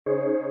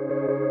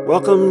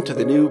Welcome to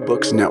the New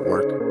Books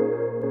Network.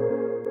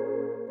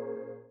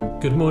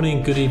 Good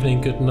morning, good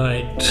evening, good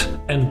night,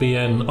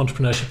 NBN,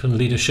 Entrepreneurship and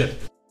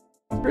Leadership.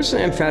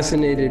 Personally, I'm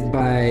fascinated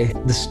by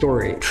the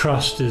story.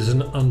 Trust is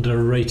an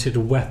underrated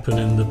weapon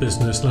in the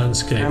business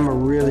landscape. I'm a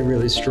really,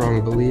 really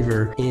strong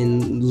believer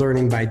in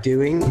learning by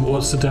doing.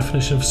 What's the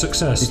definition of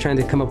success? You're trying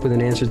to come up with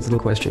an answer to the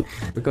question.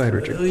 But go ahead,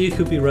 Richard. You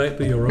could be right,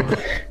 but you're wrong.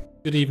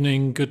 Good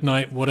evening, good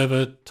night,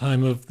 whatever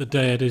time of the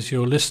day it is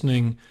you're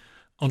listening.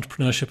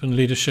 Entrepreneurship and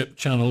Leadership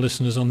channel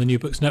listeners on the New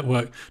Books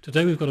Network.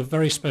 Today we've got a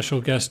very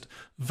special guest,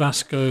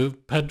 Vasco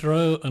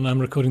Pedro, and I'm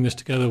recording this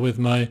together with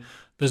my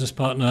business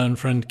partner and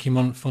friend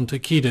Kimon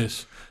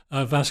Fontakidis.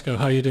 Vasco,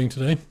 how are you doing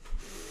today?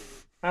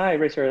 Hi,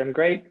 Richard. I'm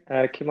great.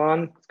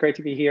 Kimon, it's great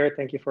to be here.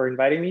 Thank you for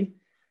inviting me.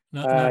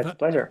 It's a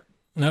pleasure.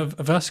 Now,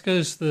 Vasco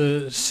is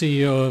the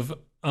CEO of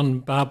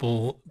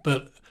Unbabel,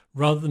 but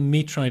rather than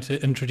me trying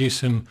to introduce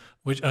him,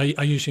 which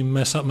I usually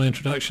mess up my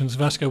introductions,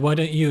 Vasco, why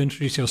don't you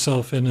introduce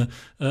yourself in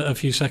a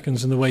few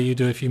seconds in the way you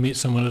do if you meet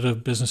someone at a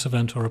business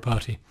event or a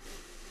party?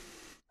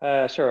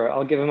 Sure.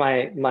 I'll give it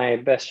my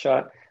best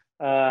shot.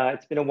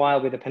 It's been a while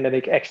with the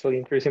pandemic actually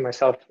introducing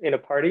myself in a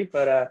party,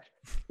 but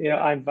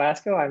I'm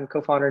Vasco. I'm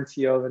co-founder and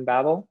CEO of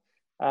Unbabel.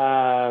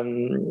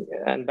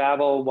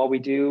 Unbabel, what we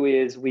do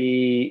is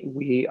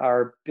we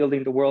are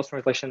building the world's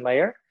translation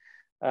layer,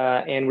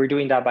 and we're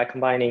doing that by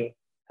combining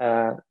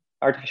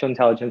artificial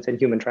intelligence and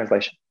human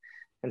translation.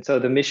 And so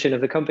the mission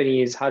of the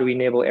company is how do we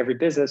enable every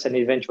business and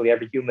eventually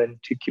every human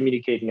to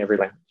communicate in every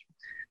language?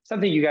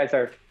 Something you guys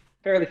are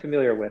fairly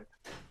familiar with.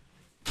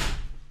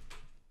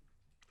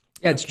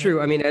 Yeah, it's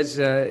true. I mean, as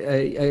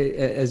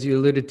you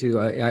alluded to,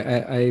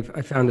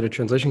 I founded a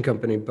translation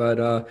company,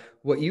 but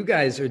what you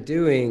guys are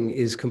doing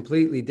is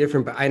completely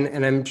different.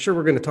 And I'm sure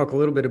we're going to talk a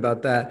little bit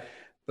about that.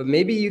 But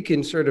maybe you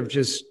can sort of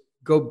just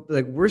go,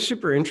 like, we're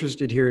super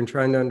interested here in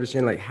trying to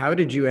understand, like, how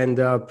did you end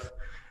up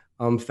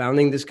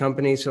founding this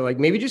company? So, like,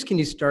 maybe just can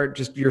you start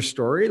just your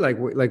story, like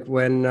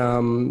when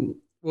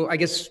well, I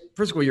guess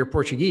first of all, you're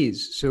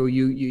Portuguese, so but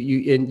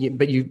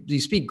you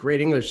speak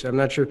great English. So I'm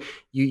not sure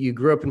you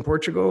grew up in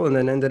Portugal and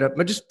then ended up.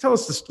 But just tell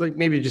us this, like,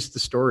 maybe just the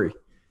story.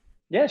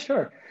 Yeah,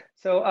 sure.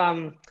 So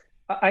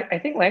I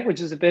think language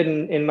has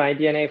been in my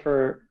DNA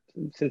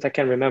since I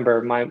can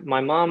remember.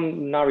 My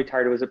mom, now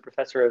retired, was a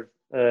professor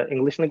of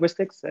English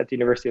linguistics at the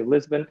University of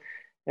Lisbon,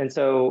 and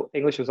so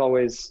English was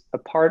always a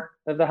part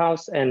of the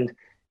house, and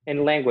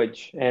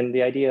language and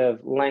the idea of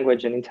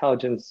language and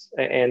intelligence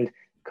and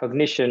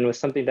cognition was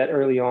something that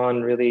early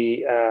on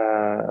really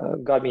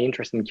got me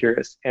interested and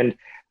curious. And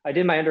I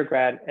did my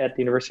undergrad at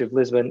the University of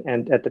Lisbon,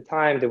 and at the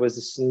time there was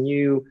this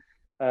new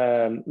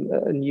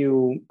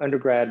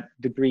undergrad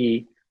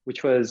degree,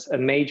 which was a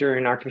major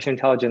in artificial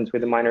intelligence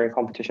with a minor in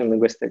computational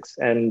linguistics.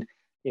 And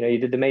you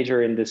did the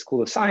major in the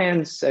School of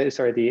Science,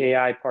 the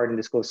AI part in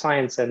the School of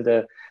Science, and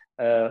the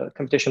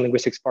computational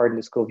linguistics part in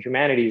the School of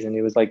Humanities, and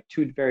it was like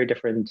two very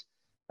different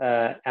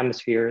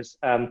atmospheres.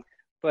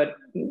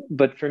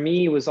 But for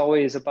me, it was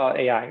always about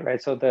AI,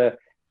 right? So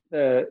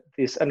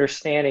this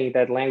understanding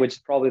that language is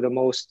probably the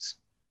most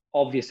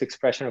obvious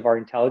expression of our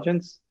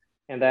intelligence,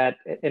 and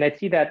I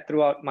see that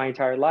throughout my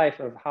entire life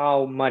of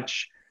how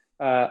much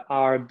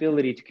our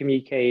ability to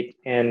communicate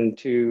and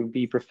to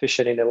be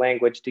proficient in the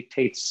language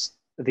dictates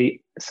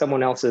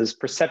someone else's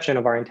perception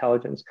of our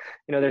intelligence.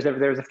 There's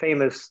a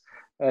famous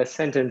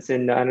sentence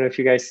in, I don't know if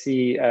you guys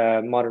see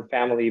Modern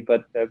Family,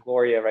 but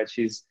Gloria, right?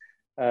 She's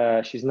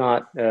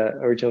not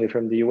originally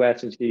from the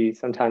US, and she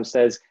sometimes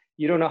says,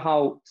 "You don't know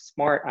how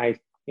smart I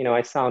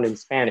sound in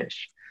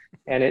Spanish."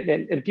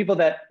 And people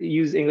that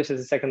use English as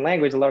a second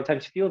language a lot of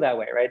times feel that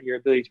way, right? Your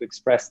ability to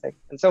express things.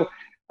 And so,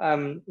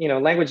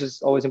 language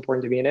is always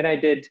important to me. And then I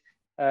did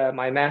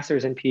my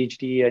master's and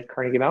PhD at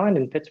Carnegie Mellon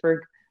in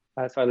Pittsburgh.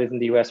 So I lived in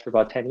the US for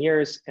about 10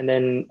 years. And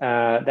then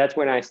that's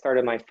when I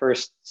started my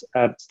first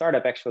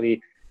startup,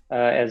 actually.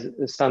 As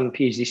some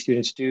PhD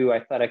students do, I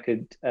thought I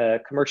could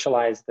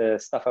commercialize the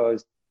stuff I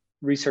was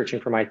researching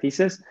for my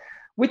thesis,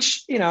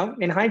 which,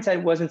 in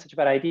hindsight wasn't such a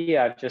bad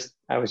idea.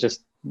 I was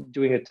just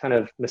doing a ton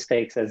of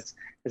mistakes as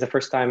a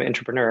first-time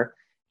entrepreneur.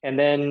 And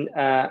then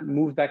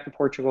moved back to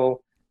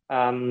Portugal,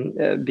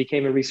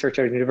 became a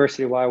researcher at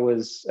university while I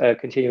was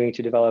continuing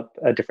to develop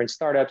different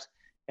startups.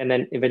 And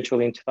then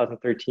eventually in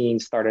 2013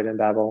 started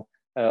Unbabel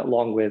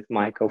along with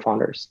my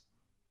co-founders.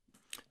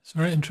 It's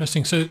very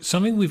interesting. So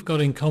something we've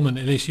got in common,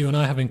 at least you and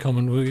I have in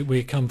common,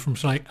 we come from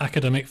like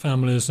academic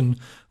families and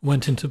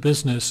went into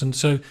business. And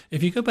so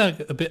if you go back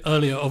a bit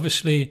earlier,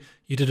 obviously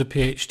you did a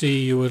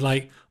PhD, you were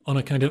like on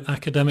a kind of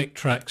academic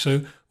track.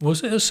 So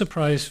was it a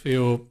surprise for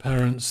your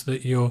parents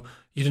that you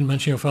didn't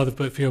mention your father,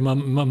 but for your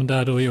mum and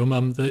dad or your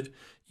mum that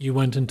you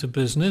went into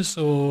business,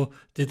 or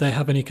did they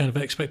have any kind of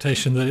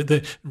expectation that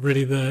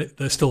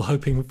they're still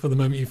hoping for the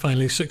moment you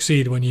finally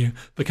succeed when you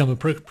become a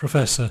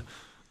professor?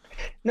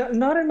 No,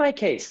 not in my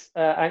case.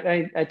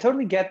 I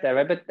totally get that,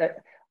 right?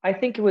 But I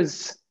think it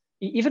was,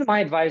 even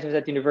my advisors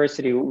at the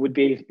university would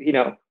be,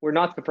 were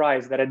not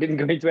surprised that I didn't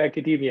go into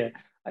academia.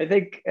 I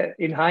think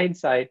in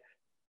hindsight,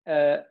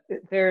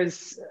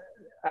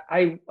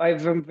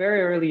 from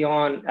very early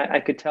on, I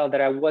could tell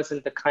that I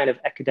wasn't the kind of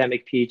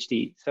academic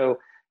PhD. So,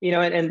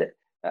 and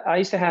I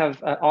used to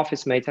have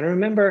office mates, and I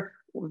remember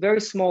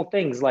very small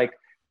things like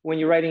when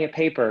you're writing a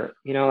paper,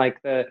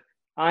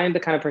 I'm the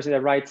kind of person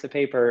that writes the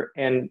paper,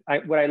 and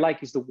what I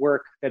like is the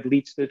work that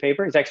leads to the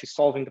paper. Is actually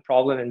solving the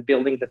problem and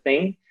building the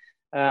thing.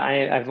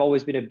 I've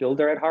always been a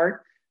builder at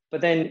heart. But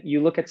then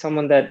you look at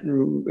someone that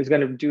is going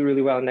to do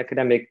really well in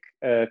academic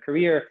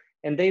career,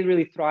 and they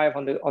really thrive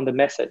on the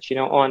message,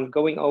 on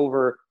going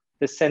over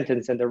the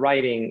sentence and the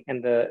writing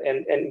and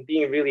and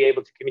being really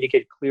able to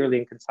communicate clearly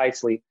and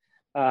concisely.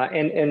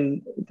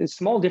 And the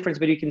small difference,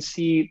 but you can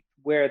see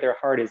where their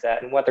heart is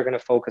at and what they're going to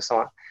focus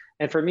on.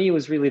 And for me, it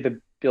was really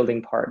the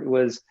building part.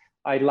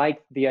 I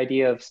liked the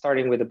idea of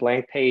starting with a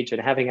blank page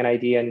and having an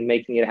idea and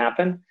making it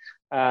happen.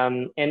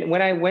 And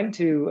when I went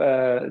to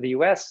the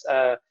US,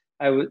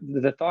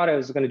 the thought I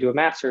was going to do a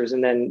master's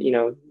and then,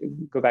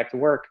 go back to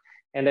work.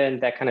 And then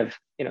that kind of,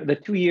 the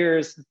 2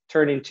 years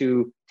turned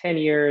into 10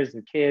 years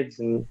and kids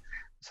and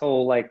this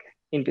whole life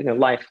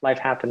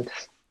happened,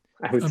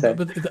 I would say.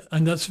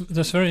 And that's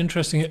very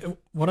interesting.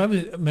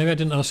 Maybe I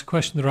didn't ask the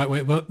question the right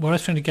way, but what I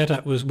was trying to get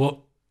at was what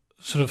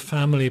sort of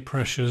family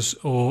pressures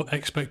or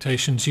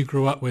expectations you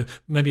grew up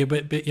with, maybe a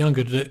bit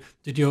younger.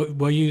 Did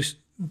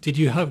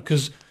you have,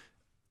 because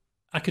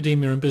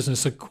academia and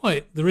business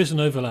there is an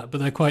overlap, but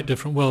they're quite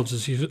different worlds,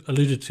 as you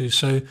alluded to.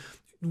 So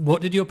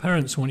what did your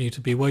parents want you to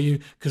be?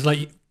 Because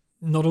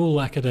not all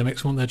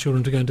academics want their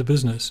children to go into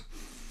business.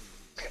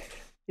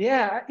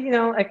 Yeah,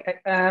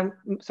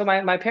 so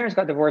my parents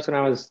got divorced when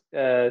I was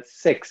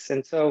 6.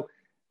 And so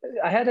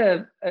I had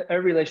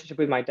a relationship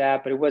with my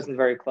dad, but it wasn't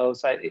very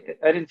close. I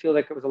didn't feel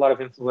like there was a lot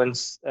of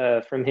influence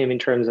from him in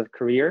terms of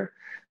career.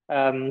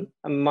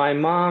 My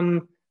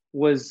mom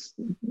was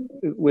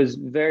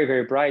very,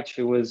 very bright.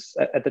 She was,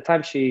 at the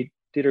time she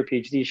did her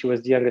PhD, she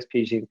was the youngest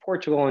PhD in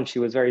Portugal, and she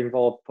was very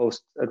involved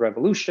post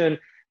revolution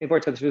in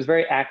Portugal. She was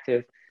very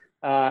active.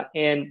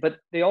 But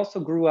they also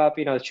grew up,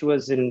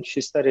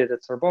 she studied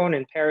at Sorbonne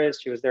in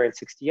Paris. She was there in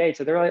 1968.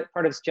 So they're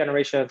part of this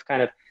generation of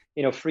kind of,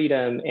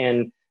 freedom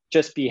and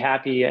just be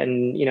happy.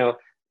 And,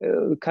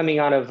 coming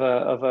out of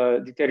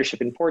a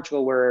dictatorship in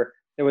Portugal where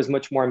there was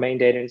much more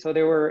mandated. And so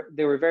they were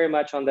very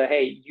much on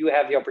hey, you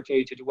have the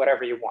opportunity to do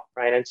whatever you want.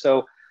 Right. And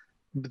so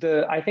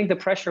I think the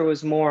pressure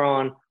was more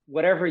on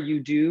whatever you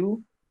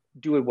do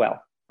it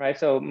well. Right.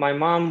 So my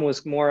mom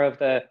was more of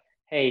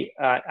hey,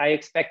 I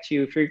expect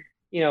you, if you're,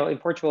 in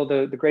Portugal,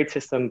 the grade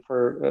system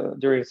for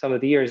during some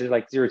of the years is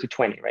like 0 to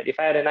 20, right? If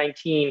I had a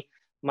 19,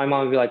 my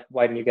mom would be like,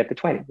 why didn't you get the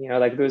 20?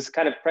 There was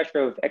kind of pressure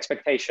of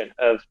expectation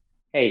of,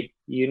 hey,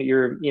 you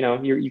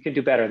can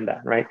do better than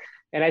that, right?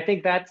 And I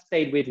think that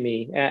stayed with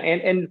me.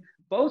 And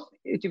both,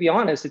 to be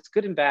honest, it's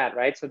good and bad,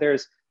 right? So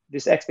there's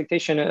this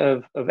expectation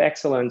of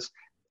excellence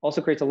also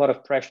creates a lot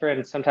of pressure,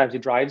 and sometimes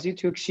it drives you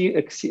to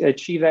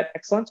achieve that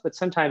excellence, but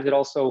sometimes it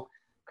also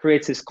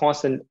creates this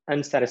constant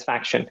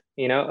unsatisfaction,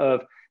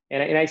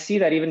 and I see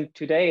that even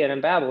today at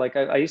Unbabel. Like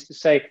I used to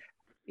say,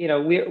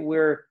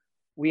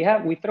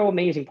 we throw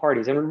amazing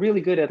parties, and we're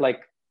really good at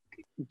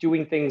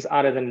doing things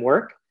other than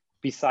work,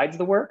 besides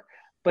the work.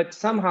 But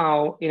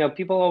somehow,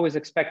 people always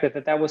expected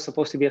that was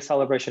supposed to be a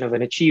celebration of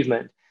an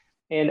achievement.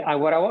 And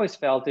what I always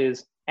felt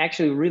is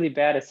actually really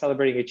bad at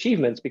celebrating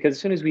achievements, because as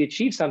soon as we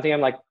achieve something,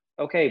 I'm like,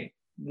 okay,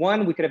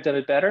 1, we could have done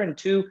it better, and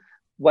 2,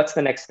 what's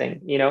the next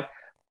thing,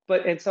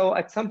 And so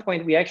at some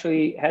point, we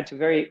actually had to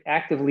very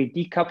actively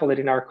decouple it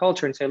in our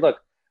culture and say, look,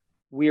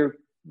 we're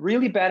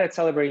really bad at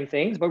celebrating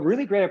things, but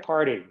really great at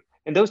partying.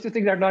 And those two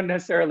things are not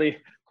necessarily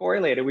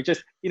correlated. We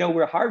just,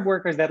 we're hard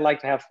workers that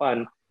like to have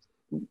fun.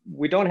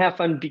 We don't have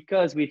fun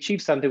because we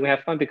achieve something. We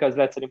have fun because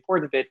that's an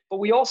important bit. But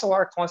we also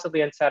are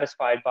constantly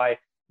unsatisfied by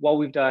what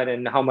we've done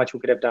and how much we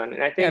could have done.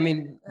 And I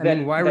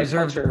think, why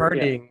reserve the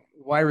partying? Yeah.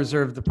 Why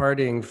reserve the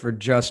partying for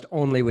just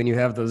only when you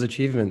have those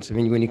achievements? I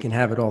mean, when you can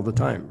have it all the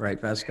time, right,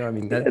 Vasco? I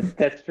mean,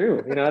 that's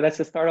true. That's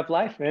the startup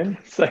life, man.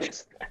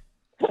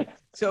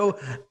 So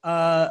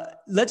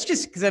let's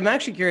just, because I'm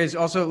actually curious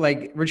also,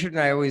 like Richard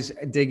and I always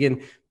dig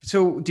in.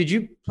 So did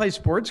you play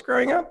sports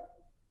growing up?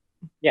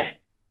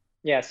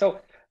 Yeah.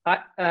 So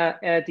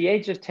at the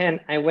age of 10,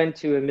 I went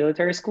to a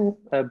military school,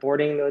 a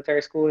boarding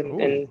military school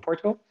in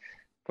Portugal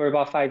for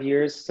about 5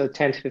 years. So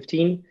 10 to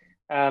 15.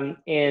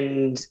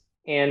 And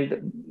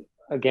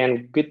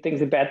again, good things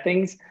and bad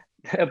things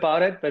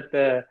about it. But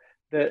the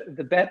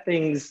bad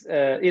things,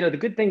 the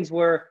good things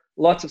were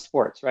lots of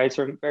sports, right?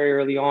 So very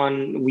early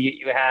on,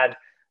 you had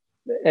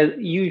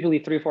usually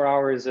 3-4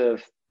 hours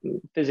of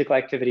physical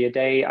activity a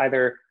day,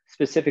 either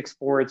specific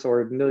sports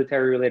or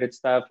military related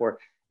stuff,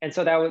 and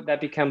so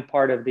that became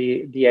part of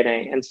the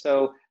DNA. And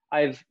so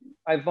I've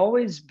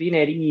always been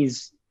at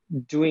ease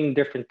doing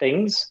different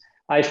things.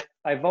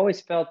 I've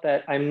always felt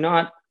that I'm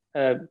not.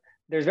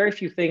 There's very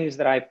few things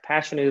that I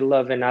passionately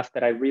love enough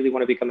that I really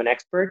want to become an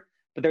expert,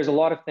 but there's a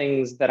lot of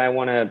things that I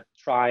want to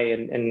try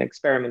and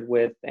experiment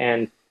with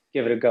and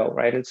give it a go,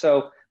 right? And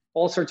so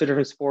all sorts of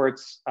different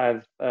sports.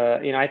 I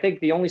think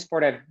the only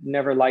sport I've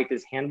never liked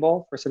is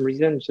handball for some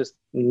reason. It's just,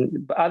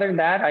 but other than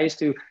that, I used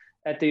to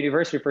at the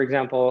university, for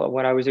example,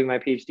 when I was doing my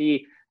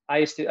PhD,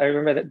 I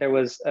remember that there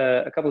was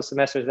a couple of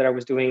semesters that I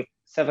was doing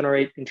 7 or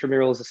 8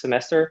 intramurals a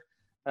semester,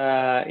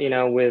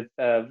 with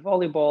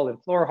volleyball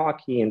and floor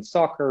hockey and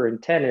soccer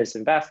and tennis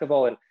and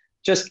basketball, and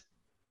just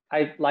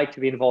I like to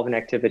be involved in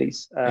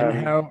activities.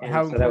 And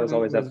so that was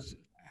always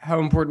how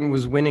important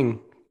was winning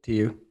to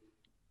you?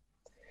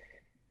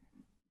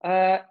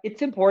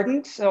 It's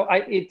important. So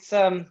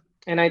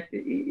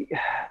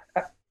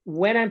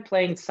when I'm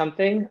playing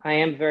something, I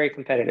am very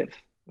competitive,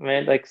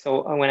 right? Like,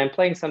 so when I'm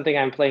playing something,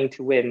 I'm playing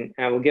to win,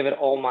 and I will give it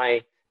all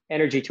my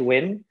energy to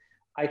win.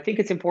 I think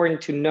it's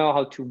important to know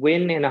how to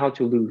win and how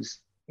to lose.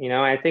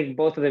 I think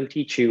both of them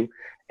teach you.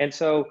 And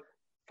so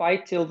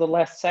fight till the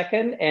last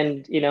second,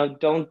 and,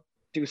 don't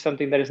do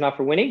something that is not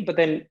for winning. But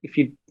then if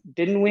you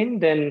didn't win,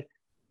 then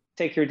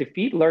take your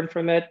defeat, learn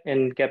from it,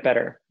 and get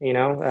better.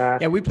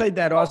 Yeah, we played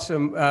that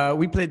awesome.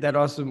 We played that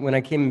awesome when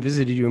I came and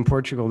visited you in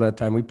Portugal that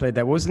time. We played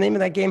that. What was the name of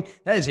that game?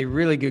 That is a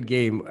really good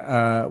game.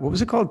 What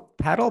was it called?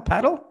 Paddle?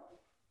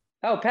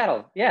 Oh,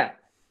 paddle. Yeah.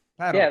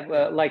 Paddle.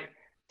 Yeah, like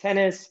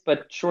tennis,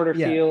 but shorter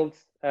fields.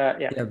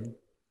 Yeah.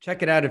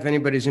 Check it out if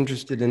anybody's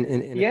interested in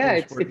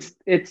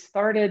it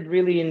started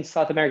really in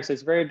South America. So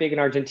it's very big in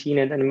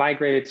Argentina, and then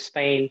migrated to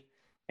Spain.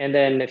 And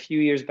then a few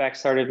years back,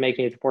 started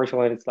making it to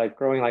Portugal, and it's like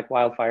growing like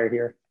wildfire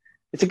here.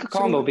 It's a good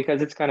combo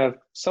because it's kind of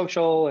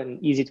social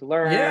and easy to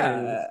learn.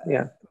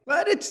 Yeah.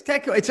 But it's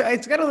tech.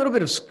 It's got a little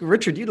bit of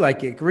Richard. You'd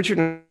like it.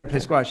 Richard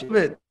plays squash.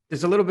 But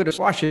there's a little bit of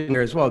squash in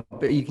there as well.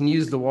 But you can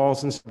use the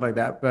walls and stuff like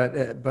that. But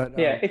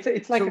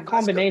it's like a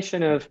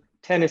combination of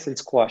tennis and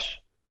squash.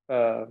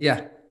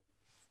 Yeah.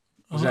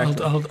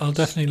 Exactly. I'll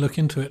definitely look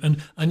into it.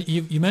 And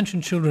you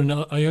mentioned children.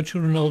 Are your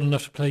children old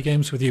enough to play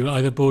games with you,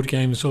 either board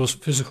games or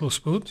physical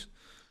sports?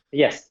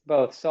 Yes,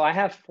 both. So I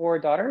have 4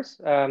 daughters,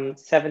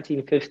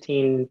 17,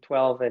 15,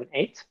 12, and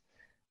 8.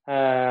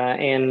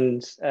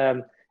 And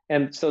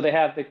so they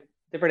have the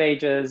different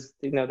ages.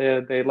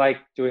 They like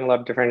doing a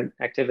lot of different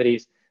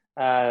activities.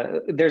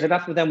 There's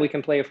enough of them we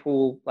can play a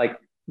full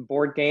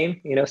board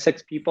game.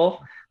 6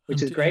 people,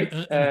 which is great.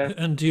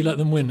 And do you let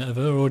them win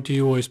ever, or do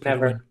you always play to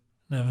win?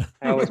 Never.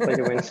 I always play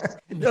to win.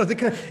 No, the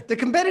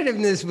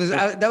competitiveness was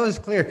that was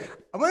clear.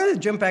 I wanted to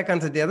jump back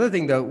onto the other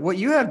thing though. What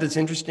you have that's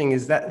interesting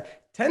is that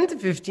 10 to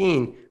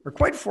 15 were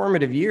quite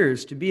formative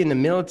years to be in the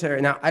military.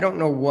 Now, I don't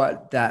know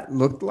what that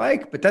looked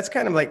like, but that's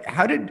kind of like,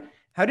 how did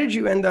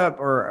you end up,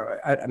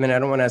 or I mean, I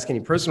don't want to ask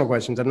any personal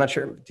questions. I'm not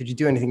sure. Did you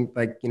do anything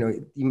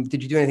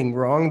did you do anything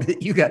wrong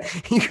that you got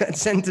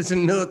sent to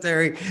some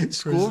military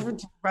school for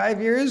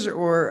 5 years,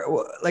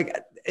 or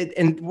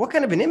and what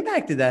kind of an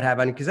impact did that have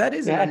on you? Because that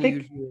is I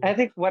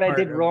think what I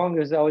did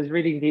wrong is I was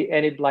reading the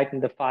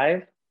Enlightened the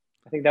Five.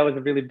 I think that was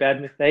a really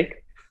bad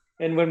mistake.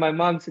 And when my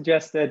mom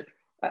suggested,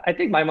 I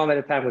think my mom at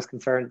the time was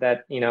concerned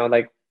that,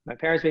 my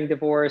parents being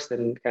divorced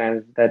and kind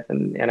of that,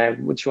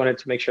 and she wanted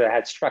to make sure I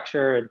had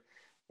structure,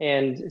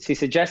 and she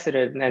suggested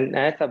it. And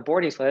I thought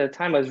boarding school, at the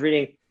time I was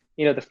reading,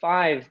 the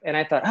Five, and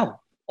I thought, oh,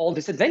 all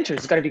these adventures,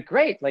 it's going to be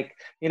great. It's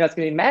going to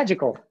be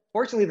magical.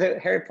 Fortunately, the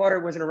Harry Potter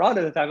wasn't around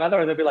at the time.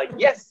 Otherwise, I'd be like,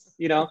 yes,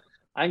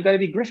 I'm going to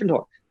be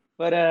Gryffindor.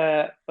 But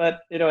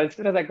as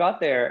soon as I got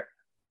there,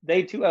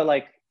 they too are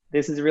like,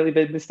 this is a really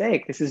big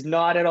mistake. This is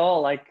not at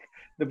all like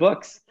the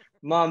books.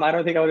 Mom, I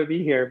don't think I want to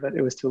be here. But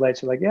it was too late.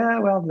 She's like, yeah,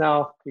 well,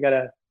 no, you got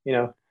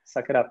to,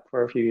 suck it up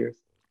for a few years.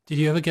 Did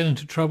you ever get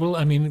into trouble?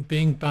 I mean,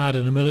 being bad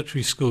in a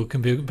military school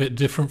can be a bit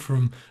different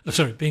from,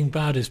 being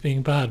bad is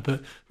being bad,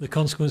 but the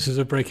consequences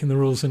of breaking the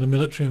rules in a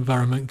military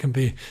environment can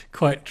be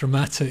quite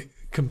dramatic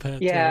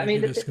compared to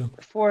regular school.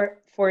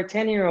 For a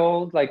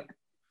 10-year-old,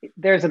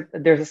 there's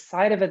a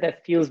side of it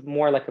that feels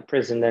more like a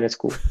prison than a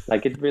school.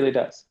 It really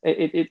does.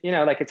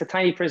 It's a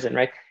tiny prison,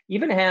 right?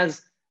 Even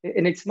has,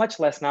 and it's much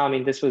less now. I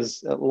mean, this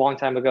was a long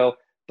time ago,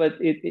 but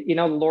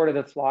Lord of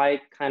the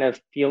Fly kind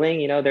of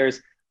feeling,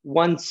 there's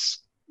once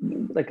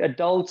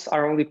adults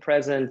are only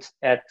present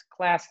at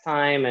class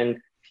time and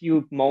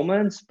few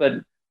moments, but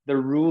the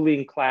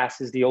ruling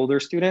class is the older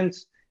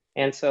students.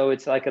 And so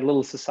it's like a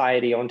little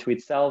society unto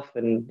itself.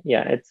 And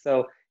it's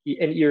so,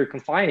 and you're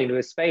confined into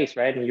a space,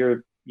 right? And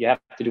you have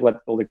to do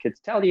what older kids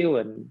tell you.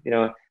 And,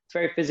 it's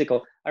very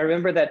physical. I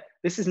remember that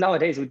this is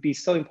nowadays would be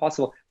so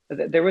impossible.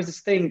 There was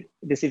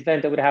this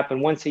event that would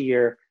happen once a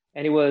year,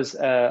 and it was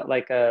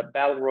like a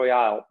battle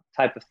royale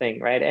type of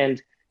thing, right?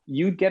 And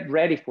you'd get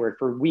ready for it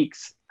for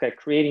weeks,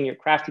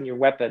 crafting your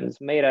weapons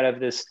made out of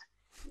this,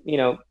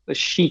 the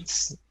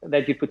sheets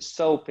that you put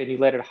soap and you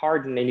let it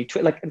harden, and you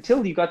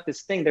until you got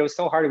this thing that was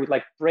so hard it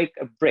would break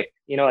a brick,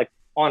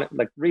 on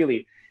it,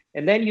 really.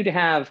 And then you'd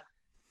have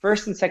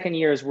first and second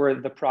years were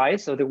the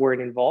prize, so they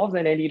weren't involved,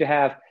 and then you'd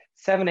have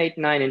 7, 8,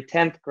 9, and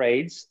 10th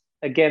grades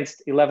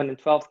against 11 and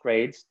 12th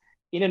grades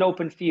in an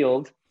open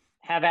field.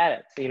 Have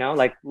at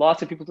it,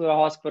 lots of people to the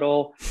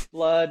hospital,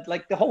 blood,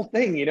 the whole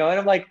thing, and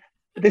I'm like,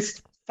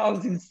 this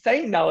sounds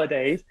insane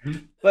nowadays.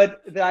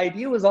 But the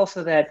idea was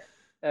also that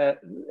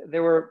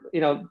there were,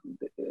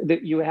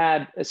 that you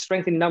had a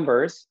strength in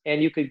numbers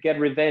and you could get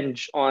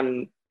revenge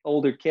on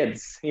older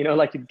kids,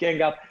 you'd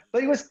gang up.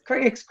 But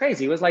it's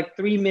crazy. It was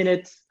 3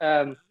 minutes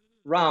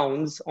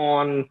rounds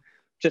on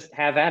just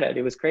have at it.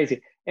 It was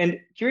crazy. And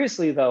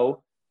curiously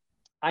though,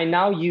 I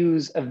now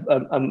use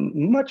a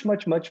much,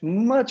 much, much,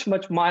 much,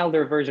 much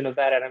milder version of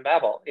that at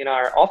Unbabel in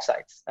our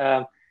offsites,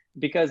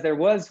 because there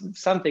was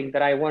something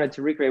that I wanted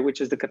to recreate, which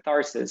is the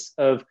catharsis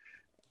of,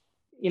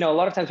 a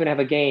lot of times when you have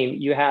a game,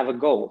 you have a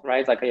goal,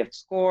 right? Like you have to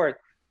score,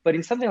 but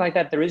in something like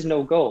that, there is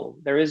no goal.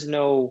 There is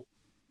no,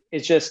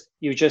 it's just,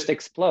 you just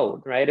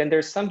explode, right? And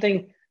there's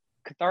something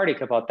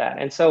cathartic about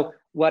that. And so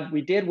what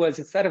we did was,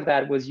 instead of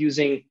that, was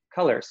using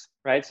colors,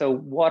 right? So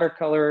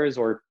watercolors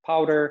or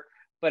powder,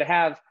 but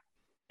have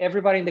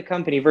everybody in the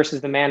company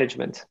versus the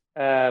management.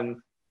 3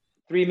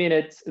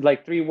 minutes,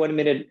 like 3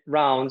 1-minute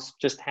rounds,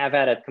 just have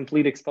at it,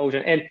 complete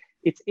explosion. And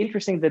it's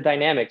interesting, the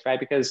dynamics, right?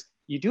 Because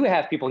you do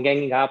have people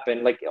ganging up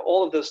and like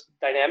all of those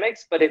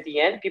dynamics, but at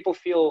the end, people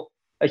feel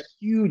a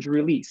huge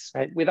release,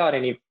 right? Without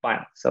any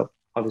violence. So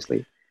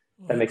obviously,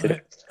 that makes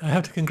it. I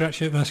have to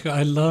congratulate Vasco.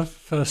 I love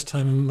first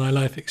time in my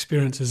life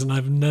experiences, and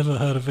I've never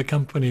heard of a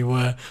company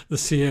where the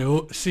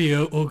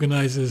CEO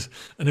organizes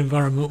an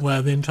environment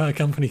where the entire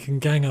company can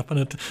gang up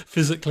and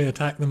physically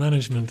attack the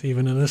management,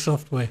 even in a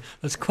soft way.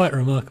 That's quite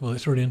remarkable.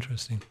 It's really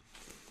interesting.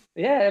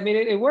 Yeah, I mean,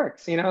 it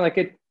works.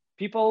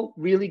 People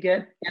really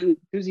get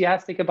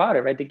enthusiastic about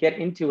it, right? They get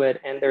into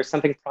it, and there's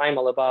something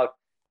primal about,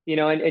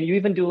 and you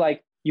even do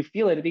like, you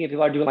feel it. I think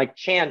people are doing like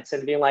chants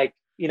and being like,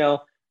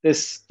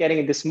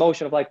 getting this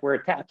motion of like we're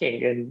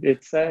attacking, and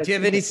it's. Do you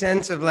have any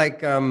sense of like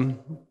some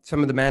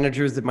of the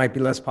managers that might be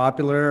less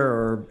popular,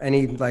 or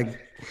any like,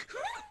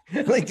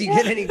 like do you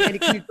get any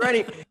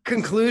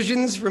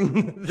conclusions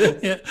from?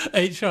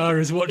 HR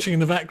is watching in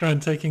the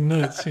background taking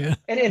notes. Yeah,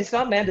 and it's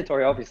not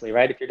mandatory, obviously,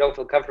 right? If you don't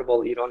feel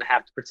comfortable, you don't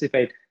have to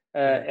participate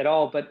at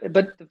all. But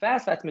the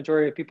vast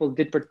majority of people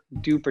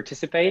do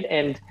participate,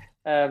 and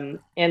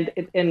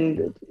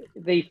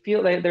they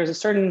feel that there's a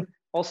certain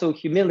also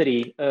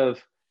humility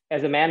of,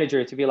 as a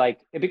manager, to be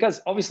like,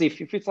 because obviously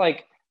if it's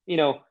like,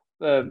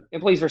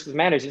 employees versus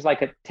managers, it's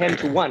like a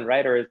 10-1,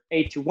 right? Or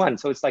 8-1.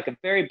 So it's like a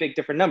very big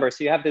different number.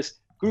 So you have this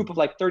group of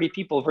like 30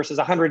 people versus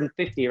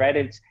 150, right?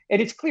 And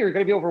it's clear you're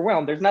going to be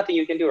overwhelmed. There's nothing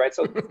you can do, right?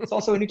 So it's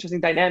also an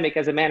interesting dynamic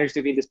as a manager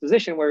to be in this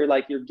position where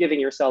you're giving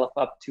yourself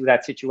up to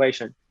that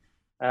situation.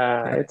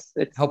 It's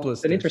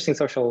helpless. An interesting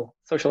social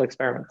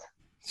experiment.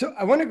 So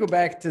I want to go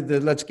back to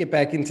let's get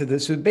back into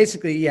this. So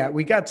basically, yeah,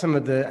 we got some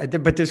of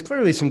but there's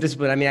clearly some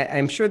discipline. I mean,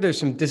 I'm sure there's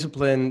some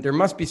discipline. There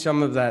must be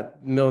some of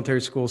that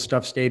military school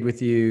stuff stayed with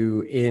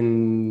you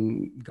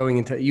in going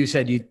into, you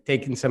said you'd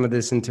taken some of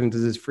this in terms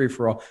of this free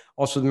for all.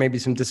 Also, there may be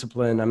some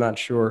discipline. I'm not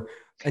sure.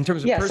 In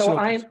terms of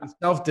personal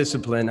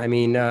self-discipline, I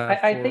mean.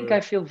 I think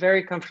I feel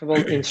very comfortable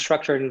in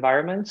structured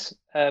environments,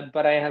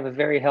 but I have a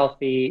very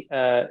healthy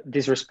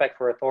disrespect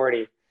for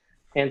authority.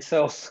 And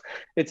so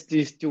it's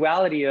this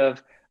duality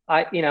of,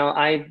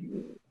 I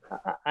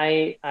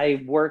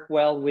work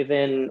well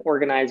within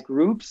organized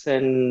groups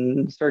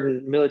and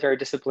certain military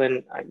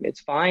discipline. It's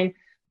fine,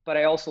 but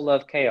I also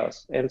love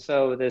chaos. And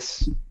so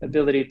this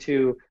ability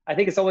I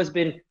think it's always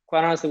been,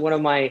 quite honestly, one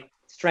of my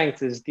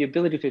strengths is the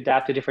ability to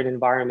adapt to different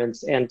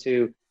environments and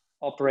to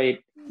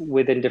operate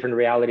within different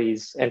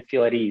realities and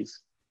feel at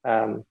ease.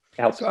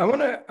 Helps. So I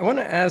want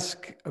to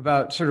ask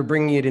about sort of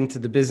bringing it into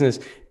the business,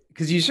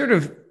 because you sort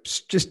of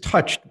just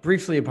touched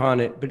briefly upon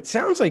it, but it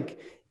sounds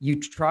like you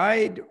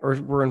tried or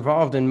were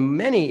involved in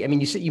many. I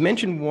mean, you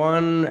mentioned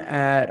one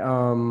at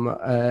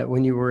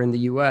when you were in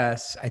the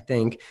U.S., I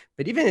think.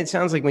 But even it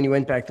sounds like when you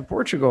went back to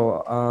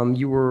Portugal,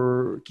 you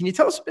were. Can you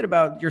tell us a bit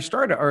about your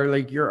startup or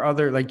like your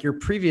other, like your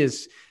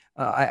previous,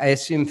 I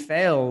assume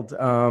failed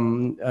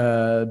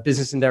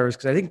business endeavors?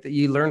 Because I think that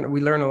we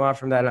learn a lot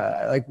from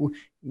that.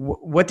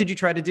 What did you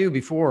try to do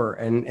before,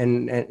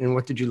 and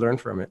what did you learn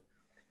from it?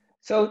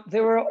 So they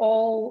were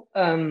all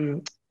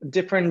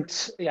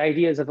different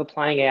ideas of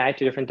applying AI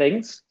to different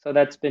things. So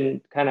that's been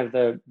kind of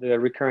the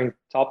recurring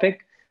topic.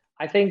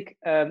 I think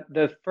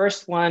the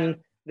first one,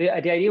 the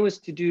idea was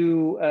to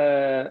do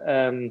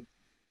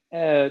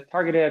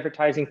targeted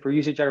advertising for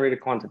user-generated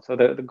content. So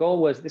the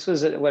goal was, this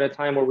was at a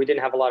time where we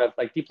didn't have a lot of,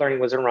 like, deep learning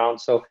wasn't around,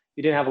 so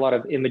you didn't have a lot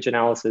of image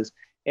analysis.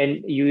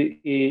 And you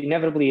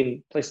inevitably,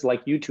 in places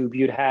like YouTube,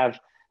 you'd have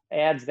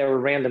ads that were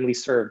randomly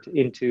served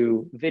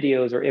into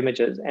videos or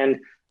images. And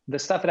the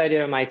stuff that I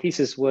did on my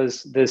thesis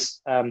was this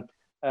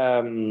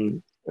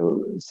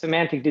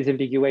semantic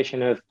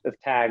disambiguation of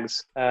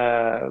tags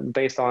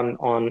based on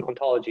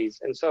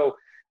ontologies. And so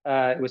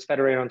it was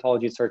federated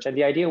ontology search. And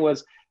the idea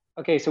was,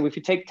 okay, so if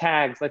you take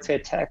tags, let's say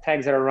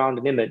tags that are around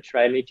an image,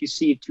 right? And if you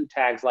see 2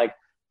 tags like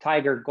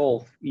tiger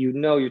golf,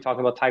 you're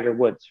talking about Tiger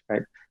Woods,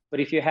 right?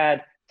 But if you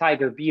had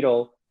tiger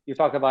beetle, you're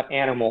talking about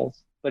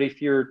animals. But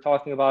if you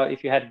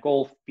had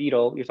golf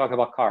beetle, you're talking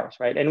about cars,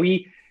 right? And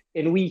we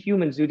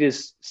humans do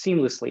this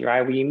seamlessly,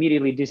 right? We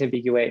immediately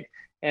disambiguate.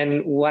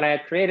 And what I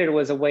had created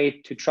was a way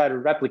to try to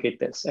replicate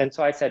this. And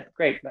so I said,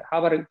 great, how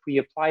about if we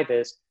apply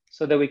this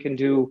so that we can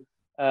do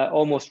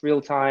almost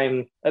real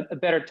time, a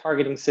better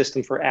targeting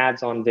system for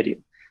ads on video,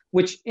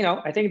 which,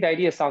 I think the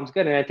idea sounds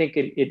good. And I think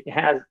it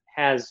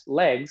has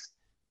legs,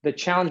 the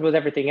challenge was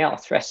everything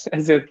else, right?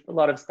 As a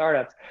lot of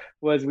startups,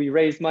 was we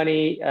raised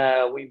money,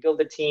 we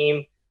built a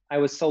team. I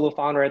was solo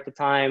founder at the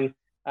time,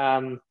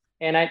 and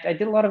I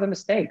did a lot of the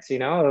mistakes,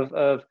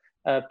 of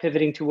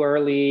pivoting too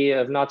early,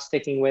 of not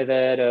sticking with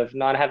it, of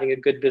not having a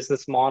good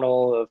business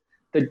model, of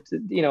a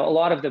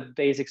lot of the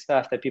basic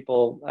stuff that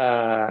people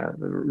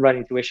run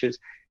into issues.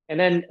 And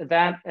then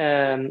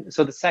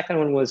so the second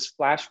one was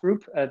Flash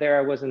Group. There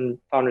I wasn't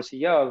founder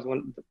CEO. I was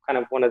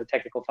one of the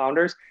technical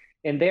founders.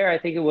 And there, I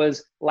think it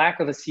was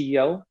lack of a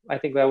CEO. I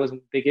think that was a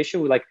big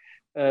issue. Like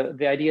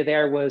the idea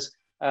there was,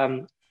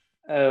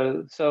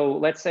 so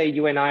let's say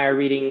you and I are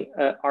reading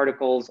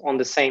articles on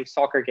the same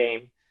soccer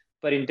game,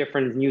 but in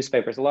different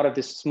newspapers. A lot of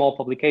these small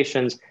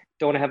publications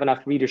don't have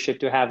enough readership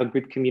to have a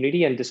good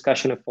community and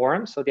discussion of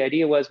forums. So the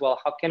idea was, well,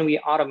 how can we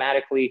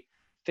automatically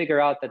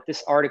figure out that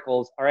these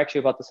articles are actually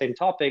about the same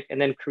topic,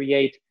 and then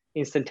create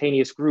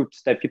instantaneous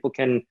groups that people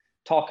can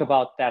talk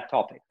about that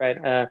topic,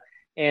 right?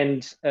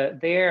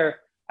 There,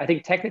 I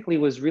think technically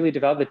was really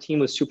developed. The team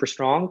was super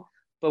strong,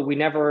 but we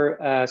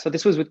never. So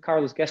this was with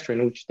Carlos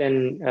Gestrin, which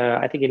then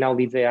I think he now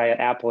leads AI at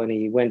Apple, and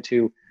he went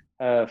to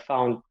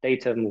found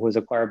Datum, who was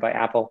acquired by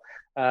Apple.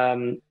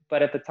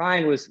 But at the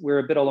time, we were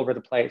a bit all over the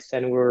place,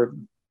 and we were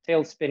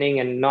tail spinning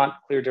and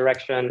not clear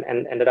direction,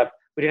 and ended up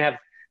we didn't have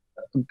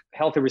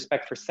healthy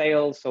respect for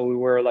sales, so we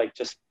were like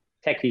just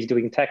techies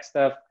doing tech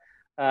stuff,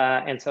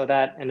 and so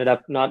that ended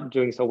up not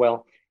doing so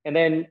well. And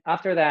then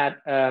after that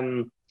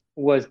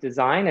was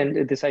design,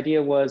 and this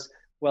idea was,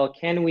 well,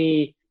 can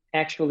we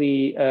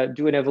actually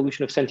do an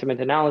evolution of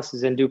sentiment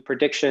analysis and do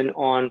prediction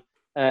on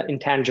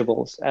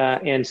intangibles?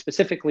 And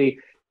specifically,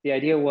 the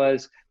idea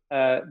was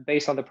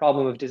based on the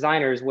problem of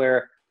designers,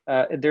 where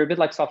they're a bit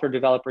like software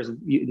developers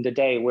in the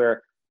day,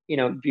 where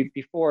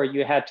before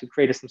you had to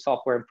create some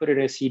software and put it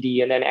in a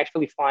CD, and then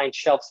actually find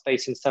shelf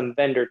space in some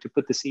vendor to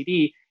put the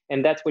CD,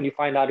 and that's when you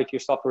find out if your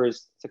software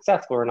is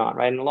successful or not,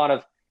 right?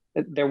 And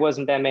there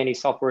wasn't that many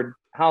software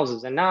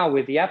houses, and now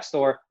with the App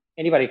Store,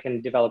 anybody can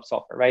develop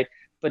software, right?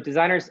 But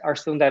designers are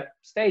still in that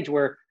stage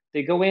where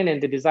they go in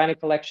and they design a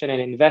collection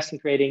and invest in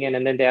creating it,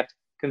 and then they have to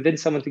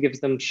convince someone to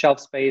give them shelf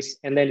space,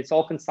 and then it's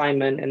all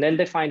consignment, and then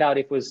they find out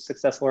if it was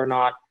successful or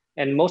not,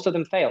 and most of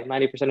them fail.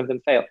 90% of them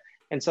fail.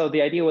 And so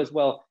the idea was,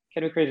 well,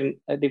 can we create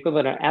the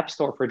equivalent of an app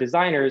store for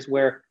designers,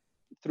 where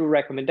through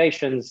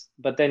recommendations,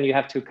 but then you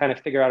have to kind of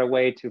figure out a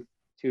way to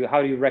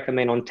how do you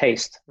recommend on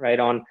taste, right?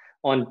 On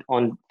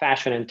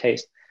fashion and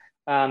taste.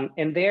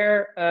 And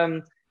there,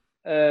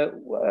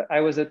 I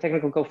was a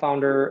technical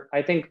co-founder.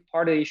 I think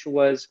part of the issue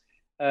was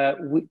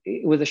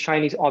it was a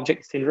shiny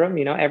object syndrome.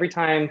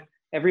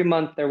 Every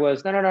month there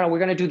was, no, we're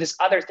going to do this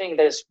other thing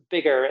that is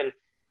bigger.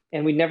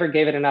 And we never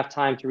gave it enough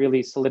time to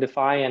really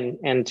solidify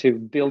and to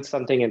build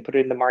something and put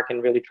it in the market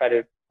and really try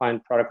to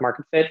find product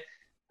market fit.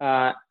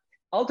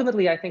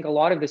 Ultimately, I think a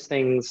lot of these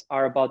things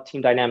are about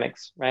team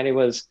dynamics, right? It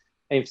was,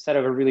 instead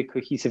of a really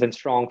cohesive and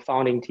strong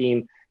founding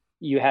team,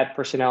 you had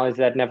personalities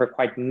that never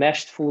quite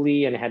meshed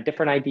fully and had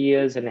different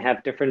ideas and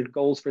have different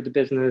goals for the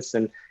business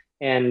and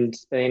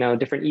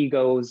different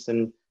egos.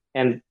 And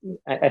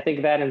I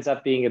think that ends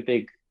up being a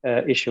big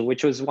issue,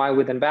 which was why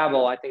within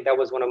Babel, I think that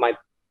was one of my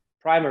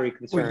primary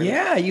concerns. Well,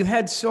 yeah, you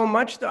had so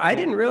much. I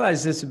didn't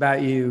realize this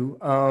about you.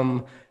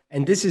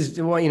 And this is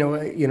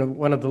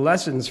one of the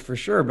lessons for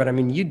sure. But I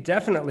mean, you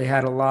definitely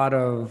had a lot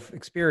of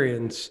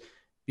experience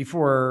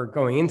before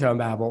going into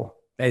Unbabel,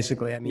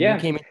 basically. I mean, you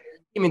came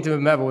into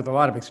Unbabel with a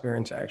lot of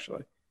experience,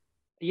 actually.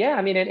 Yeah,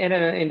 I mean,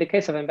 in the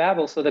case of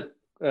Unbabel, so the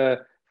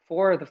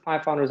 4 of the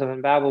 5 founders of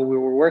Unbabel, we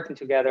were working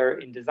together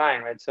in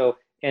design, right? So,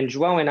 and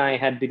João and I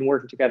had been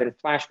working together in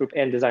Flash Group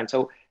and design.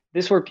 So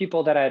these were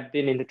people that I had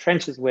been in the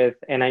trenches with,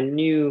 and I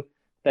knew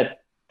that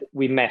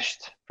we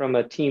meshed from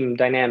a team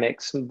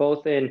dynamics,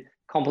 both in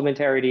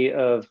complementarity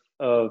of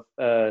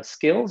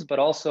skills, but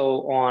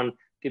also on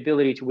the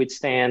ability to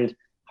withstand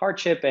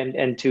hardship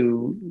and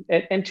to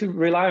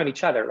rely on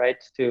each other, right?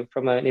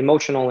 From an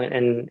emotional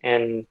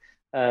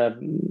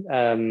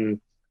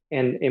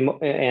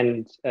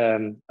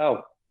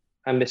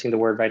I'm missing the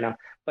word right now,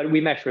 but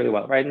we meshed really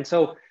well, right? And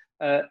so,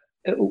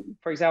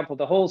 for example,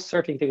 the whole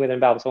surfing thing with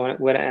Unbabel. So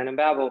with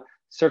Unbabel,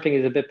 surfing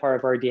is a big part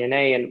of our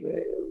DNA, and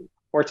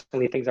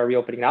fortunately things are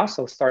reopening now.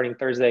 So starting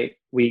Thursday,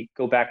 we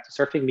go back to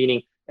surfing,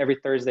 meaning every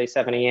Thursday,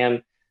 7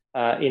 a.m.,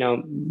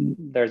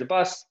 there's a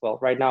bus. Well,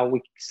 right now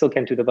we still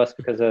can't do the bus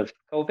because of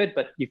COVID,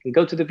 but you can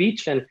go to the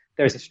beach and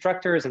there's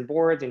instructors and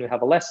boards and you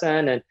have a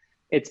lesson.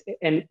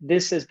 And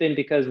this has been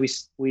because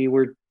we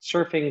were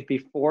surfing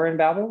before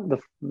Unbabel,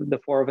 the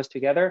 4 of us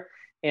together.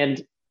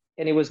 And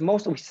it was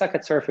we suck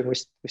at surfing.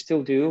 We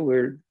still do.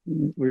 We're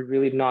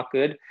really not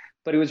good.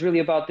 But it was really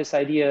about this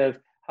idea of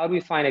how do we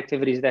find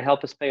activities that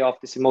help us pay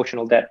off this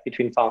emotional debt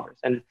between founders?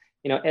 And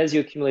as you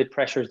accumulate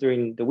pressures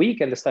during the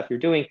week and the stuff you're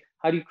doing,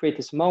 how do you create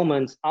these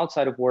moments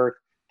outside of work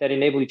that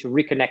enable you to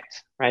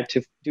reconnect, right?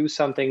 To do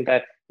something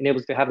that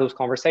enables you to have those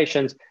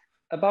conversations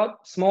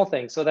about small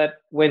things, so that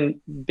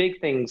when big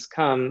things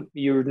come,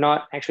 you're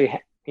not actually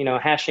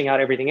hashing out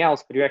everything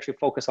else, but you actually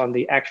focus on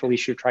the actual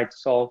issue you're trying to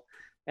solve.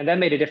 And that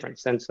made a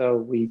difference. And so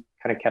we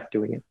kind of kept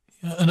doing it.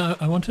 Yeah, and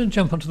I wanted to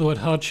jump onto the word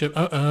hardship.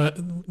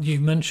 You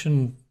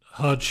mentioned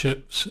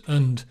hardships,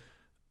 and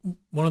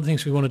one of the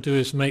things we want to do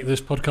is make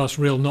this podcast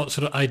real, not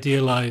sort of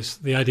idealize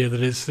the idea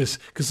that it's this,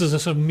 because there's a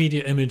sort of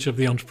media image of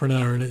the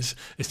entrepreneur, and it's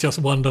just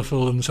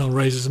wonderful, and someone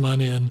raises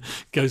money and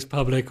goes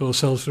public or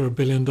sells for $1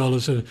 billion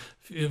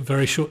a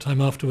very short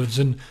time afterwards.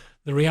 And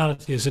the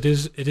reality is, it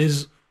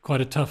is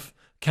quite a tough,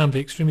 can be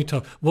extremely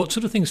tough. What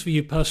sort of things for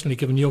you personally,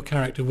 given your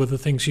character, were the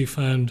things you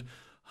found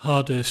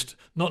hardest,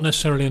 not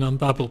necessarily in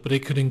Unbabel, but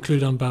it could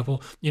include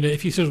Unbabel.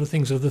 If you sort of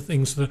things are the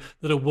things that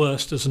are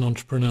worst as an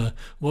entrepreneur,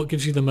 what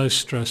gives you the most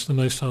stress, the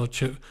most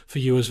hardship for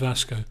you as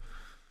Vasco?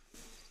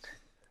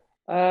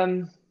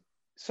 That's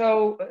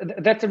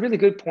a really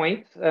good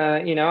point.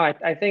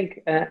 I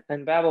think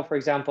Unbabel, for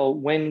example,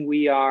 when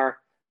we are,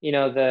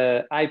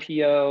 the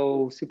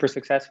IPO super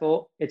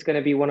successful, it's going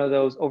to be one of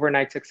those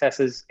overnight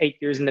successes, 8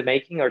 years in the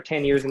making or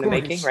 10 years in the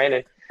making,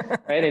 right?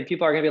 And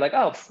people are going to be like,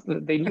 oh,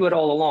 they knew it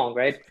all along,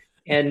 right?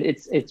 And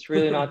it's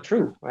really not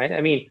true, right?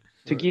 I mean,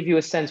 to give you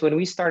a sense, when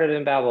we started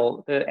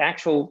Unbabel, the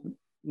actual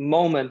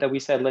moment that we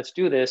said, let's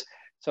do this.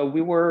 So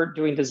we were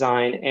doing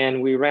design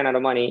and we ran out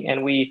of money,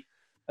 and the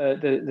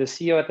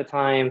CEO at the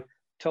time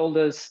told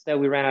us that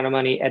we ran out of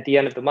money at the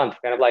end of the month,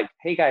 kind of like,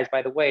 hey guys,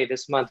 by the way,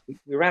 this month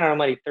we ran out of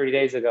money 30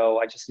 days ago.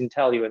 I just didn't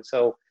tell you. And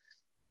so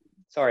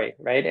sorry,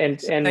 right?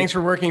 And thanks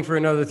for working for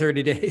another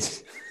 30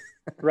 days.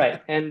 Right.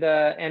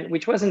 And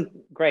which wasn't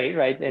great,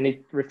 right? And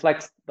it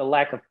reflects the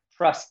lack of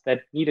trust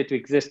that needed to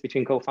exist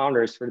between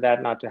co-founders for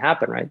that not to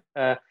happen, right?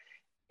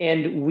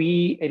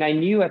 And I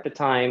knew at the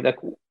time that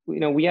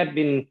we had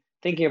been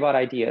thinking about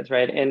ideas,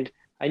 right? And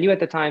I knew at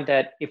the time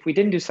that if we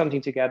didn't do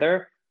something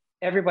together,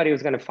 everybody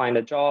was going to find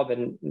a job,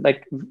 and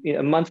like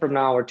a month from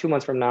now or 2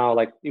 months from now,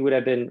 like we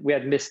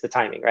had missed the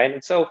timing, right?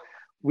 And so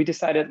we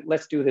decided,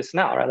 let's do this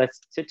now, right? Let's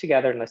sit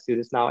together and let's do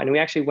this now. And we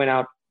actually went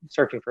out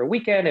surfing for a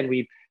weekend, and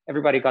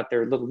everybody got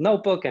their little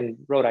notebook and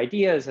wrote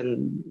ideas,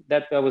 and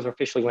that was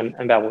officially when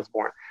Unbabel was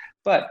born.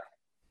 But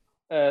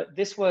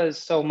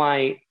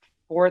my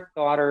fourth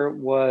daughter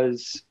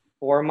was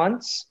 4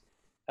 months.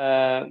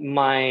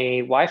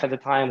 My wife at the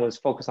time was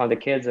focused on the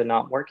kids and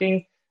not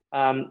working.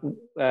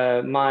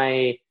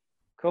 My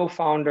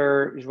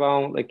co-founder,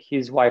 João, like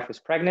his wife was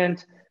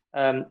pregnant.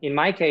 In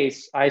my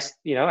case, I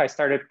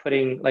started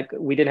putting, like,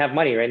 we didn't have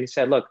money, right? And he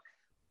said, look,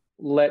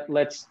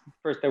 let's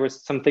first, there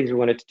was some things we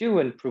wanted to do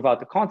and prove out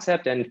the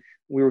concept, and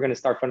we were going to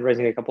start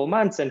fundraising in a couple of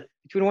months. And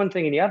between one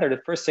thing and the other,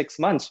 the first 6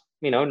 months,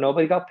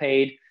 nobody got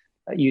paid.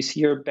 You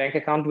see your bank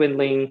account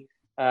dwindling.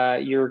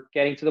 You're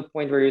getting to the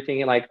point where you're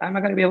thinking like, I'm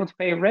not going to be able to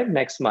pay rent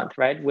next month,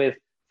 right? With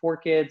 4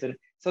 kids. And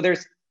so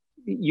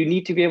you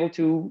need to be able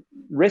to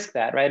risk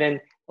that, right?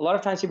 And a lot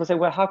of times people say,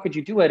 well, how could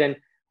you do it? And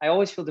I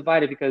always feel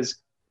divided, because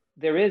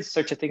there is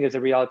such a thing as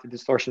a reality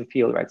distortion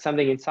field, right?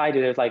 Something inside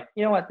you that's like,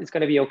 you know what, it's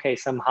going to be okay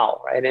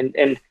somehow, right?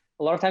 And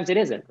a lot of times it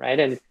isn't,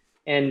 right?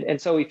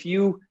 And so if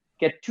you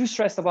get too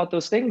stressed about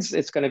those things,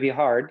 it's going to be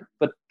hard,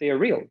 but they're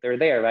real, they're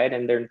there, right?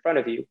 And they're in front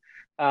of you.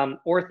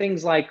 Or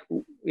things like,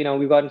 we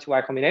got into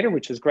Y Combinator,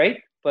 which was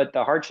great, but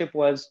the hardship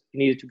was you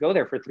needed to go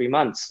there for 3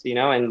 months,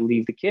 and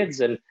leave the kids.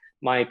 And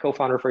my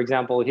co-founder, for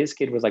example, his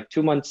kid was like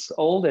 2 months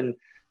old, and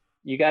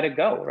you got to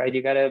go, right?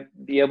 You got to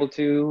be able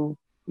to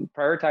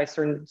prioritize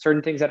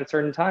certain things at a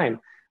certain time.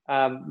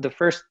 The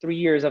first 3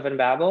 years of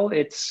Unbabel,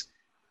 it's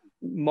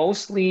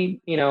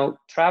mostly,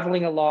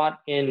 traveling a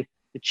lot in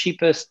the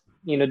cheapest,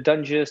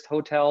 dungiest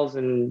hotels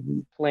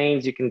and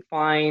planes you can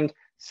find,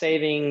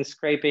 saving,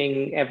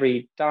 scraping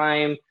every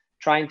dime,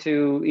 trying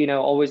to,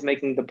 always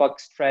making the buck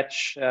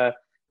stretch. Like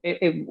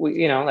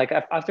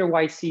after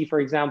YC, for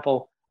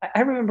example,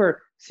 I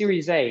remember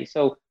Series A.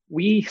 So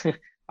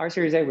our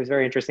Series A was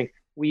very interesting.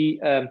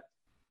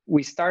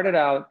 We started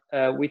out,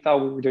 we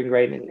thought we were doing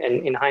great, and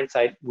in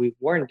hindsight, we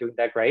weren't doing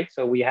that great.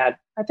 So we had,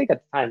 I think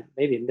at the time,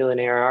 maybe $1 million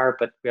ARR,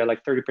 but we had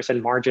like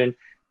 30% margin,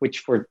 which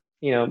for,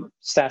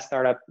 SaaS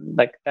startup,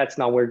 like that's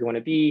not where you want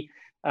to be.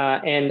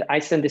 And I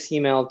sent this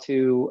email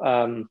to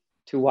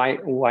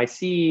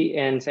YC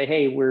and say,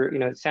 hey,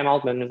 we're, Sam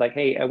Altman is like,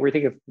 hey, we're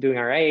thinking of doing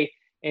RA.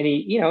 And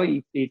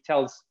he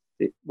tells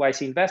the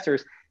YC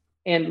investors,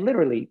 and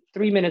literally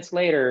 3 minutes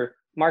later,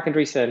 Mark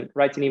Andreessen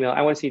writes an email,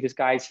 I want to see this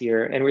guy's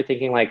here. And we're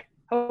thinking like,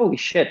 holy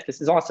shit, this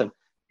is awesome.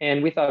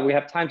 And we thought we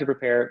have time to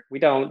prepare. We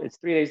don't. It's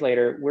 3 days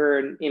later.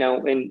 We're,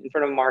 in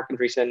front of Mark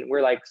Andreessen.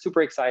 We're like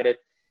super excited.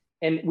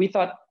 And we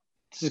thought,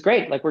 this is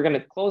great. Like, we're going to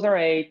close RA.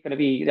 It's going to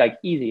be like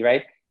easy,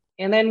 right?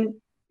 And then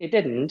it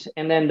didn't.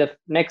 And then the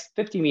next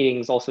 50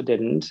 meetings also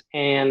didn't.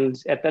 And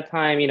at that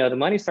time, the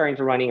money's starting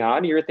to running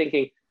out. You're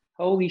thinking,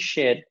 holy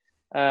shit,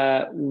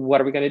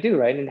 what are we going to do,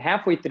 right? And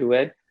halfway through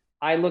it,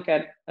 I look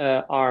at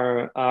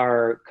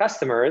our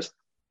customers,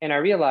 and I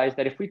realized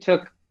that if we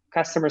took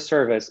customer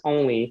service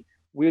only,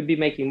 we would be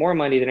making more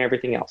money than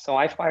everything else. So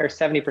I fire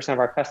 70% of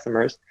our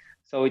customers.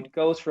 So it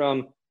goes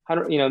from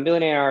 $1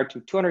 million ARR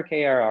to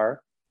 200K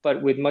ARR,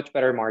 but with much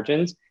better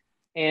margins.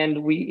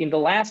 And we, in the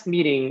last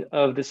meeting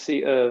of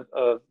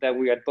that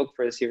we had booked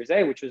for the Series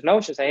A, which was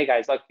Notion, say, hey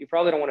guys, like, you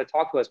probably don't want to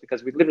talk to us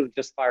because we literally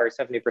just fired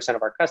 70%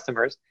 of our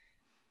customers.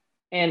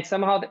 And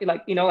somehow,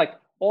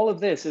 all of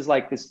this is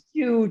like this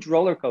huge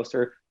roller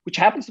coaster, which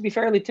happens to be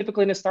fairly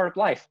typical in a startup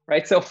life,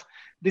 right? So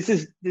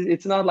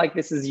it's not like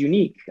this is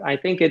unique. I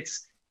think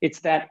it's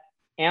that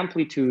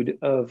amplitude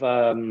of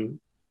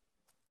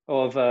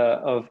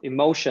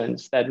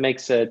emotions that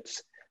makes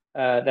it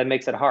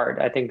hard.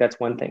 I think that's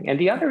one thing, and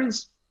the other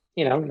is,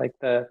 like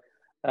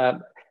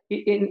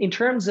in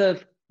terms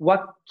of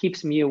what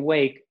keeps me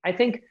awake, I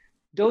think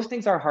those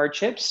things are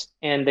hardships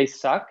and they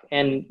suck.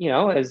 And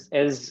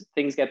as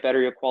things get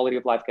better, your quality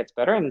of life gets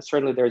better, and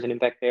certainly there's an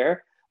impact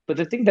there. But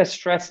the thing that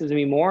stresses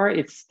me more,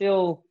 it's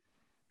still,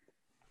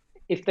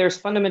 if there's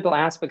fundamental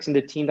aspects in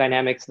the team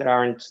dynamics that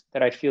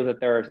I feel that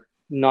they're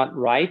not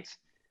right.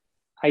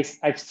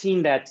 I've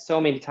seen that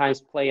so many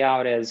times play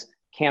out as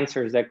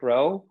cancers that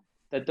grow,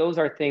 that those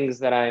are things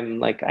that I'm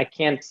like, I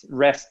can't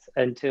rest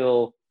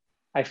until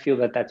I feel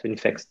that that's been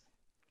fixed.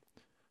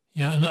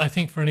 Yeah, and I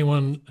think for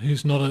anyone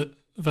who's not at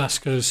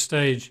Vasco's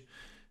stage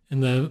in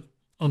their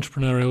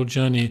entrepreneurial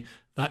journey,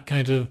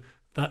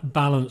 that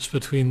balance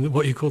between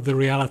what you call the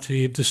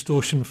reality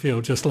distortion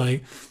field, just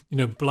like,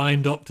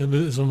 blind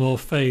optimism or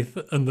faith,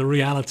 and the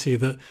reality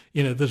that,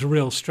 there's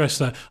real stress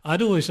there.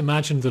 I'd always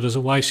imagined that as a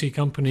YC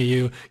company,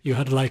 you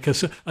had like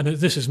and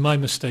this is my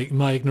mistake,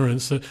 my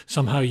ignorance, that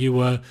somehow you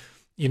were,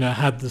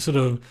 had the sort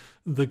of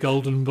the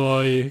golden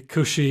boy,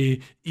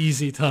 cushy,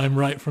 easy time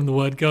right from the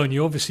word go, and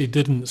you obviously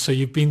didn't. So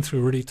you've been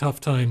through really tough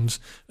times.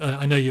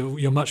 I know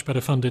you're much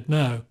better funded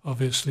now,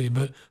 obviously,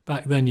 but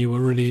back then you were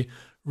really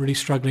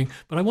struggling.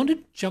 But I wanted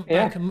to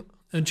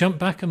jump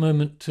back a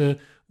moment to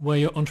where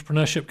your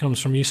entrepreneurship comes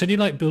from. You said you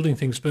like building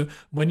things, but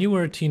when you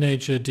were a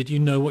teenager, did you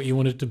know what you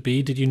wanted to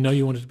be? Did you know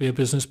you wanted to be a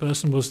business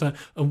person?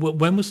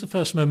 When was the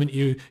first moment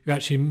you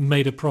actually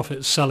made a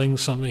profit selling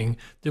something?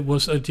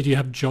 Did you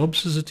have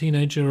jobs as a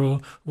teenager, or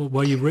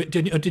were you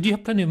did you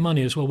have plenty of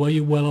money as well? Were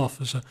you well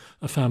off as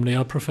a family?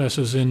 Are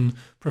professors in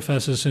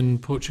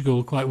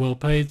Portugal quite well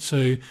paid,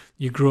 so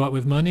you grew up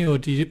with money, or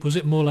was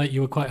it more like you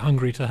were quite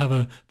hungry to have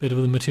a bit of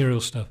the material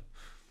stuff?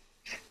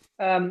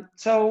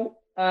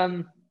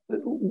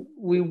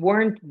 We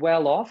weren't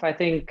well off. I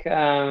think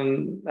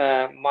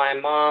my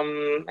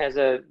mom, as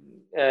a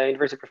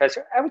university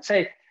professor, I would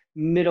say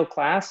middle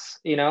class,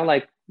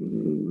 like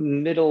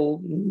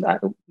middle,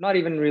 not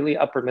even really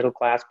upper middle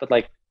class, but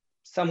like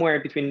somewhere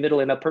between middle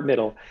and upper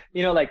middle,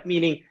 like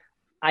meaning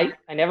I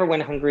never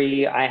went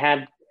hungry. I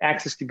had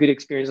access to good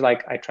experience.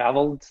 Like I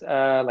traveled,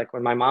 like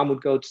when my mom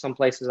would go to some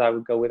places, I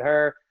would go with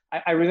her.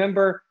 I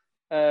remember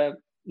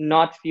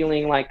not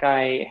feeling like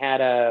I had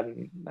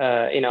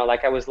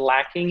like I was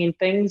lacking in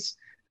things,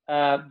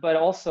 but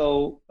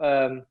also,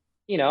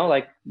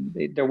 like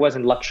there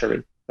wasn't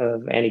luxury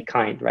of any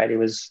kind, right? It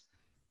was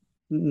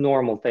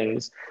normal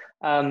things.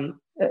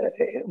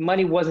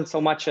 Money wasn't so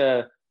much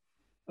a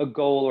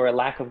goal or a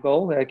lack of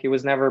goal. Like it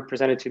was never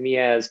presented to me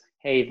as,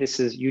 hey,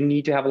 you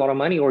need to have a lot of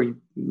money, or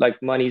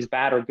like money is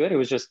bad or good. It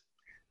was just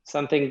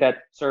something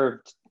that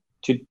served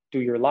to do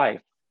your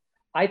life.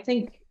 I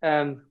think,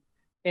 and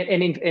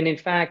in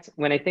fact,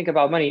 when I think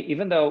about money,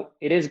 even though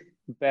it is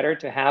better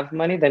to have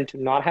money than to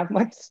not have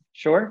much,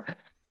 sure,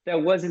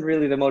 that wasn't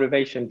really the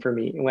motivation for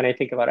me when I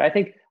think about it. I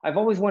think I've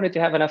always wanted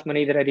to have enough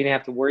money that I didn't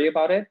have to worry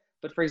about it.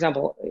 But for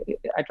example,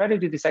 I tried to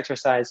do this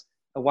exercise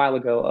a while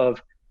ago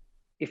of,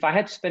 if I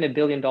had to spend $1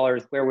 billion,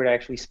 where would I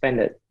actually spend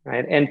it,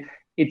 right? And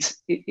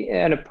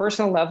on a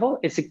personal level,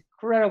 it's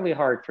incredibly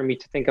hard for me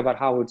to think about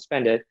how I would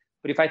spend it.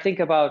 But if I think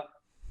about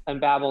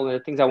Unbabel and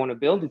the things I want to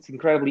build, it's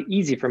incredibly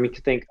easy for me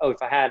to think, oh,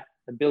 if I had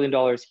 $1 billion,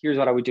 here's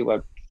what I would do.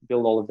 I'd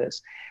build all of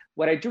this.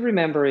 What I do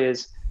remember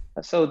is,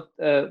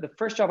 the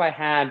first job I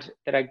had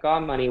that I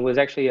got money was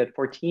actually at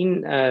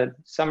 14.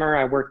 Summer,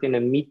 I worked in a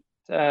meat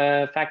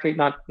factory,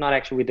 not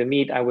actually with the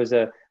meat. I was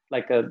a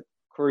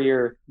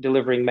courier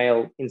delivering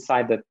mail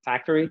inside the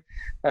factory,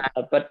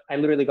 but I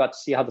literally got to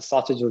see how the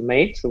sausage was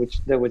made,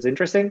 that was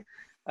interesting.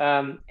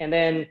 And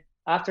then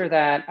after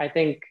that, I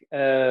think,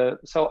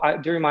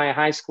 during my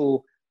high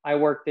school, I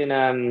worked in,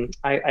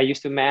 I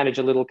used to manage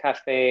a little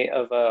cafe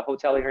of a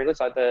hotel here in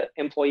Lisbon, the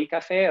employee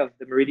cafe of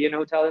the Meridian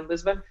Hotel in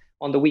Lisbon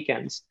on the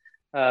weekends,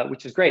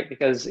 which is great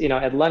because,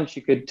 at lunch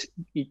you could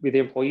eat with the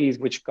employees,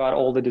 which got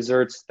all the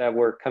desserts that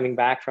were coming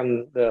back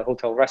from the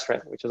hotel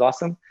restaurant, which is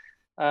awesome.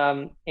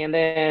 And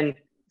then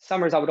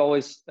summers I would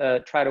always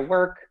try to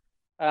work.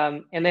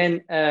 And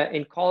then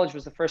in college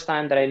was the first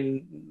time that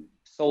I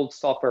sold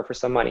software for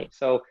some money.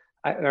 So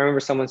I remember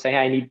someone saying,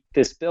 hey, I need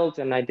this built,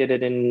 and I did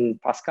it in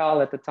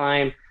Pascal at the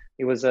time.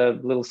 It was a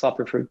little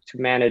software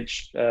to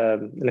manage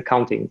an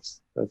accounting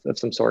of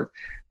some sort.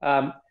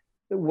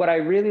 What I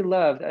really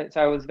loved,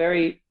 so I was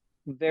very,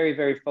 very,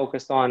 very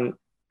focused on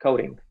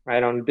coding,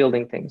 right, on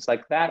building things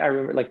like that. I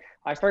remember,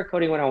 I started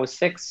coding when I was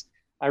 6.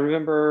 I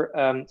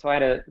remember,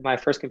 so my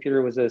first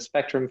computer was a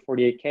Spectrum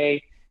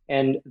 48K,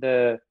 and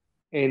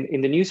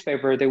in the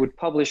newspaper, they would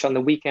publish on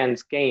the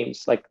weekends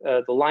games,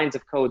 the lines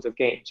of codes of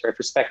games, right,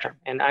 for Spectrum.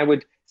 And I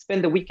would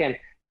spend the weekend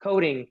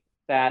coding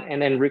that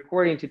and then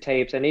recording to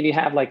tapes. And then you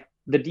have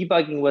the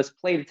debugging was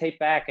play the tape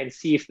back and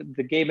see if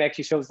the game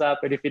actually shows up.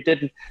 And if it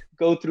didn't,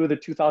 go through the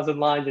 2,000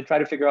 lines and try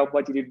to figure out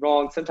what you did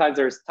wrong. Sometimes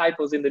there's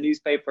typos in the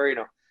newspaper,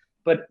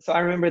 But so I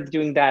remember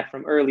doing that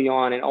from early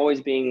on and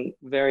always being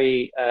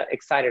very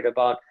excited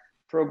about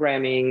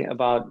programming,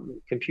 about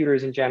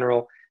computers in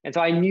general. And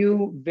so I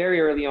knew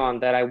very early on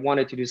that I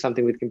wanted to do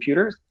something with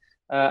computers.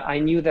 I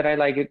knew that I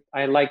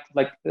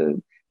liked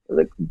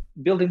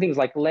building things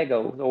like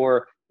Lego,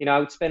 or I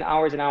would spend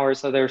hours and hours.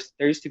 So there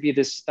used to be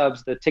this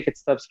stubs, the ticket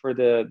stubs for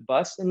the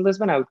bus in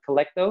Lisbon. I would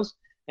collect those,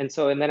 and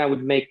then I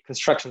would make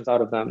constructions out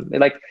of them.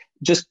 Like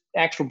just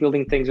actual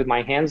building things with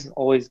my hands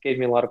always gave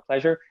me a lot of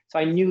pleasure. So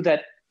I knew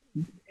that,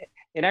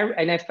 and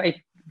if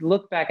I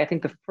look back, I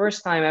think the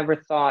first time I ever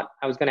thought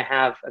I was going to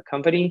have a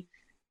company,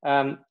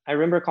 I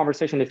remember a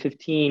conversation at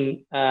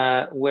 15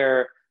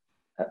 where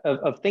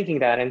of thinking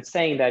that and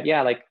saying that,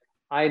 yeah, like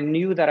I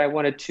knew that I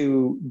wanted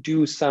to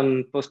do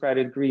some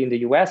postgraduate degree in the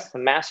US,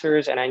 some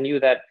master's, and I knew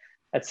that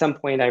at some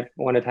point I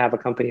wanted to have a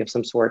company of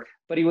some sort.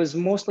 But it was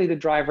mostly the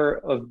driver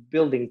of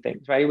building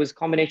things, right? It was a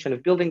combination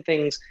of building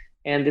things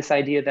and this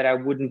idea that I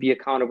wouldn't be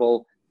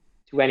accountable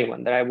to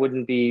anyone, that I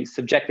wouldn't be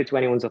subjected to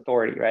anyone's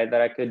authority, right?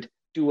 That I could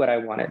do what I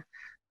wanted,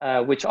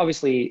 which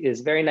obviously is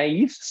very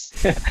naive.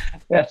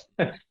 That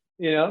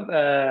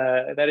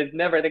is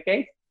never the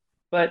case.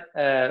 But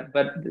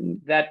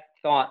that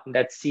thought,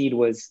 that seed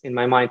was in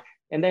my mind.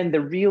 And then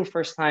the real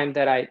first time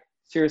that I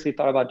seriously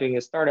thought about doing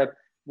a startup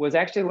was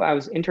actually when I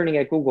was interning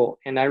at Google.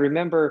 And I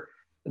remember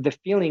the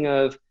feeling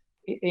of,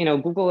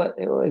 Google,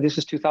 this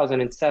was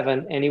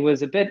 2007, and it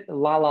was a bit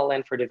la la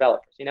land for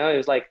developers. It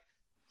was like,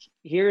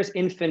 here's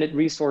infinite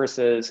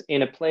resources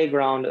in a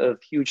playground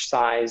of huge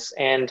size,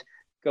 and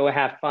go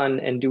have fun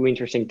and do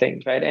interesting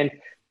things, right? And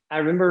I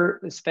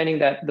remember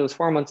spending those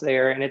 4 months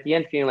there, and at the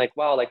end feeling like,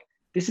 wow, like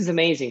this is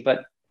amazing,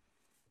 but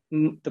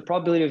the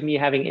probability of me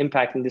having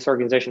impact in this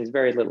organization is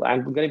very little.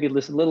 I'm going to be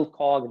this little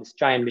cog in this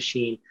giant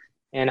machine,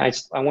 and I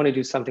want to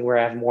do something where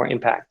I have more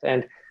impact.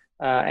 And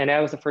that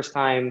was the first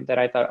time that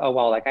I thought, oh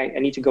wow, like I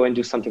need to go and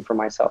do something for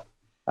myself.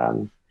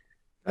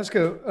 That's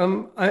good.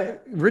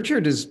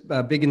 Richard is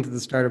big into the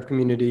startup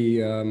community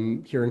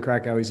here in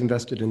Krakow. He's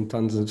invested in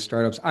tons of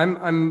startups.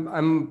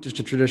 I'm just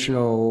a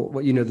traditional.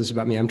 This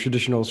about me. I'm a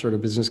traditional sort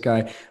of business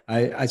guy.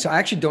 So I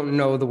actually don't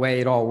know the way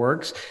it all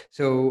works.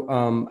 So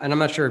and I'm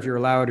not sure if you're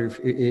allowed, or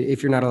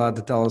if you're not allowed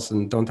to tell us,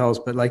 then don't tell us.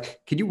 But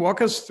like, could you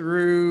walk us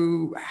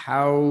through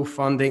how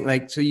funding?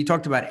 Like, so you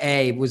talked about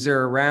A. Was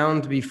there a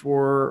round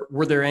before?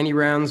 Were there any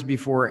rounds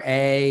before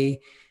A?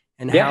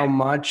 And how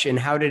much, and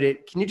how did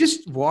it, can you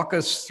just walk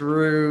us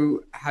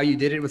through how you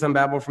did it with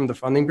Unbabel from the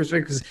funding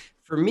perspective? Because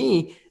for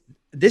me,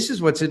 this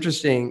is what's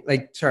interesting.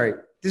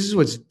 This is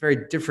what's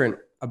very different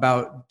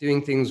about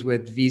doing things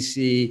with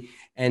VC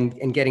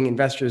and getting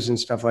investors and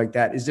stuff like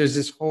that, is there's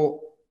this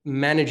whole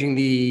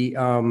managing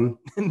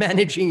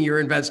your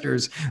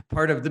investors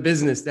part of the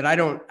business that I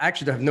don't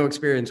have no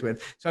experience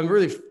with. So I'm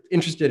really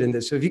interested in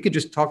this. So if you could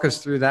just talk us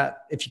through that,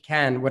 if you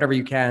can, whatever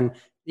you can,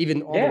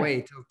 even all the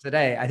way till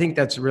today. I think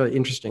that's really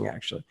interesting,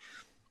 actually.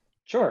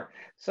 Sure.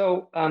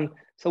 So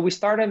we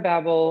started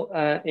Babel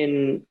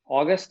in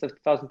August of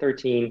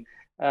 2013.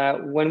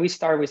 When we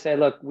started, we said,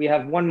 look, we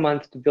have 1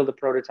 month to build a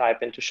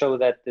prototype and to show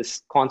that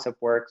this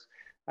concept works.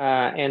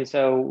 And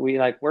so we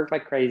worked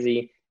like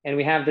crazy. And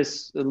we have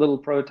this little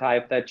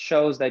prototype that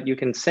shows that you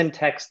can send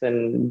text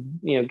and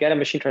get a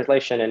machine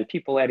translation and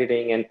people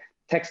editing, and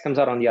text comes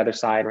out on the other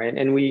side, right?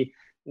 And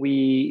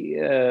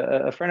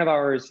a friend of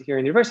ours here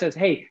in the university says,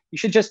 hey, you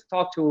should just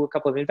talk to a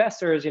couple of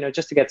investors,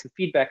 just to get some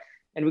feedback.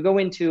 And we go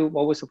into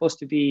what was supposed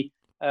to be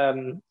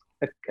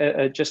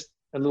just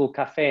a little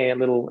cafe,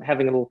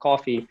 having a little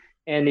coffee,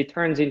 and it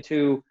turns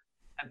into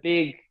a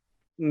big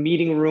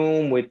meeting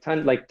room with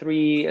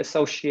 3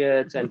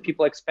 associates and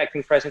people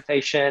expecting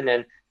presentation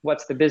and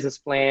what's the business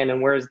plan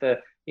and where's the,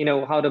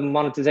 how the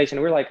monetization.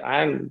 And we're like,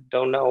 I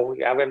don't know,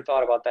 I haven't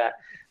thought about that.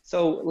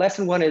 So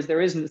lesson 1 is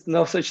there is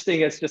no such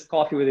thing as just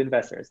coffee with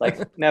investors,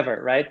 never,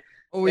 right?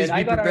 Always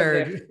be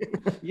prepared.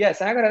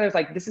 Yes, and I got out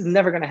there, this is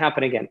never going to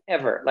happen again,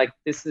 ever.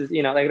 This is,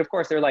 of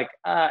course they're like,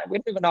 we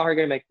don't even know how we're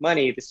going to make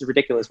money. This is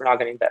ridiculous. We're not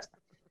going to invest.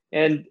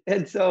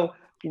 And so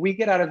we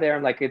get out of there.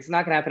 I'm like, it's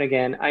not going to happen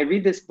again. I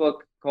read this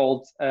book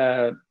called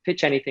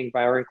Pitch Anything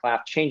by Oren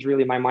Klaff. Changed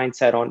really my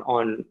mindset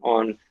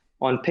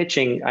on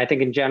pitching. I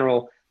think in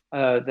general,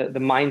 the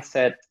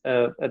mindset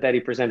that he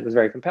presented was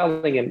very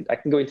compelling, and I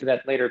can go into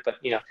that later. But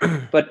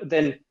but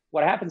then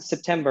what happens?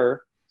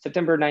 September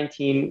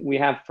 19, we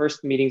have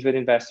first meetings with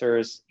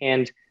investors,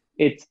 and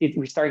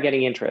we start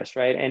getting interest,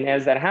 right? And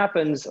as that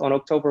happens, on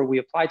October we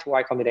apply to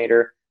Y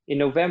Combinator. In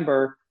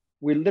November,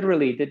 we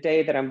literally, the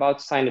day that I'm about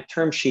to sign the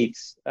term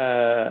sheets,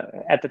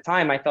 at the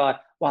time I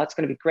thought, wow, it's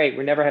going to be great.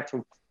 We never have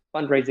to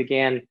fundraise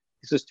again.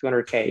 This was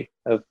 $200K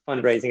of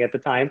fundraising at the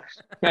time.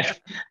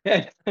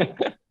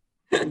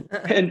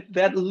 And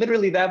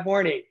that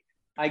morning,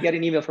 I get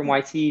an email from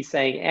YC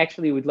saying,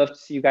 actually, we'd love to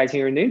see you guys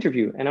here in the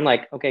interview. And I'm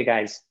like, okay,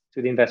 guys,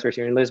 to the investors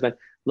here in Lisbon,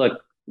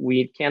 look,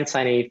 we can't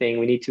sign anything.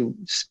 We need to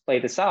play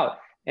this out.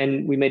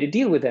 And we made a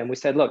deal with them. We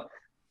said, look,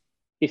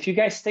 if you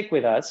guys stick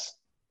with us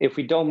If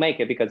we don't make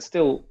it, because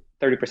still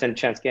 30%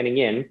 chance getting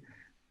in,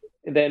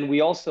 then we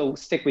also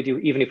stick with you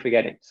even if we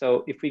get in.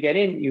 So if we get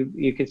in,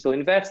 you can still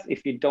invest.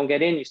 If you don't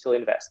get in, you still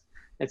invest.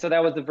 And so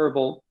that was the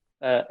verbal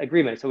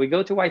agreement. So we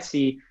go to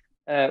YC,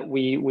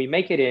 we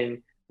make it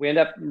in, we end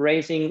up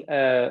raising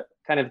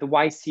kind of the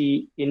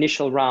YC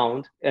initial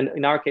round, and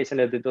in our case,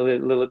 ended up a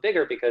little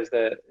bigger because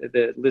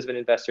the Lisbon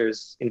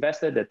investors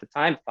invested at the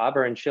time,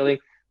 Faber and Schilling,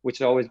 which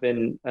has always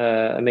been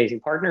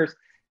amazing partners.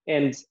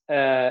 And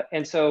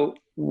so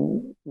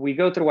we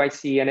go through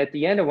YC, and at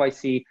the end of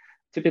YC,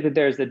 typically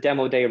there's the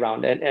demo day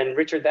round. And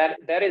Richard,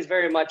 that is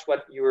very much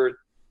what you were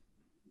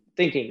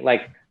thinking,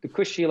 like the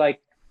cushy,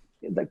 like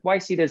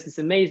YC does this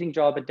amazing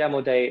job at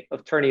demo day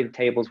of turning the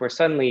tables, where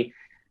suddenly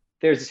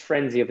there's this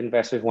frenzy of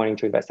investors wanting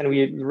to invest. And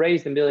we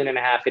raised $1.5 million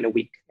in a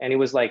week. And it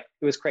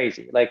was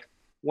crazy, like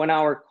 1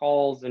 hour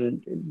calls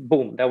and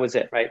boom, that was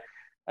it, right?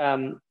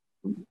 And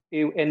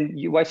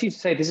YC used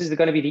to say, this is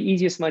going to be the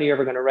easiest money you're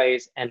ever going to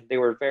raise. And they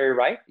were very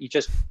right. You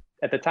just,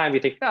 at the time,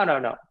 you think,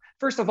 no.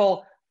 First of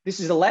all,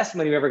 this is the last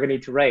money you're ever going to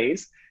need to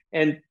raise.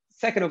 And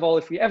second of all,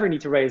 if we ever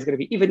need to raise, it's going to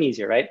be even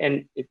easier, right?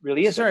 And it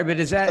really is. Sorry, but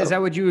is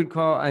that what you would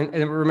call?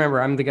 And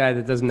remember, I'm the guy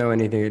that doesn't know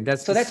anything.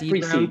 That's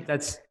pre-seed.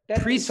 That's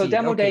pre-seed. So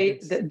demo day.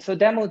 So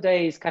demo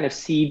day is kind of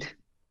seed.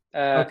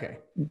 Okay.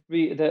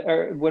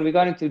 When we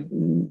got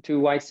into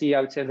YC,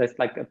 I would say that's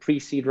like a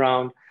pre-seed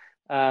round,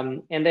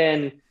 and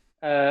then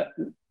a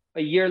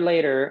year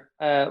later,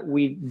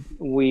 we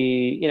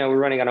we're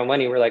running out of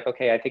money. We're like,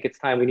 okay, I think it's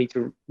time.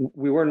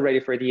 We weren't ready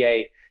for the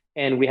A,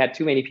 and we had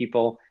too many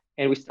people.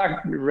 And we started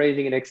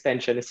raising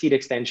a seed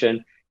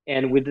extension,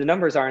 and the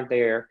numbers aren't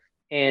there.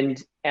 And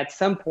at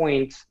some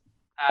point,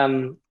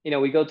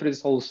 we go through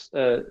this whole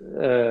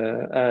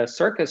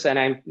circus,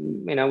 and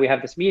we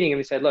have this meeting, and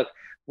we said, look,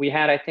 we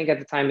had, I think at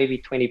the time, maybe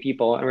 20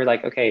 people, and we're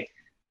like, okay,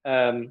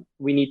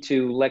 we need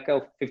to let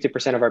go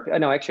 50% of our.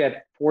 No, actually, I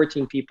had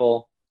 14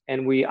 people,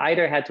 and we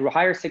either had to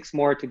hire 6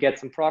 more to get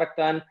some product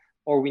done,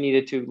 or we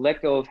needed to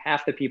let go of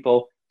half the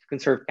people to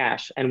conserve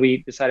cash, and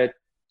we decided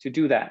to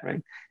do that,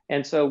 right?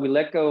 And so we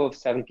let go of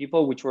 7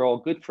 people, which were all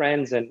good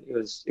friends, and it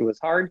was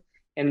hard.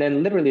 And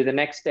then literally the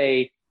next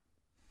day,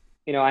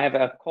 I have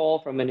a call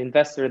from an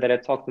investor that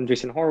had talked to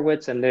Andreessen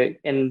Horowitz, and they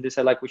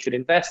said like we should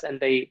invest, and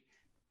they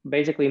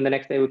basically in the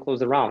next day we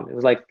closed the round. It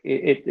was like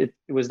it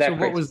was that. So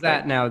what was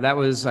that now? That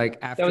was like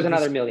after. That was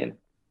another $1 million.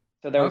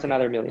 So that was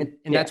another $1 million.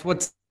 And that's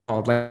what's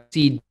called like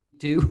seed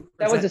 2.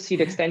 That was a seed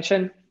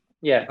extension.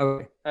 Yeah.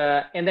 Okay.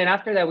 And then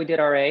after that, we did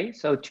RA.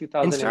 So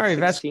 2016. And sorry,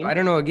 Vasco, I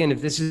don't know, again,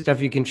 if this is stuff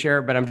you can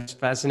share, but I'm just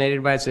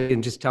fascinated by it. So you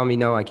can just tell me,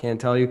 no, I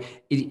can't tell you.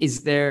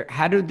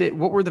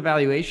 What were the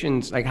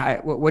valuations? Like,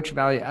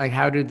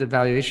 how did the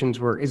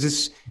valuations work?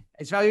 Is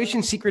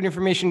valuation secret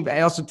information?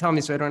 Also tell me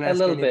so I don't ask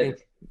anything.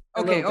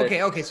 A little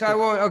bit. Okay. So I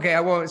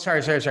won't.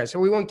 Sorry. So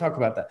we won't talk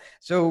about that.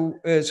 So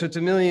it's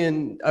 $1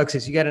 million. Okay,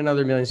 so you got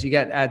another $1 million. So you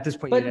got at this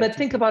point. But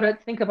think about it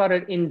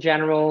in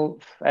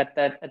general. At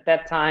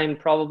that time,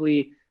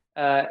 probably.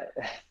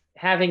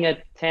 Having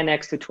a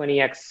 10x to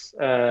 20x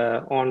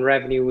on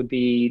revenue would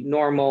be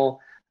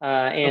normal.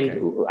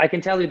 I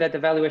can tell you that the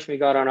valuation we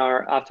got on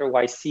our after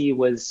YC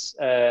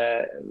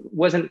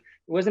wasn't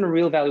a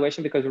real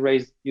valuation because we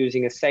raised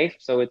using a SAFE.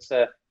 So it's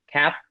a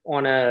cap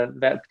on a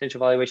potential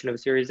valuation of a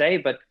Series A,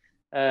 but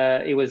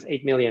it was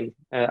 8 million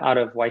out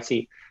of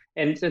YC.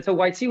 And so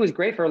YC was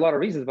great for a lot of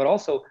reasons, but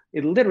also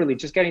it literally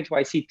just getting to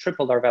YC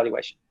tripled our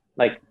valuation,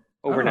 like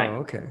overnight.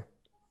 Oh, okay.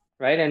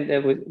 Right. And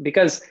it was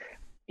because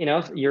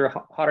you're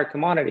a hotter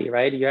commodity,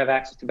 right? You have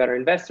access to better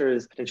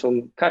investors,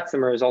 potential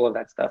customers, all of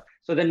that stuff.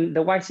 So then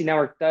the YC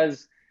network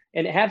does,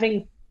 and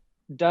having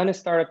done a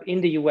startup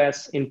in the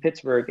US, in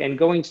Pittsburgh, and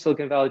going to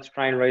Silicon Valley to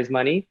try and raise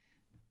money,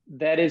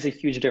 that is a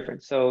huge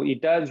difference. So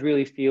it does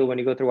really feel when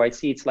you go through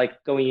YC, it's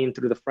like going in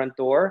through the front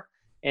door.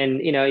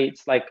 And,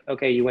 it's like,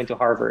 okay, you went to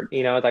Harvard,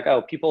 it's like,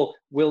 oh, people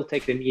will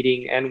take the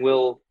meeting and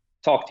will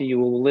talk to you,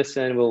 will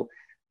listen,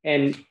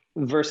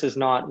 versus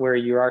not where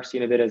you are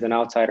seen a bit as an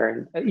outsider.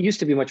 And it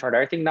used to be much harder.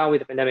 I think now with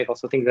the pandemic,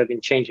 also things have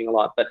been changing a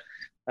lot, but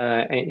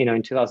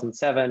in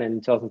 2007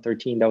 and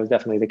 2013, that was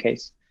definitely the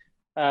case.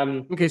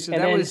 Okay. So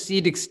that was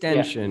seed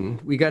extension. Yeah.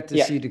 We got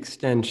to seed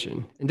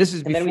extension, and this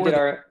is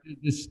before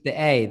the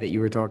A that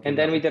you were talking about. And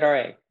then we did our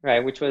A, right?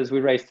 Which was, we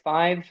raised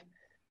 5,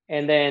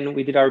 and then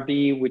we did our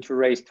B, which we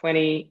raised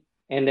 20.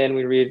 And then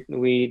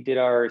we did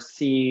our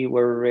C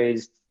where we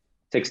raised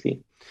 60.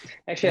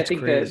 Actually, I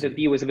think the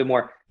B was a bit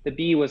more. The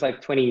B was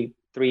like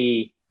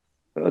 23.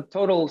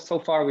 Total, so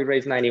far, we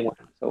raised 91.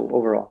 So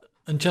overall.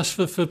 And just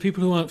for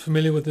people who aren't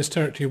familiar with this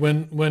territory,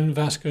 when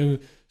Vasco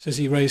says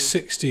he raised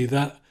 60,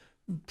 that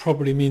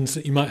probably means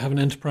that you might have an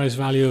enterprise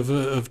value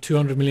of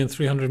 200 million,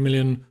 300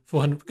 million,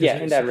 400. Yeah,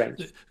 in that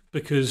range.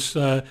 Because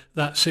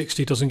that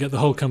 60 doesn't get the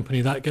whole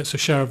company, that gets a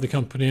share of the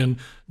company, and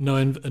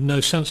no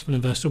sensible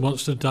investor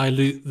wants to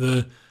dilute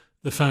the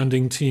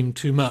founding team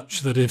too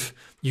much, that if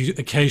you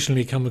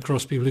occasionally come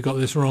across people who got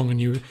this wrong and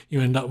you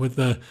end up with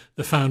the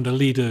founder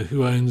leader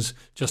who owns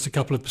just a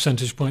couple of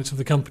percentage points of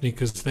the company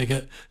because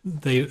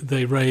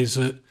they raise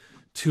at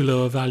too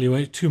low a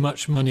valuation, too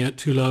much money at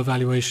too low a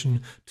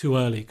valuation too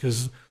early,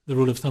 because the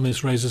rule of thumb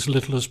is raise as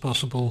little as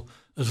possible,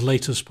 as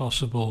late as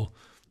possible,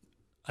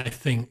 I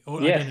think.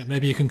 Or I Yes. don't know,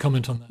 maybe you can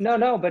comment on that.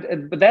 No, but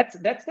that's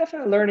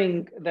definitely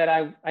learning that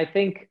I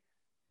think.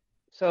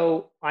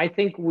 So I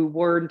think we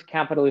weren't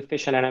capital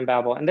efficient at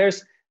Embabel, and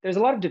there's a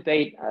lot of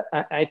debate,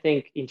 I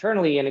think,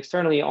 internally and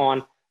externally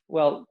on,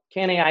 well,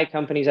 can AI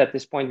companies at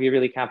this point be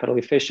really capital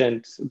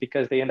efficient,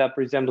 because they end up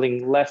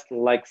resembling less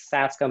like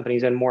SaaS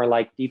companies and more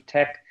like deep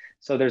tech.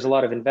 So there's a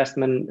lot of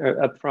investment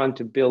upfront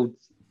to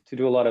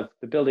do a lot of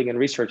the building and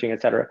researching,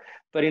 et cetera.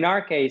 But in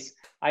our case,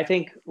 I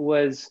think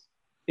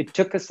it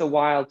took us a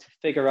while to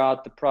figure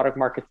out the product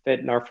market fit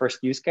in our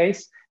first use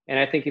case. And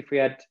I think if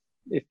that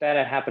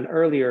had happened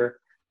earlier,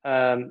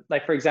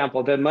 like for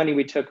example, the money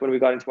we took when we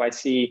got into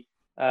YC,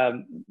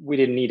 we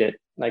didn't need it.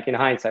 Like in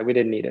hindsight, we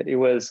didn't need it. It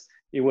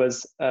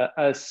was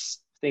us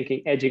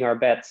thinking, edging our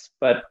bets,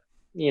 but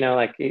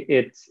like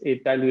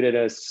it diluted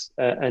us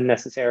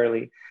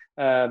unnecessarily.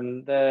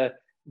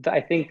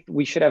 I think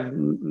we should have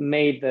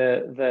made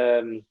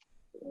the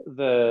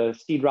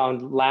seed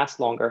round last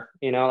longer.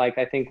 Like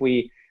I think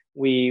we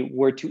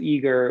were too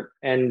eager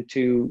and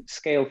to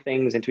scale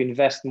things and to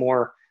invest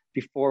more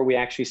before we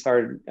actually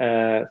started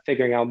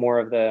figuring out more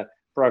of the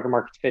product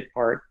market fit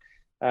part.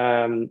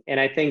 And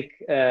I think,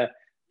 and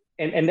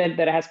then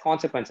that has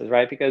consequences,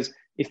 right? Because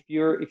if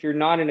you're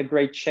not in a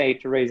great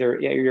shape to raise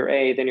your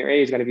A, then your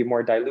A is going to be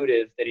more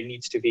dilutive than it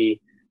needs to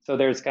be. So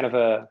there's kind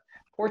of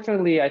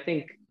fortunately, I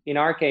think in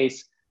our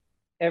case,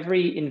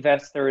 every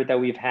investor that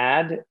we've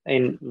had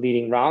in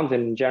leading rounds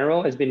and in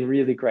general has been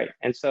really great.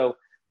 And so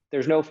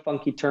there's no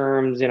funky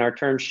terms in our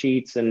term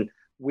sheets and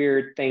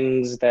weird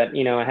things that,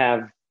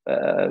 have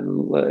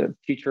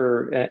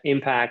future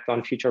impact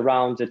on future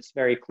rounds. It's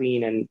very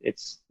clean and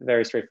it's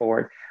very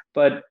straightforward.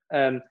 But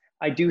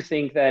I do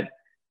think that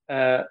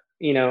if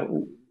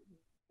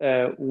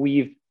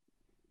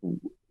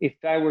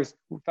I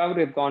would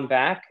have gone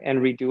back and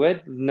redo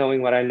it,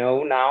 knowing what I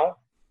know now,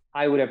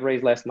 I would have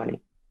raised less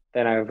money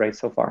than I have raised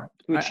so far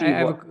to achieve I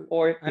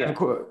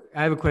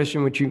have a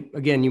question, which you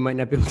might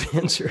not be able to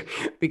answer,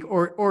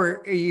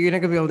 or you're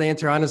not gonna be able to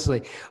answer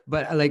honestly.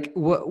 But like,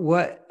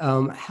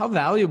 how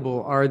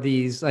valuable are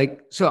these?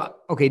 Like, so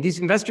okay, these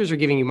investors are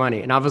giving you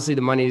money, and obviously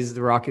the money is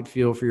the rocket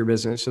fuel for your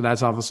business, so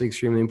that's obviously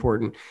extremely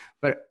important.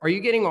 But are you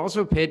getting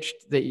also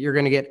pitched that you're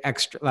going to get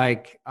extra?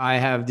 Like, I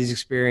have this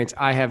experience,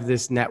 I have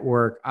this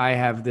network, I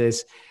have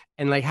this,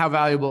 and like, how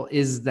valuable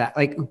is that?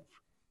 Like,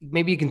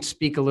 maybe you can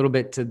speak a little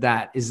bit to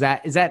that. Is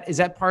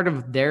that part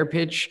of their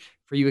pitch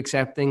for you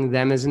accepting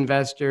them as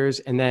investors?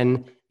 And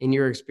then in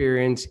your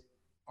experience,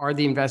 are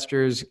the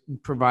investors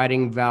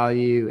providing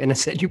value? And I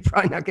said, you're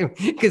probably not going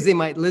to, because they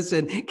might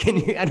listen. Can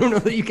you, I don't know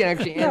that you can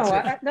actually answer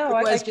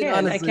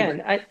I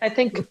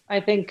can. I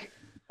think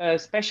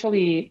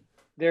especially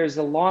there's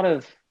a lot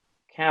of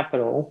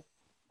capital,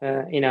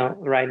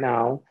 right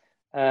now.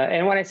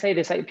 And when I say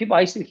this, I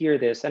used to hear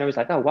this and I was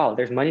like, oh, wow,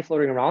 there's money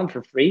floating around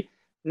for free.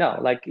 No,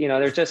 like,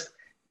 there's just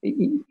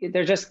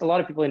a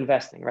lot of people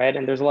investing, right?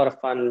 And there's a lot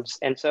of funds.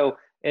 And so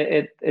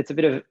it's a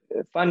bit of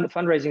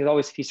fundraising is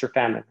always feast or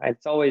famine, right?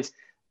 It's always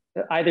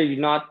either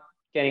you're not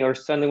getting, or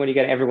suddenly when you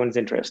get everyone's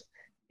interest.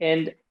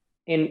 And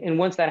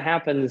once that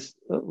happens,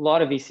 a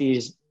lot of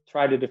VCs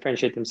try to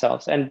differentiate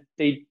themselves. And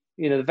they,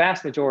 the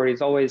vast majority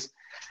is always,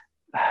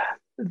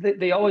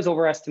 they always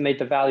overestimate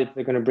the value that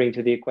they're going to bring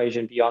to the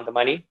equation beyond the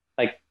money,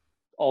 like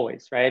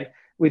always, right?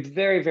 With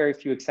very, very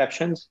few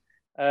exceptions.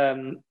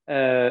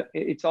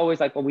 It's always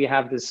like, well, we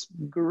have this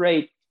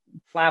great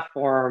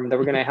platform that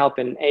we're going to help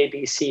in A,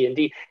 B, C, and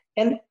D.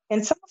 And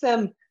some of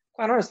them,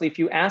 quite honestly, if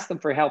you ask them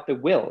for help, they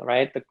will,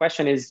 right? The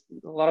question is,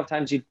 a lot of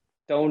times you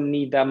don't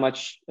need that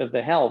much of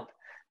the help.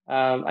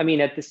 I mean,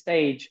 at this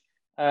stage,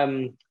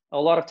 a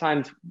lot of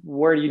times,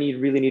 where do you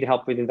really need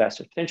help with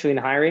investors? Potentially in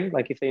hiring,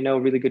 like if they know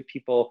really good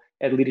people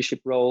at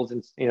leadership roles,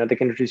 and they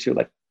can introduce you,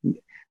 like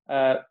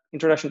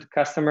introduction to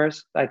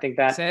customers. I think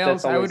that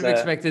sales. I would have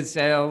expected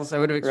sales. I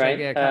would have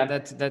expected, right?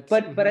 That's.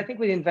 But I think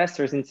with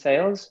investors in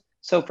sales.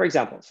 So, for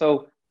example,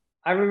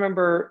 I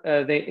remember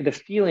the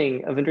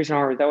feeling of Andreessen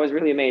Horowitz that was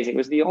really amazing. It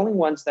was the only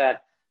ones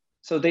that,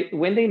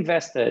 when they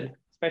invested,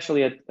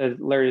 especially at a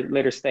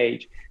later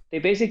stage, they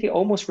basically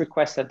almost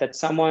requested that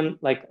someone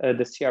like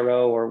the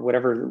CRO or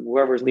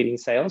whoever's leading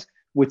sales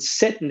would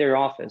sit in their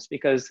office,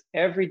 because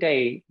every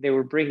day they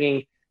were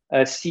bringing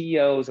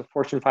CEOs of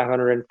Fortune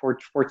 500 and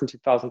Fortune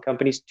 2000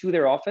 companies to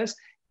their office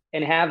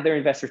and have their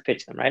investors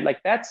pitch them, right?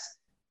 Like that's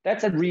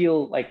a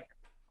real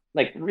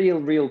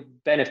real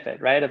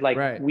benefit, right? Of like,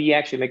 right. We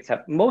actually make this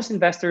happen. Most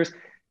investors,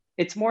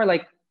 it's more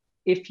like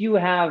if you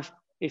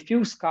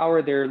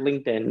scour their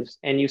LinkedIn's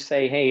and you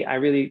say, hey,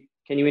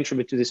 can you introduce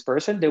me to this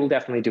person? They will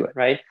definitely do it,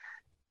 right?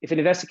 If an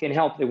investor can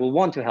help, they will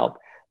want to help.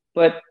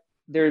 But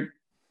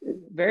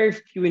very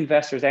few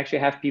investors actually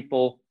have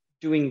people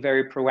doing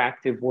very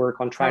proactive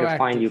work on trying to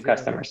find new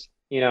customers,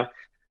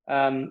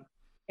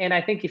 and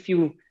I think if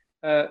you,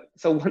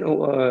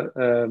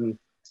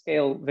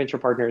 Scale Venture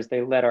Partners,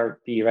 they led our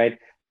B, right?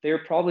 They're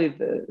probably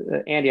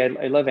Andy.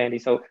 I love Andy.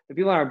 So the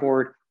people on our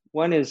board,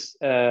 One is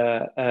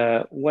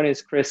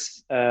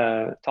Chris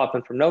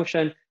Topman from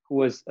Notion, who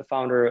was a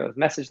founder of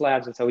Message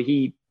Labs, and so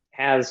he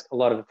has a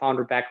lot of the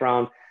founder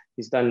background.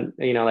 He's done,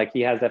 like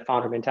he has that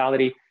founder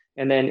mentality.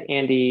 And then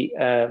Andy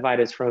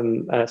Vitas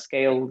from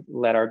Scale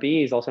led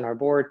RB. He's also on our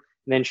board.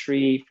 And then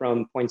Sri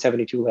from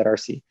Point72 led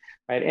RC,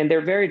 right? And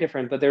they're very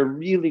different, but they're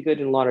really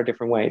good in a lot of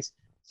different ways.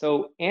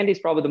 So Andy's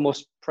probably the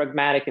most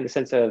pragmatic in the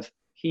sense of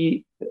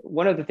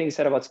one of the things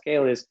said about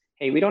Scale is,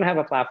 hey, we don't have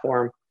a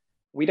platform.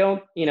 We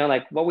don't,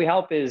 like what we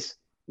help is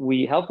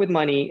we help with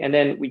money, and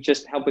then we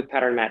just help with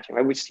pattern matching,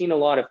 right? We've seen a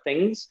lot of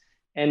things,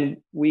 and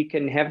we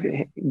can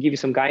give you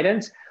some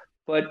guidance,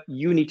 but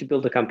you need to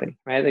build a company,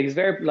 right? Like it's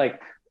very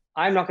like,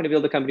 I'm not going to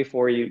build a company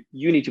for you.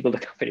 You need to build a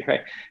company,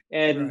 right?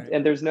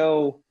 And there's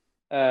no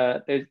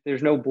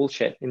there's no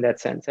bullshit in that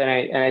sense, and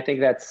I think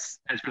that's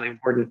really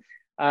important.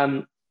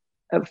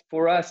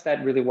 For us,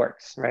 that really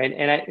works, right?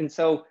 And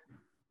so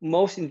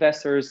most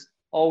investors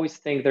always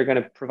think they're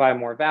going to provide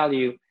more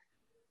value.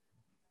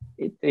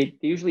 They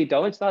usually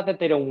don't. It's not that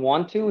they don't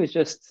want to. It's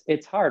just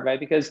it's hard, right?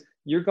 Because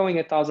you're going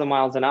 1,000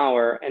 miles an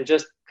hour, and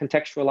just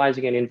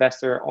contextualizing an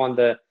investor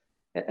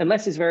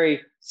unless it's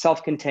very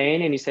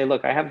self-contained and you say,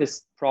 look, I have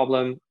this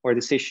problem or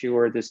this issue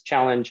or this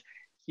challenge,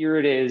 here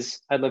it is,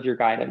 I'd love your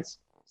guidance.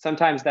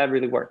 Sometimes that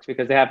really works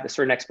because they have a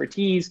certain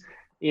expertise.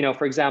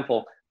 For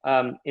example,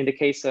 in the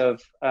case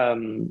of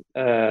eVentures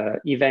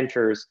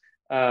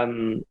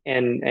and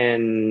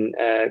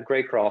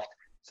Greycroft.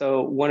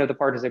 So one of the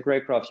partners at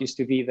Greycroft used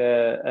to be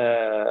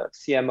the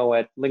CMO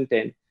at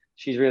LinkedIn.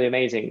 She's really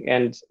amazing.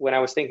 And when I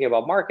was thinking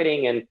about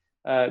marketing and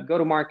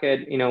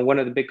go-to-market, one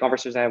of the big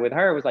conversations I had with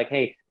her was like,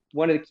 hey,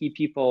 one of the key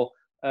people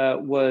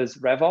was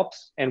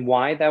RevOps and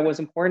why that was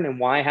important and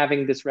why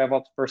having this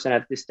RevOps person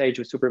at this stage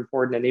was super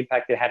important and the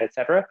impact it had, et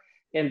cetera.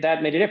 And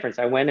that made a difference.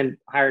 I went and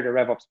hired a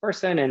RevOps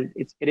person and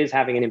it is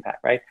having an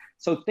impact, right?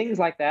 So things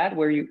like that,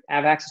 where you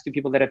have access to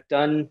people that have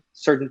done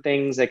certain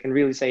things that can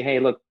really say, hey,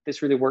 look,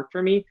 this really worked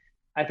for me.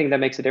 I think that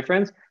makes a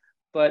difference.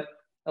 But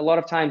a lot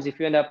of times if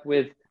you end up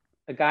with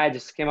a guy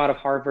just came out of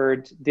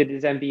Harvard, did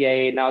his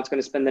MBA, now it's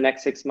going to spend the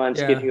next 6 months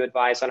giving you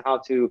advice on how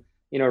to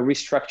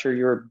restructure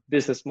your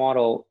business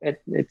model.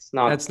 It's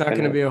not. That's not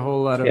going to be a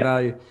whole lot of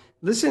value.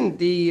 Listen,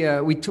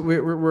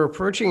 we're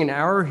approaching an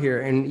hour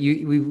here, and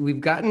we've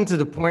gotten to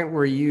the point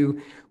where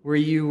you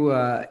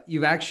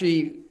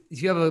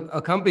have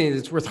a company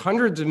that's worth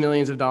hundreds of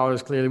millions of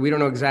dollars. Clearly, we don't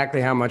know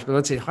exactly how much, but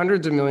let's say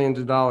hundreds of millions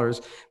of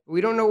dollars. We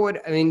don't know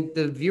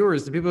the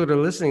viewers, the people that are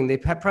listening, they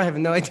probably have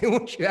no idea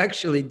what you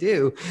actually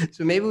do.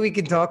 So maybe we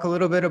can talk a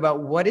little bit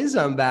about what is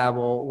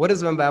Unbabel? What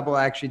does Unbabel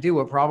actually do?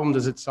 What problem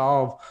does it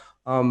solve?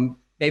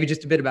 Maybe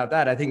just a bit about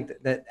that. I think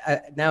that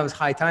now is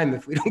high time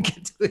if we don't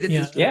get to it.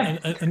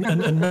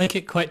 And make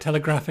it quite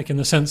telegraphic in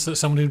the sense that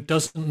someone who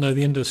doesn't know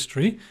the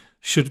industry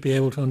should be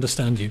able to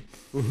understand you.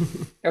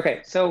 Okay,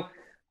 so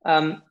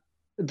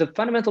the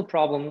fundamental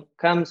problem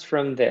comes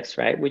from this,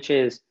 right? Which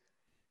is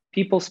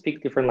people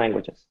speak different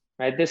languages,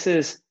 right? This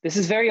is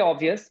very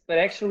obvious, but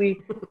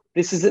actually,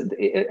 this is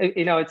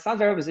it sounds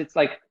very obvious. It's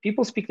like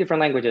people speak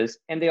different languages,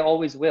 and they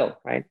always will,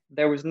 right?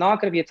 There was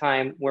not going to be a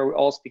time where we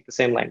all speak the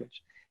same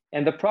language.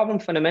 And the problem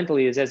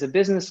fundamentally is as a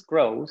business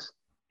grows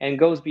and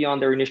goes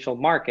beyond their initial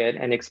market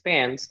and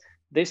expands,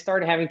 they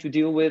start having to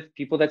deal with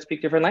people that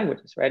speak different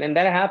languages, right? And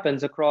that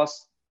happens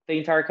across the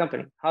entire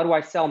company. How do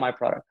I sell my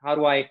product? How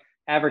do I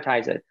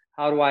advertise it?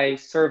 How do I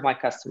serve my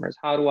customers?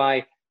 How do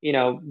I,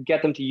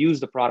 get them to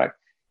use the product?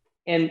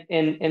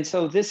 And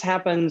so this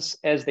happens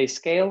as they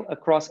scale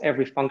across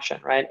every function,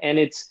 right? And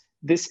it's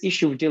this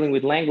issue of dealing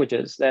with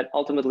languages that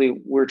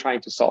ultimately we're trying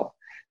to solve.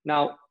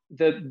 Now,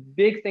 the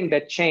big thing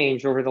that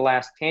changed over the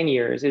last 10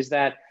 years is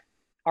that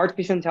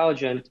artificial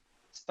intelligence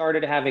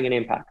started having an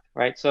impact,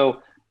 right?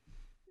 So,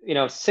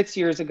 6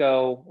 years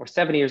ago or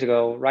 7 years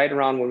ago, right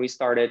around when we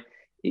started,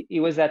 it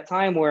was that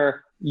time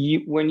where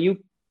when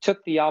you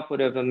took the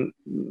output of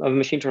a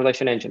machine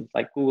translation engine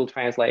like Google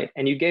Translate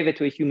and you gave it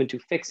to a human to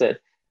fix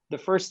it, the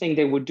first thing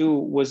they would do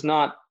was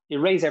not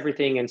erase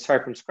everything and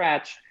start from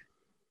scratch.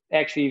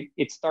 Actually,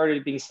 it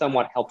started being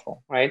somewhat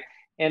helpful, right?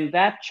 And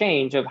that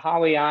change of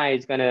how AI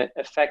is going to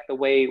affect the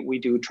way we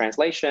do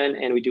translation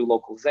and we do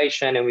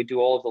localization and we do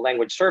all of the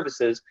language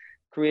services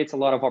creates a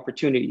lot of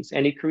opportunities.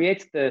 And it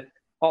creates the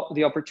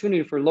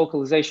opportunity for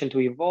localization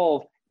to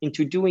evolve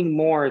into doing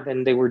more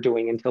than they were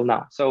doing until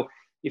now. So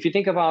if you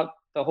think about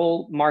the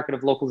whole market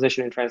of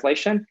localization and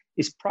translation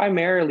is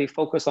primarily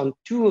focused on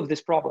two of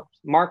these problems,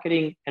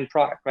 marketing and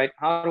product, right?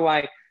 How do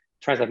I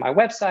translate my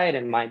website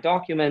and my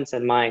documents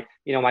and my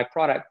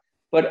product?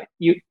 But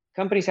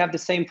companies have the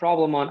same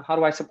problem on how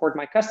do I support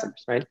my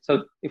customers, right?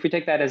 So if we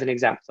take that as an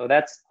example, so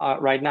that's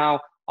right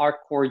now our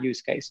core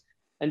use case.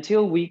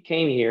 Until we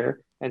came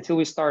here, until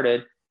we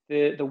started,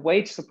 the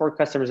way to support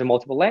customers in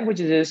multiple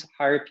languages is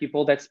hire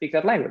people that speak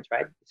that language,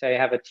 right? So I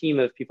have a team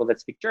of people that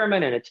speak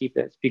German and a team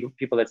that speak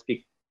people that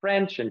speak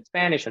French and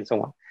Spanish and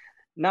so on.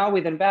 Now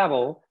within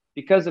Babel,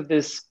 because of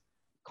this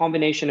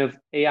combination of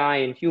AI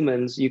and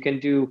humans, you can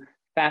do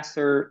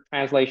faster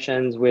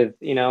translations with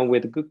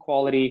good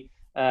quality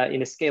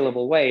in a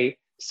scalable way.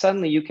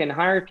 suddenly you can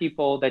hire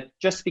people that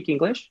just speak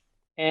English.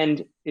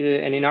 And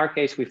in our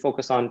case, we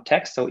focus on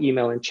text, so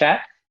email and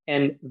chat.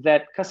 And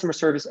that customer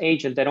service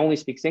agent that only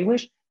speaks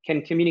English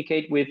can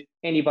communicate with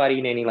anybody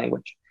in any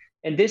language.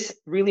 And this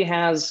really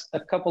has a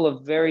couple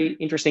of very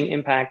interesting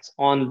impacts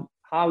on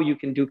how you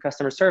can do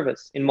customer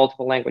service in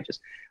multiple languages.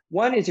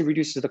 One is it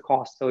reduces the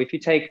cost. So if you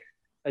take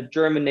a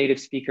German native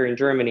speaker in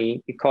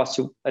Germany, it costs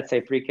you, let's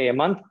say, 3K a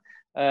month.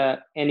 And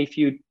if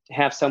you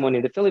have someone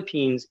in the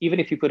Philippines, even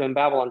if you put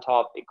Babel on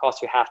top, it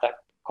costs you half that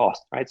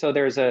cost, right? So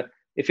there's a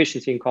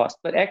efficiency in cost.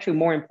 But actually,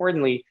 more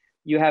importantly,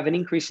 you have an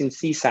increase in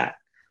CSAT,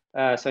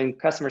 so in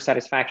customer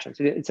satisfaction.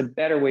 So it's a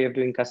better way of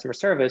doing customer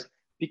service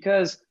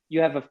because you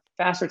have a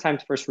faster time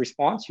to first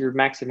response. You're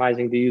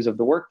maximizing the use of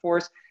the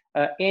workforce,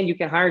 and you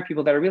can hire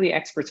people that are really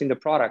experts in the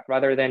product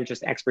rather than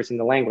just experts in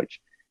the language.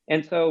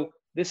 And so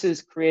this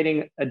is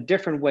creating a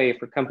different way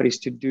for companies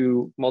to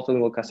do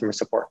multilingual customer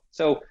support.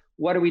 So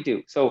what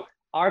do? So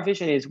our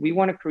vision is we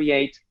want to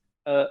create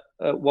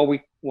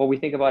what we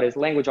think about as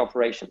language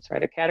operations,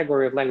 right? A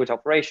category of language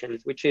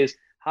operations, which is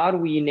how do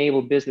we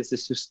enable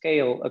businesses to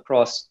scale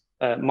across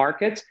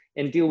markets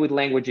and deal with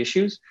language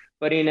issues,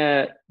 but in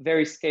a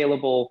very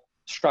scalable,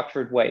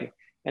 structured way.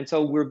 And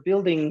so we're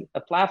building a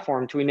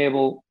platform to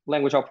enable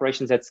language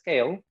operations at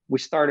scale. We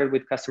started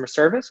with customer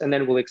service, and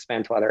then we'll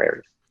expand to other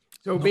areas.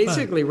 So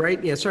basically,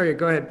 right? Yeah, sorry,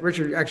 go ahead,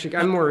 Richard. Actually,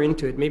 I'm more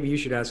into it. Maybe you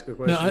should ask a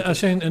question. No, I'm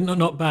saying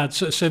not bad.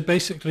 So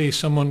basically,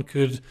 someone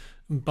could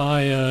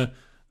buy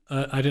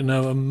I don't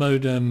know, a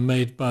modem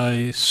made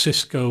by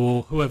Cisco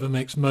or whoever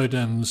makes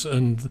modems,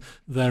 and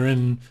they're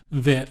in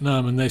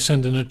Vietnam, and they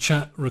send in a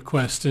chat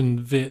request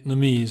in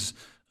Vietnamese,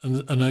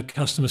 and a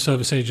customer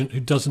service agent who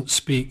doesn't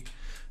speak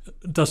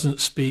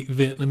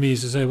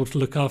Vietnamese is able to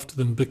look after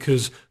them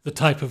because the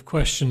type of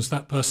questions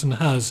that person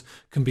has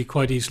can be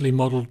quite easily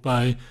modeled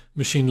by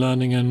machine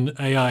learning and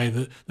AI.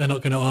 That they're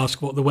not going to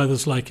ask what the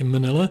weather's like in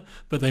Manila,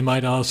 but they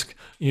might ask,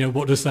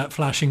 what does that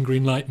flashing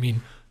green light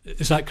mean?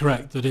 Is that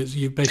correct? That is,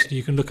 you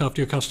can look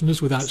after your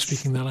customers without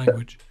speaking their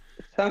language?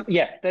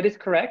 Yeah, that is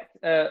correct.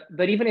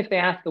 But even if they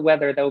ask the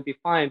weather, that would be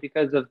fine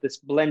because of this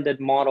blended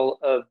model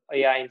of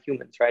AI and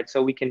humans, right?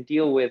 So we can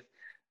deal with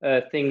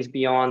things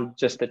beyond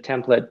just the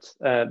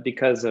template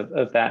because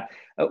of that.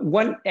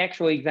 One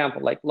actual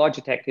example, like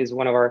Logitech is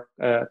one of our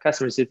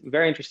customers. It's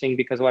very interesting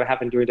because what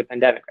happened during the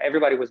pandemic,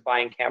 everybody was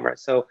buying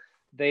cameras. So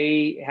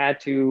they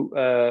had to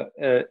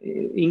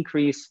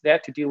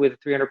deal with a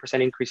 300%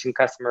 increase in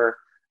customer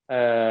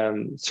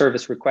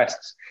service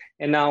requests.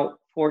 And now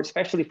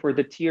especially for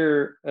the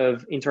tier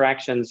of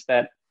interactions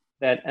that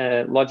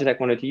Logitech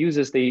wanted to use,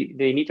 is they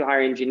need to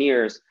hire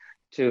engineers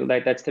to,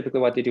 that's typically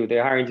what they do. They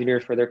hire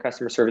engineers for their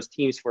customer service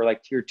teams for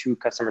like tier 2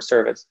 customer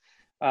service.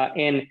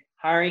 And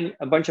hiring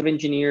a bunch of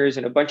engineers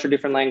in a bunch of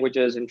different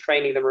languages and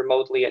training them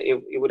remotely,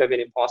 it would have been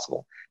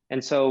impossible.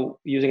 And so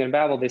using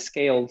Babel, they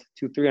scaled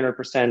to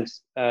 300%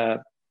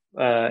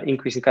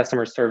 increase in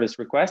customer service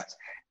requests.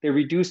 They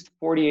reduced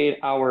 48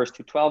 hours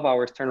to 12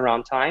 hours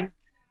turnaround time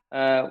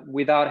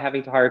without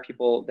having to hire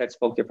people that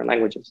spoke different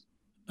languages.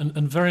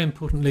 And very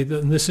importantly,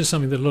 and this is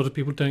something that a lot of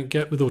people don't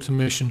get with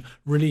automation,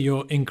 really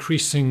you're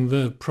increasing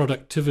the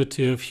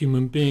productivity of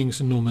human beings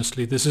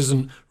enormously. This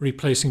isn't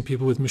replacing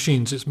people with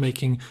machines, it's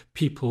making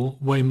people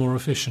way more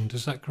efficient.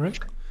 Is that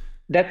correct?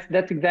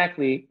 That's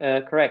exactly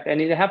correct.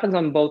 And it happens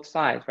on both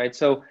sides, right?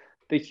 So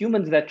the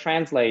humans that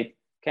translate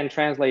can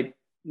translate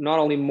not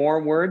only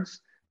more words,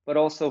 but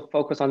also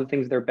focus on the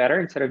things that are better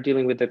instead of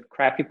dealing with the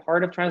crappy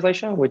part of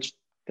translation, which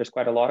there's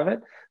quite a lot of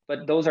it.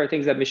 But those are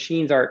things that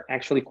machines are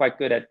actually quite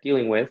good at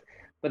dealing with.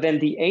 But then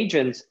the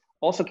agents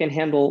also can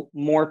handle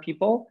more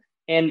people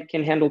and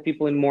can handle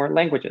people in more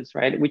languages,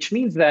 right? Which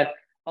means that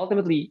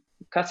ultimately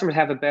customers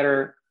have a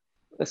better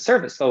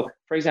service. So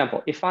for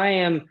example, if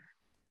I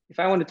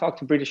want to talk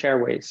to British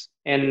Airways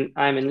and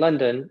I'm in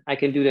London, I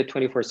can do that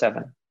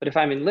 24/7. But if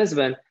I'm in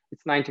Lisbon,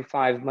 it's 9 to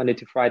 5, Monday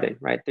to Friday,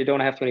 right? They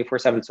don't have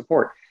 24/7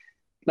 support.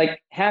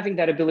 Like having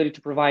that ability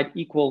to provide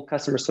equal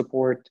customer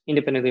support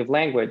independently of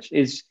language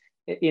is,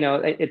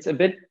 it's a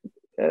bit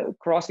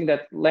crossing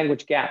that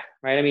language gap,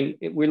 right? I mean,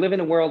 we live in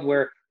a world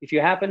where if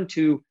you happen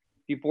to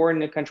be born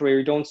in a country where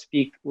you don't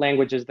speak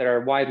languages that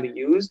are widely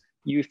used,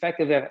 you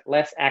effectively have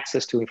less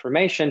access to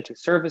information, to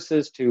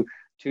services, to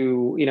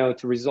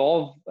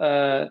resolve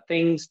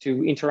things,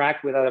 to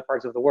interact with other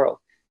parts of the world.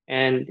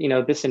 And,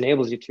 this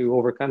enables you to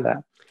overcome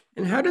that.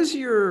 And how does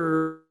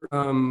your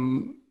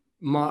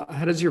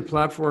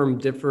platform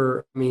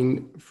differ? I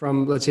mean,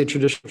 from, let's say, a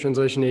traditional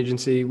translation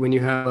agency, when you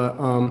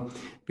have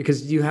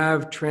because you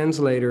have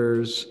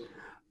translators,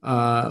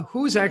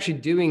 who is actually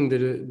doing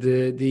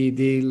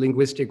the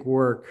linguistic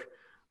work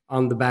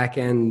on the back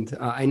end?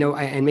 I know,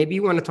 and maybe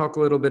you want to talk a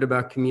little bit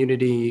about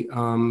community.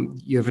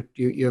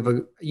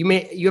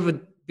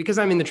 Because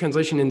I'm in the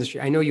translation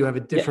industry, I know you have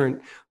a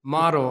different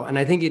model, and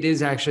I think it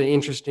is actually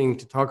interesting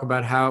to talk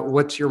about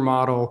what's your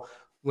model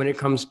when it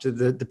comes to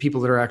the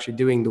people that are actually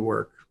doing the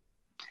work.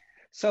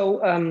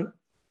 So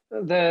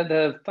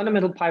the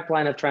fundamental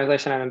pipeline of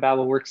translation on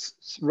Babel works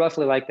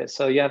roughly like this.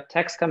 So you have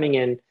text coming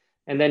in,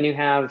 and then you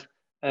have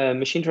a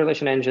machine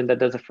translation engine that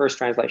does the first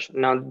translation.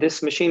 Now,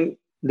 this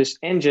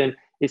engine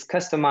is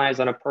customized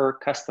on a per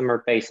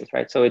customer basis,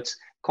 right? So it's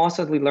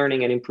constantly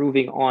learning and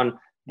improving on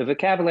the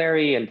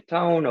vocabulary and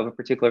tone of a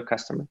particular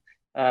customer,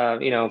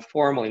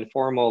 formal,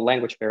 informal,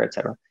 language pair,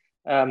 etc.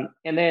 And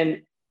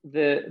then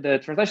the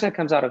translation that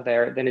comes out of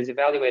there then is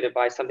evaluated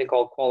by something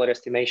called quality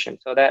estimation.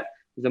 So that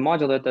is a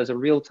module that does a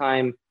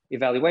real-time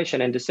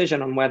evaluation and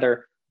decision on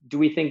whether do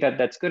we think that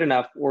that's good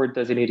enough or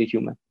does it need a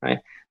human, right?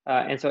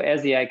 And so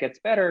as the AI gets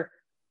better,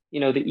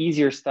 the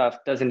easier stuff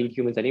doesn't need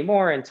humans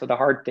anymore. And so the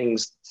hard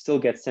things still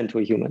get sent to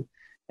a human.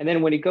 And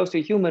then when it goes to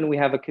a human, we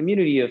have a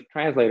community of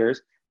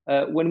translators.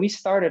 When we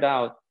started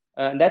out,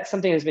 and that's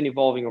something that's been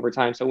evolving over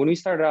time. So when we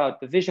started out,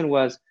 the vision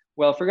was,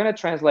 well, if we're going to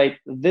translate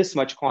this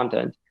much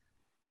content,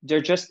 there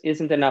just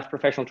isn't enough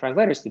professional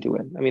translators to do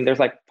it. I mean, there's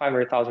like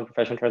 500,000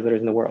 professional translators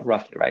in the world,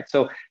 roughly, right?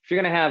 So if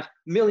you're going to have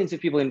millions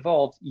of people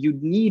involved, you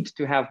need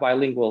to have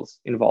bilinguals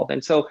involved.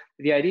 And so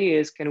the idea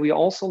is, can we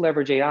also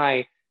leverage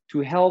AI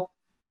to help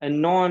a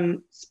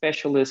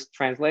non-specialist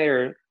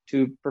translator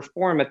to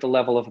perform at the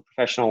level of a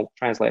professional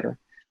translator,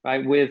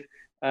 right? With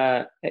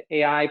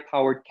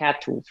AI-powered CAT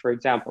tools, for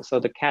example. So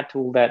the CAT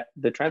tool that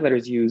the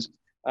translators use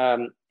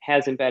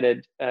has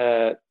embedded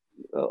a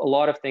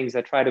lot of things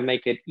that try to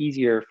make it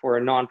easier for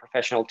a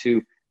non-professional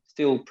to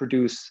still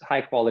produce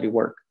high-quality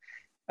work.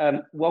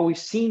 What we've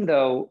seen,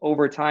 though,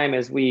 over time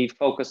as we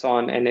focus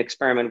on and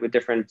experiment with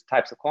different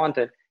types of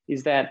content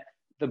is that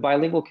the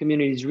bilingual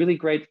community is really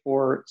great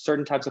for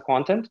certain types of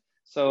content.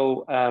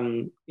 So,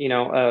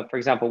 for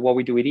example, what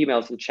we do with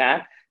emails and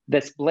chat,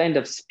 this blend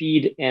of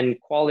speed and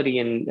quality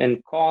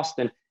and cost,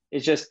 and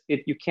it's just,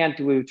 you can't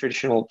do it with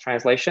traditional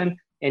translation,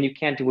 and you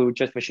can't do it with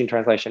just machine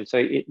translation.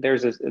 So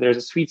there's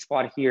a sweet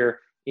spot here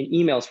in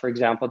emails, for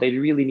example. They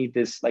really need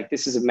this, like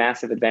this is a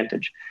massive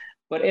advantage.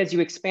 But as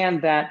you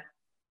expand that,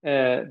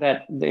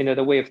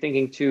 the way of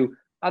thinking to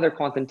other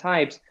content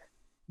types,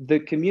 the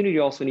community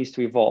also needs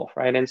to evolve,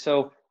 right? And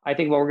so I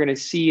think what we're going to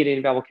see in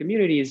Invaluable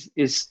Communities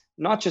is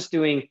not just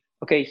doing,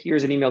 okay,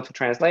 here's an email to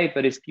translate,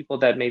 but it's people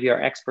that maybe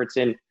are experts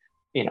in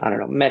I don't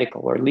know,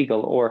 medical or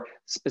legal or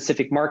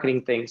specific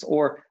marketing things,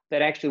 or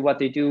that actually what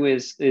they do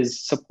is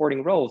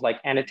supporting roles like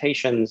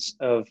annotations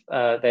of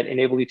that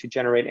enable you to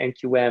generate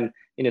NQM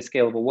in a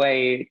scalable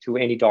way to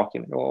any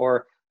document,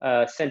 or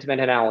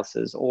sentiment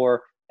analysis,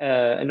 or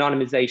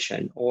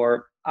anonymization,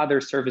 or other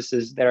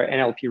services that are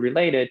NLP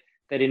related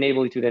that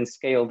enable you to then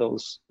scale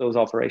those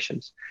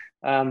operations.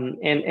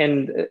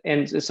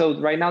 And so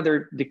right now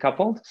they're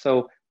decoupled.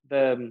 So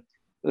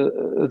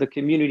the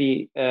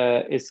community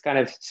is kind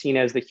of seen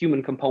as the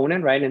human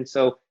component, right? And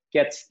so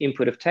gets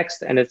input of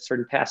text and a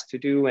certain task to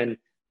do and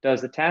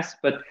does the task.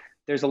 But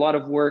there's a lot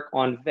of work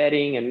on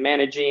vetting and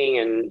managing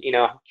and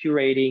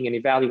curating and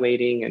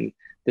evaluating and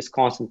this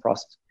constant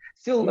process.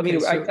 Still, okay,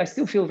 I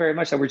still feel very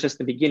much that we're just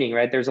the beginning,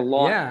 right? There's a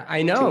lot. Yeah,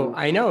 I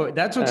know.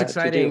 That's what's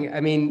exciting.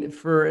 I mean,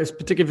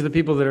 particularly for the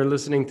people that are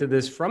listening to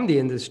this from the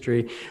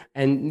industry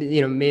and,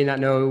 may not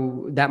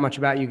know that much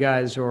about you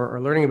guys or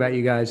learning about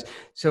you guys.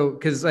 So,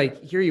 because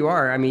here you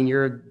are, I mean,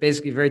 you're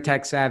basically a very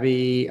tech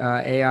savvy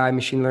AI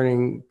machine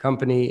learning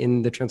company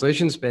in the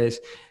translation space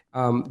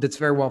that's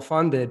very well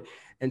funded.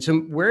 And so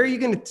where are you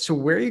going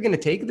to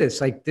take this?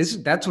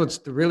 That's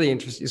what's really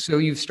interesting. So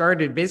you've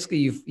started, basically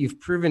you've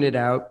proven it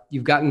out.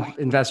 You've gotten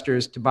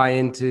investors to buy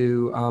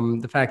into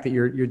the fact that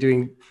you're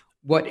doing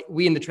what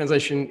we in the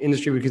translation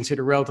industry would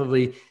consider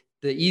relatively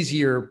the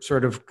easier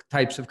sort of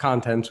types of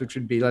contents, which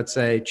would be, let's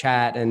say,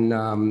 chat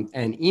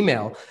and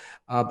email.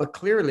 But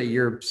clearly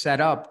you're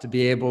set up to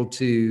be able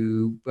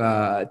to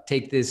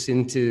take this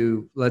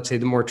into, let's say,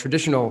 the more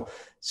traditional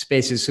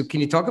spaces. So can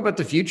you talk about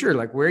the future?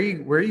 Like where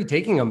are you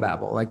taking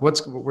Unbabel? Like where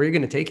are you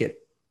going to take it?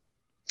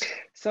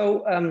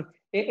 So,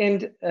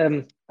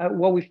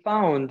 what we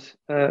found,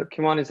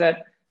 Kimon, is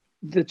that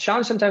the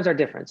challenge sometimes are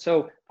different.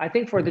 So I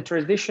think for the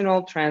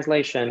traditional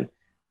translation,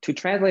 to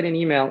translate an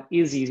email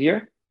is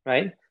easier,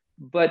 right?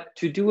 But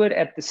to do it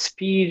at the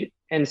speed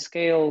and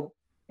scale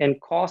and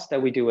cost that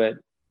we do it,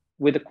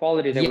 with the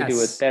quality that we do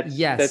it,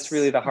 that's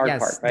really the hard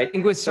part, right?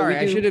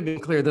 I should have been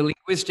clear. The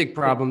linguistic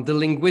problem,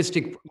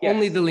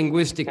 only the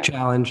linguistic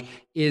challenge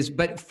is,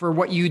 but for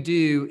what you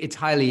do, it's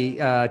highly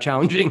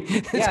challenging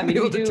to be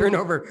able to turn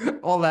over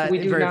all that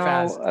very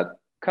fast. We do now a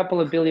couple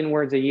of billion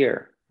words a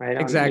year, right?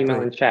 Exactly. On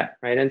email and chat,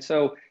 right? And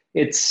so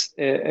it's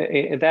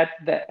and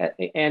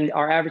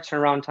our average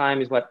turnaround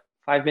time is what,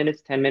 5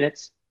 minutes, 10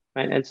 minutes,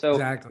 right? And so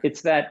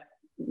it's that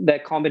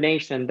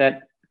combination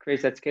that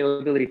creates that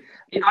scalability.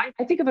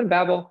 I think of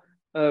Unbabel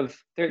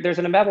there's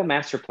an Unbabel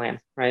master plan,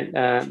 right?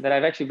 That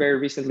I've actually very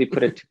recently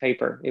put it to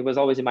paper. It was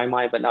always in my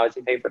mind, but now it's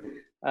in paper.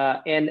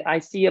 And I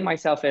see it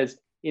myself as,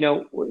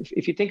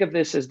 if you think of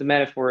this as the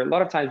metaphor, a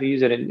lot of times we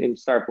use it in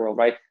startup world,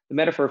 right? The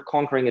metaphor of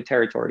conquering a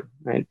territory,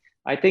 right?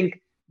 I think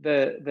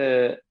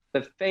the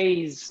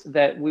phase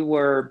that we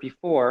were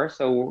before,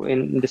 so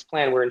in this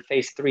plan, we're in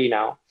phase 3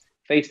 now.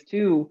 Phase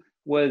 2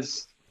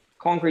 was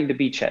conquering the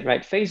beachhead,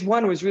 right? Phase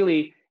 1 was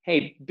really,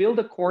 hey, build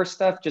the core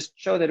stuff, just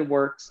show that it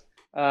works.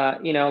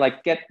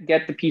 Get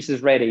the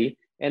pieces ready.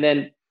 And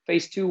then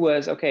phase 2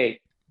 was,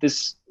 okay,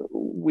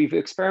 we've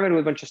experimented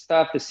with a bunch of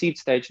stuff, the seed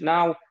stage.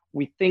 Now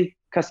we think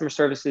customer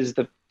service is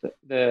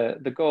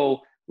the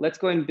goal. Let's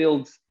go and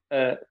build,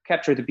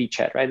 capture the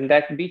beachhead, right? And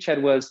that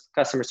beachhead was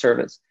customer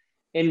service.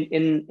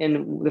 In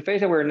the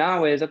phase that we're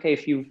now is, okay,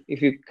 if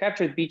you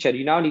capture the beachhead,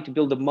 you now need to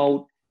build a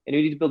moat, and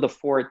you need to build a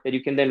fort that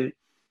you can then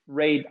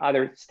raid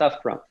other stuff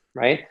from,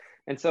 right?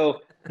 And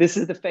so this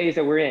is the phase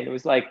that we're in. It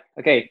was like,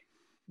 okay,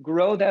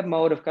 grow that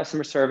mode of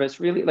customer service.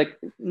 Really, like,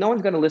 no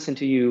one's going to listen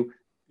to you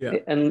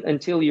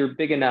until you're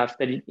big enough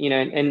that,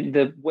 and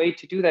the way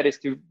to do that is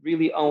to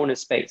really own a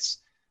space.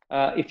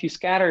 If you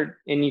scatter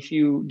and if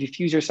you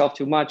diffuse yourself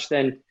too much,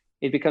 then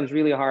it becomes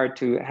really hard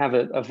to have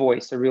a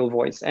voice, a real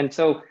voice. And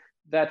so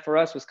that for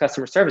us was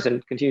customer service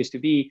and continues to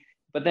be.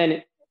 But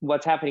then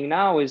what's happening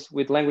now is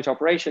with language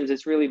operations,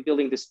 it's really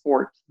building this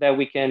sport that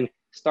we can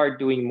start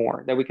doing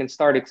more, that we can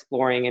start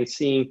exploring and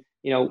seeing,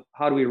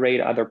 how do we raid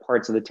other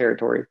parts of the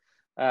territory.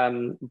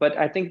 But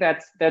I think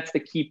that's the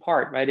key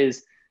part, right?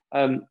 Is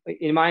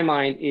in my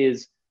mind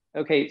is,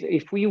 okay,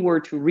 if we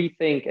were to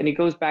rethink, and it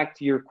goes back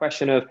to your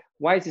question of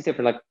why is this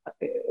different? Like,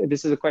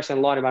 this is a question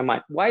a lot in my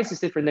mind. Why is this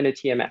different than a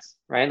TMS,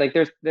 right? Like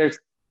there's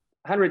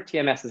 100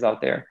 TMSs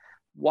out there.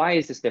 Why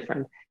is this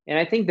different? And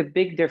I think the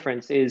big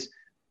difference is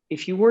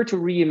if you were to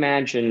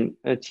reimagine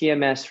a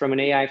TMS from an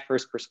AI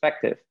first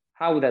perspective,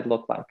 how would that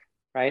look like,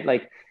 right?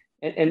 Like,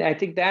 and I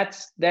think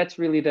that's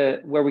really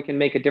where we can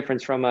make a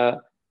difference from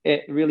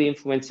really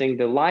influencing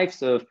the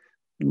lives of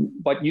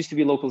what used to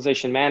be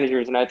localization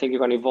managers, and I think you're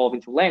going to evolve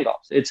into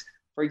LangOps. It's,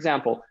 for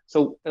example,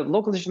 so a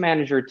localization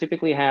manager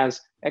typically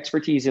has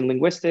expertise in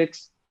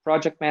linguistics,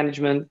 project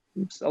management,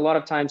 a lot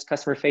of times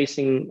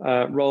customer-facing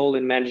role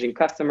in managing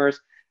customers.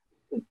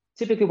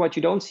 Typically, what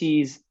you don't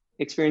see is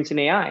experience in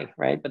AI,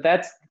 right? But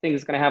that's the thing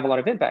that's going to have a lot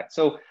of impact.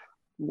 So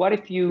what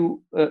if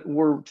you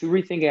were to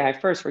rethink AI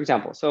first, for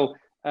example? So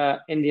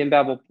in the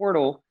Embabel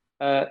portal,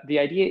 the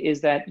idea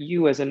is that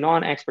you as a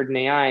non-expert in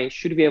AI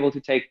should be able to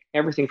take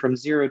everything from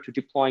zero to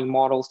deploying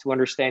models to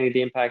understanding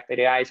the impact that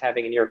AI is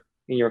having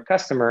in your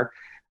customer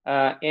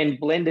and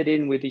blend it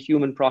in with the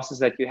human process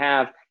that you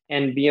have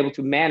and be able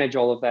to manage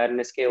all of that in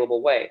a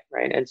scalable way,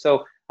 right? And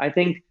so I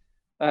think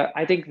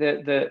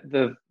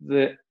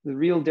the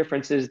real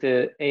difference is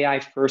the AI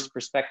first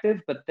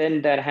perspective, but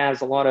then that has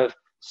a lot of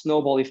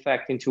snowball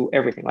effect into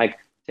everything. Like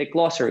take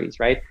glossaries,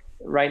 right?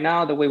 Right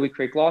now, the way we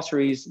create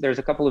glossaries, there's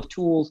a couple of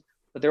tools,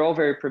 but they're all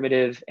very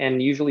primitive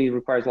and usually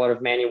requires a lot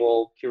of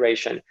manual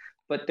curation.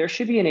 But there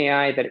should be an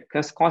AI that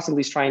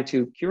constantly is trying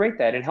to curate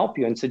that and help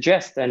you and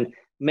suggest and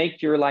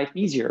make your life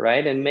easier,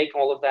 right? And make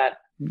all of that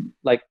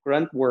like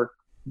grunt work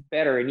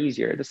better and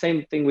easier. The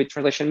same thing with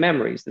translation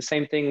memories, the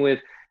same thing with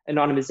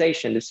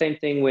anonymization, the same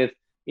thing with,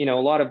 a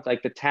lot of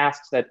like the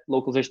tasks that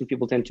localization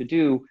people tend to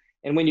do.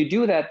 And when you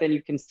do that, then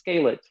you can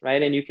scale it,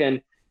 right? And you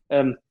can,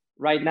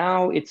 right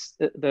now, it's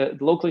the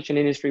localization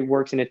industry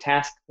works in a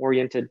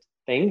task-oriented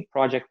thing,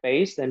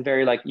 project-based, and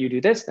very like you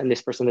do this and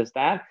this person does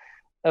that.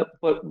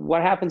 But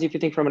what happens if you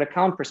think from an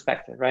account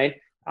perspective, right?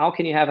 How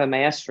can you have a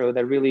maestro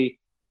that really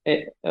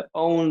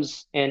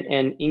owns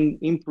and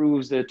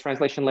improves the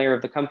translation layer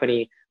of the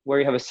company, where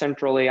you have a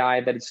central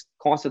AI that is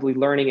constantly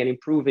learning and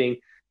improving,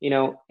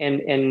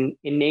 and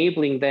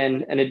enabling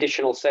then an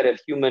additional set of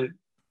human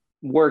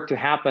work to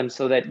happen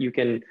so that you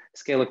can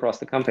scale across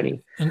the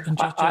company.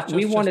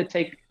 We want to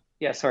take,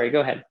 sorry, go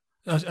ahead.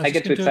 I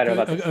get too excited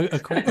about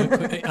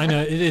this. I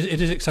know,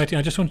 it is exciting.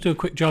 I just want to do a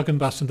quick jargon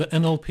bastion that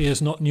NLP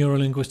is not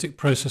neuro-linguistic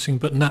processing,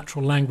 but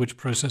natural language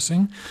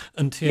processing.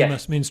 And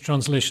TMS means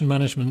translation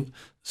management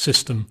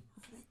system.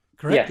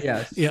 Correct?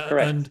 Yes. Yeah.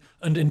 Correct.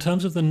 And in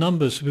terms of the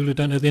numbers, for people who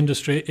don't know the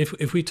industry,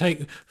 if we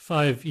take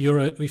 5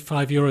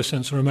 euro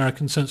cents or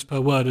American cents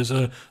per word as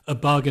a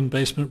bargain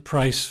basement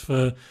price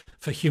for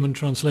human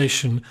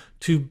translation,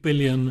 2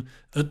 billion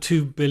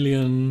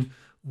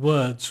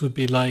words would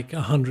be like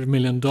 $100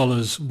 million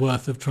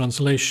worth of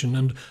translation.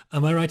 And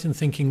am I right in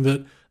thinking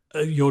that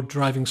you're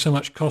driving so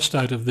much cost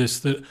out of this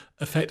that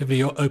effectively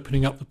you're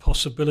opening up the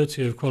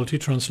possibility of quality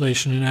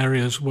translation in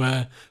areas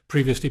where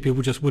previously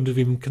people just wouldn't have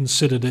even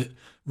considered it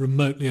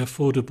remotely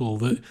affordable?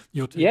 That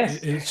you're as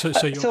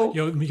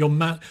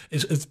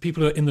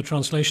people who are in the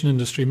translation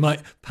industry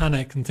might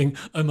panic and think,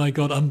 oh my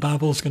God,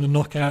 Embabel's going to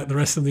knock out the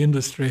rest of the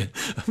industry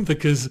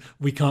because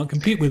we can't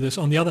compete with this.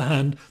 On the other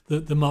hand,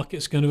 the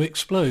market's going to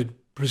explode,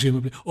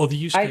 presumably, or the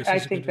use cases. I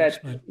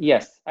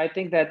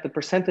think that the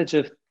percentage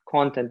of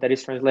content that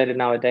is translated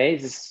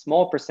nowadays is a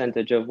small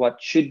percentage of what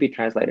should be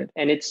translated,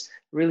 and it's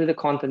really the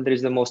content that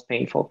is the most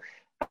painful.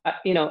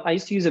 I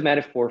used to use a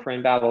metaphor for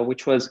Embabel,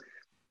 which was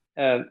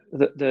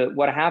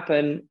what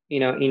happened,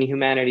 in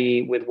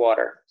humanity with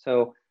water.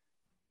 So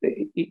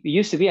it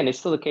used to be, and it's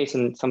still the case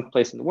in some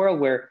place in the world,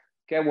 where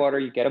get water,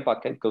 you get a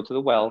bucket, go to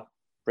the well,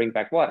 bring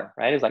back water,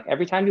 right? It's like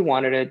every time you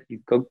wanted it, you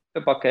go to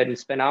the bucket and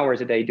spend hours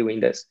a day doing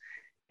this.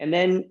 And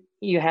then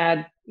you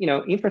had,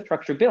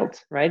 infrastructure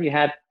built, right? You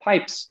had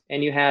pipes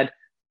and you had,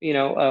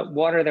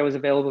 water that was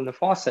available in the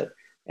faucet.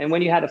 And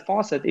when you had a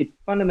faucet, it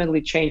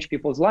fundamentally changed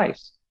people's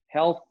lives,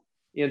 health,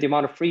 the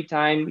amount of free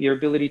time, your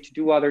ability to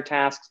do other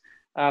tasks.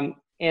 And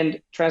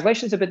And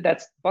translation is a bit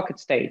that's bucket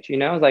stage,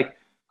 like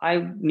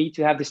I need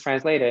to have this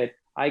translated.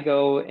 I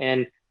go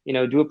and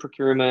do a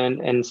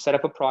procurement and set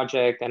up a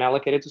project and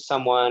allocate it to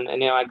someone.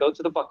 And I go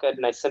to the bucket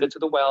and I send it to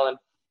the well.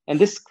 And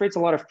this creates a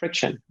lot of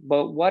friction.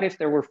 But what if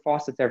there were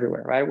faucets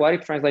everywhere, right? What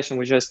if translation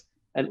was just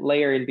a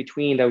layer in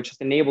between that would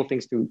just enable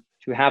things to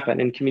happen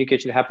and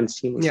communication to happen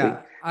seamlessly?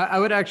 Yeah, I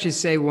would actually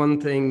say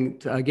one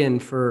thing again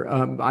for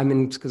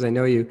because I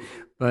know you,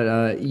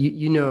 but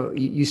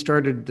you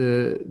started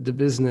the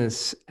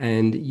business,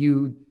 and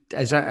you,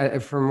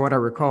 from what I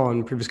recall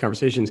in previous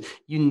conversations,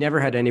 you never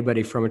had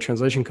anybody from a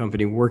translation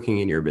company working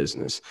in your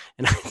business,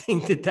 and I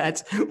think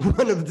that's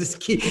one of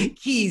the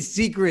key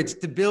secrets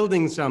to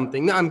building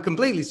something. No, I'm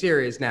completely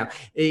serious now.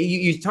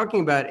 You're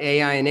talking about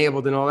AI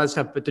enabled and all that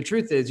stuff, but the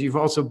truth is you've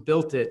also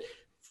built it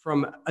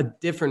from a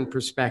different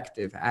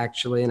perspective,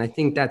 actually. And I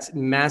think that's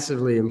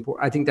massively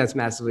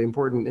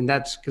important. And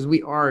that's because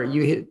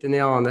you hit the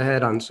nail on the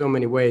head on so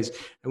many ways.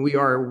 And we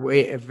are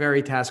a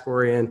very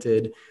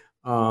task-oriented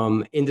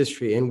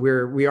industry, and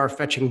we are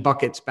fetching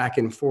buckets back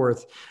and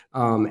forth.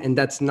 And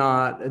that's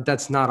not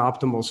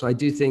optimal. So I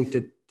do think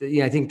that,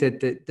 I think that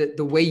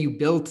the way you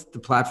built the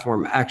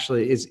platform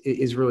actually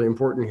is really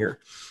important here.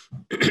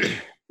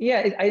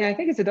 Yeah, I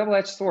think it's a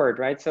double-edged sword,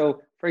 right?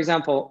 So for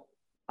example,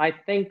 I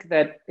think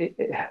that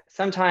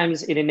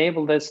sometimes it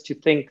enabled us to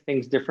think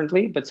things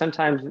differently, but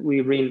sometimes we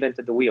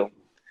reinvented the wheel,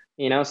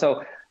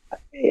 So,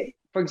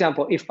 for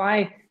example,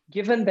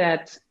 given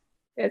that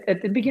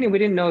at the beginning, we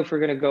didn't know if we're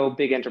going to go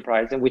big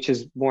enterprise, and which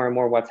is more and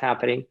more what's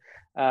happening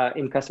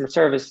in customer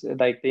service,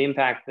 like the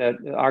impact that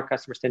our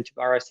customers tend to,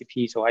 our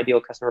SCP, so ideal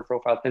customer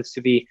profile tends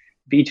to be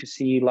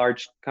B2C,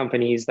 large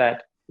companies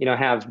that,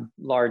 have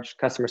large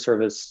customer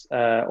service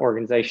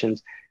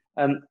organizations.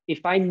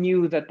 If I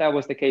knew that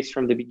was the case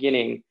from the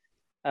beginning,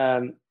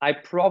 I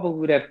probably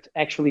would have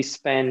actually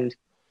spent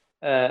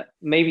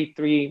maybe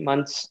 3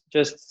 months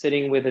just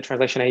sitting with a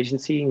translation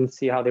agency and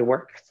see how they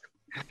work.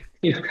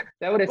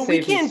 That would have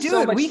saved me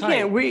so much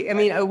time.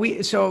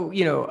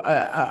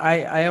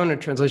 I own a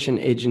translation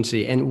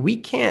agency, and we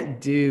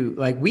can't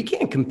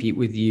compete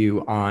with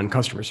you on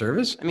customer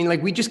service. I mean,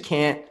 we just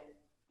can't.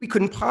 We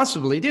couldn't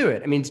possibly do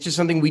it. I mean, it's just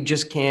something we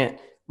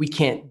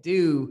can't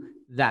do.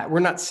 That we're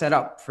not set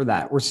up for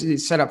that. We're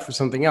set up for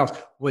something else.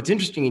 What's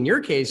interesting in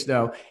your case,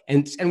 though,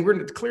 and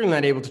we're clearly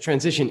not able to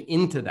transition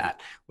into that.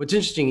 What's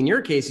interesting in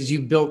your case is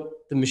you've built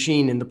the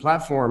machine and the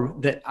platform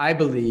that I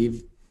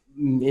believe,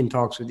 in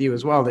talks with you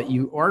as well, that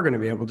you are going to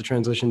be able to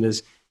transition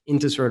this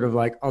into sort of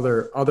like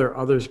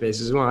other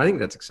spaces as well. I think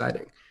that's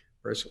exciting,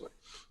 personally.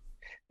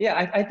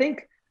 Yeah, I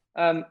think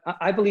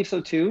I believe so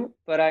too.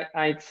 But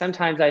I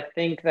sometimes I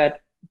think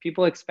that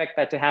people expect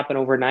that to happen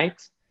overnight.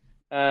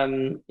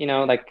 I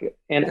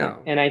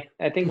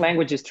think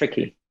language is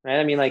tricky, right?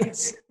 I mean,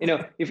 yes.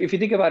 If you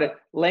think about it,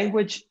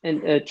 language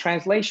and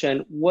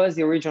translation was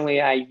the original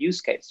AI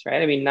use case,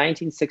 right? I mean,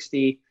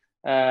 1960,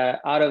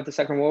 out of the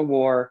Second World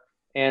War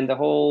and the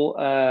whole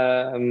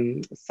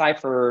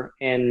cipher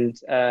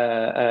and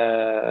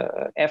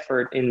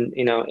effort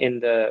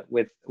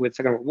with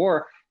Second World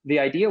War, the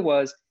idea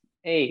was,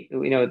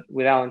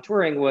 with Alan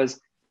Turing was,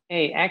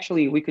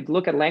 actually we could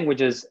look at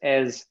languages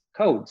as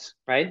codes,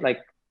 right? Like,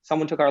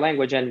 someone took our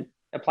language and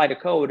applied a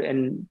code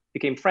and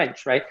became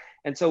French, right?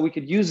 And so we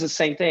could use the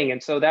same thing.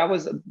 And so that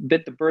was a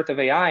bit the birth of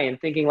AI,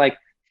 and thinking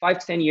 5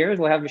 to 10 years,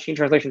 we'll have machine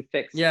translation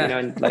fixed,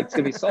 and it's going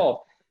to be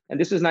solved. And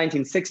this was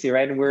 1960,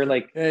 right? And we're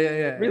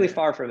really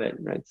far from it,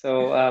 right?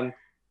 So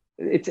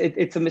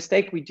it's a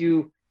mistake we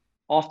do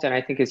often,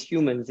 I think, as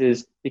humans,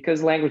 is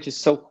because language is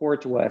so core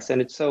to us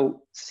and it's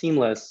so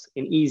seamless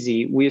and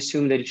easy, we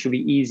assume that it should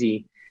be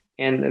easy.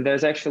 And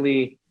there's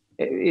actually,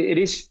 it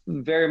is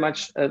very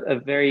much a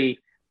very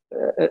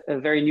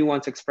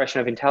nuanced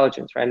expression of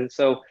intelligence, right? And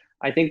so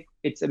I think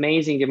it's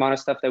amazing the amount of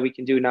stuff that we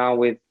can do now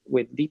with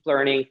deep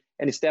learning,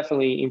 and it's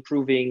definitely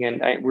improving.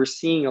 And we're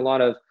seeing a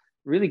lot of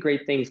really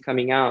great things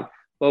coming out.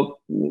 But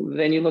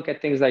then you look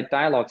at things like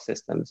dialogue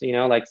systems,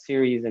 like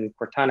Siris and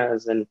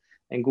Cortanas and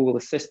Google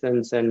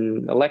Assistants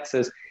and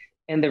Alexas,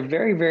 and they're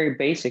very, very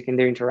basic in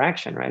their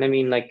interaction, right? I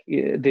mean,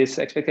 this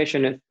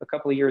expectation a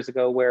couple of years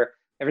ago where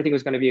everything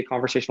was going to be a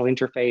conversational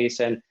interface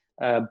and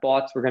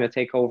bots were going to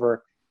take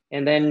over.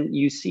 And then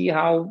you see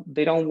how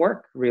they don't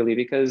work really,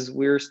 because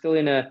we're still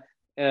in a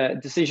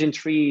decision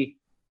tree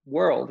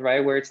world,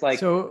 right? Where it's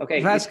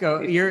okay,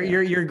 Vasco,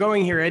 you're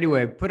going here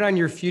anyway. Put on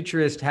your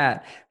futurist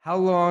hat.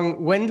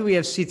 When do we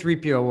have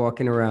C3PO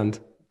walking around?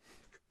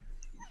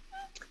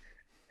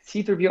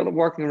 C3PO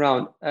walking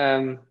around.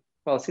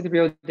 Well,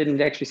 C3PO didn't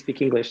actually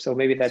speak English, so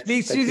maybe that's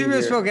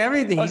C3PO spoke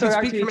everything. Oh,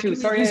 sorry, R2D2.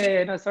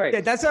 Sorry.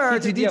 Yeah, that's our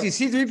R2D2.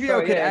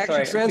 C3PO could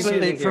actually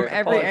translate from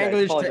every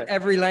English to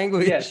every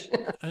language. Yes.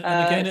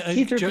 And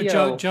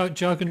again,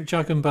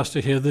 jargon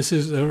buster here. This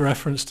is a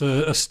reference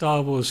to a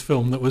Star Wars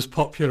film that was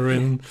popular.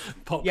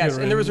 Yes,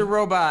 and there was a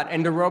robot,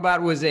 and the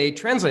robot was a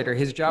translator.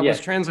 His job was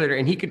translator,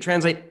 and he could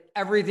translate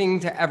everything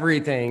to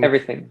everything.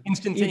 Everything.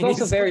 Instantaneously. He's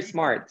also very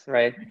smart,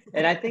 right?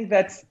 And I think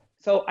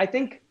I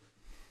think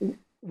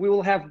we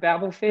will have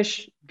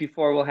Babelfish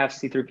before we'll have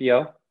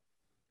C3PO.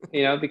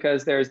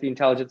 because there's the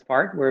intelligence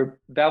part where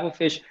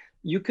Babelfish,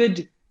 you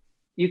could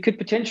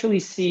potentially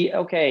see,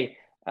 okay,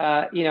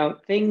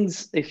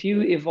 things, if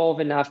you evolve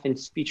enough in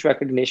speech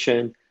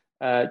recognition,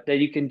 that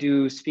you can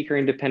do speaker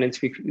independent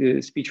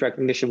speech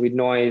recognition with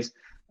noise,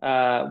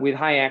 with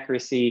high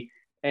accuracy,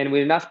 and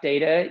with enough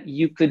data,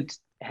 you could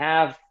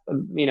have,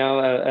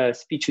 a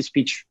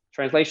speech-to-speech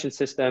translation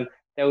system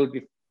that would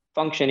be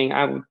functioning,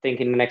 I would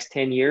think, in the next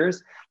 10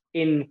 years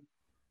in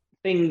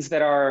things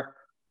that are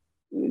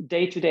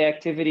day-to-day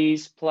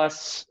activities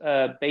plus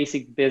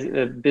basic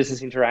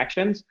business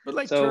interactions.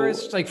 But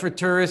for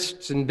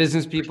tourists and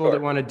business people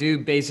that want to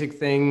do basic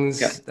things.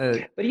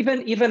 Yeah. But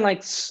even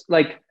like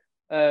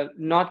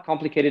not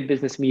complicated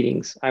business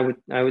meetings, I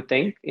would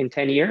think in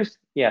 10 years,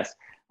 yes.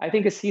 I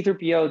think a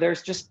C3PO,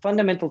 there's just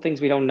fundamental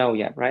things we don't know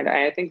yet, right?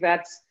 I think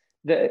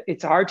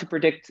it's hard to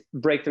predict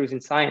breakthroughs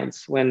in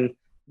science when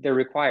they're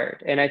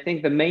required. And I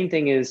think the main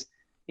thing is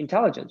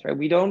intelligence, right?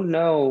 We don't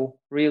know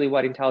really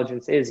what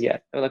intelligence is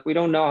yet. Like, we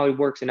don't know how it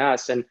works in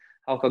us and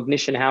how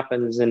cognition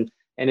happens, and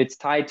it's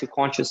tied to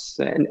conscious.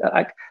 And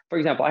for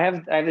example, I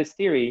have this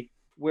theory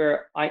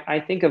where I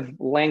think of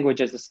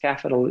language as a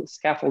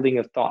scaffolding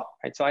of thought,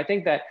 right? So I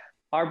think that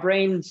our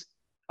brains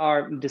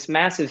are this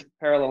massive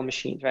parallel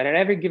machines, right? At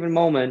every given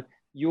moment,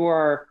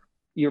 you're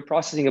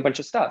processing a bunch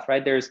of stuff,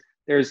 right? There's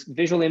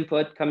visual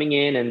input coming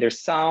in, and there's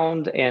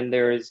sound, and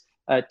there's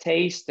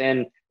taste,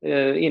 and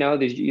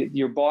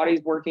your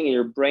body's working, and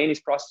your brain is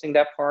processing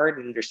that part,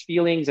 and there's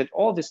feelings, and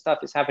all this stuff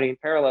is happening in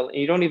parallel, and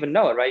you don't even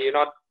know it, right? You're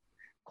not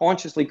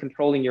consciously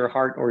controlling your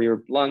heart or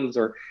your lungs,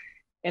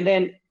 and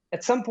then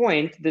at some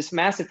point, this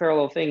massive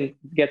parallel thing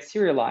gets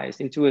serialized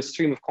into a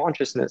stream of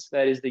consciousness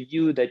that is the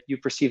you that you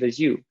perceive as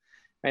you.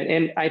 Right?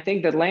 And I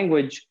think that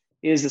language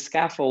is the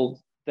scaffold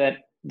that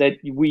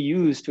we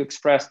use to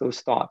express those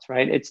thoughts,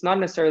 right? It's not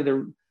necessarily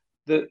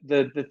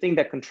the thing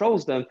that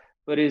controls them,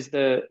 but is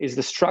the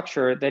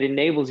structure that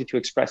enables you to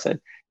express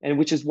it. And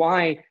which is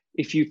why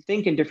if you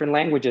think in different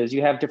languages,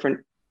 you have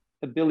different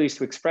abilities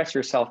to express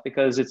yourself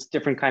because it's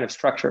different kind of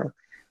structure.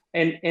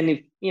 And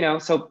if,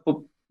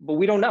 but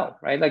we don't know,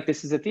 right? Like,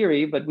 this is a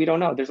theory, but we don't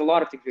know. There's a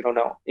lot of things we don't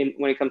know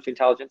when it comes to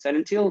intelligence. And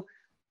until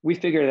we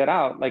figure that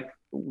out, like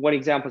one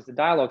example is the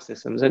dialogue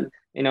systems. And,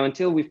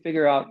 until we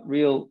figure out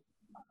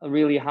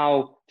really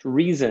how to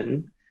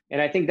reason,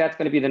 and I think that's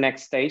going to be the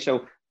next stage.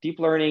 So deep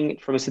learning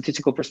from a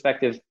statistical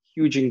perspective,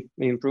 huge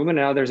improvement.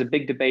 Now there's a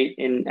big debate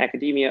in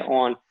academia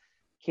on,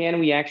 can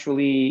we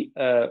actually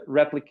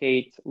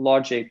replicate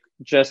logic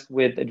just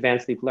with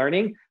advanced deep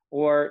learning?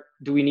 Or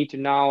do we need to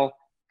now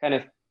kind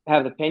of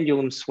have the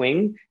pendulum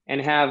swing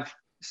and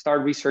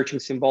start researching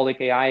symbolic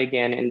AI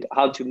again, and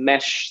how to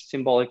mesh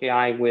symbolic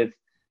AI with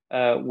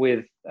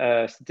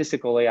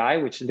statistical AI,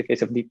 which in the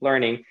case of deep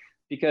learning,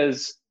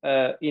 because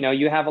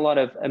you have a lot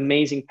of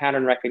amazing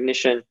pattern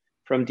recognition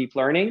from deep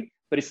learning,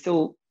 but it's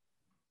still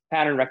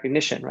pattern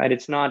recognition, right?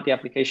 It's not the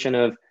application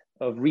of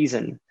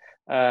reason.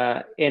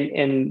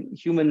 And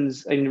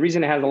humans, and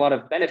reason has a lot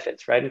of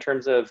benefits, right, in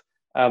terms of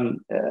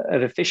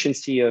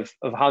efficiency of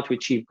how to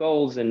achieve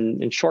goals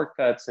and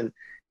shortcuts.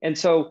 And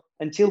so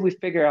until we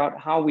figure out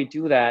how we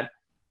do that,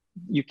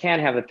 you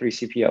can't have a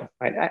 3CPO,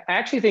 right? I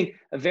actually think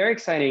a very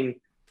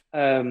exciting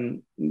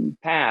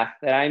path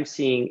that I'm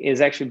seeing is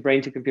actually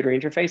brain-to-computer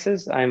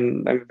interfaces.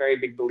 I'm a very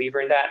big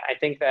believer in that. I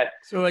think that...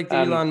 So like the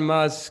Elon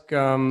Musk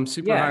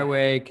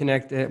superhighway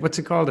connect... what's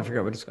it called? I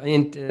forgot what it's called.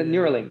 The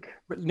Neuralink.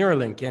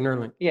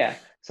 Neuralink. Yeah.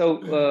 So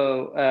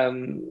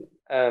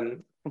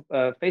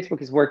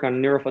Facebook is working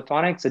on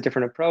neurophotonics, a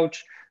different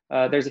approach.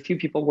 There's a few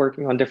people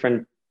working on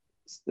different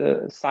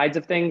sides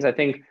of things. I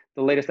think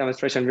the latest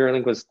demonstration of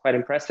Neuralink was quite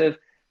impressive.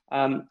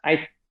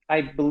 I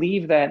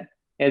believe that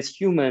as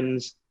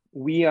humans,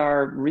 we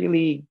are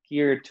really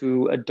geared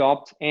to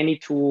adopt any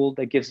tool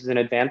that gives us an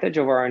advantage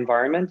over our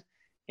environment.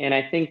 And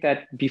I think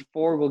that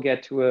before we'll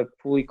get to a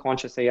fully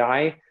conscious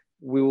AI,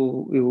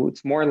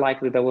 it's more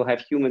likely that we'll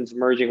have humans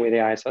merging with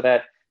AI, so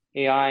that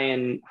AI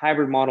and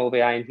hybrid model of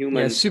AI and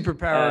humans. Yeah,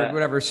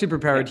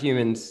 superpowered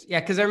humans. Yeah,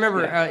 because I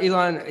remember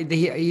Elon,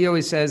 he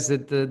always says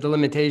that the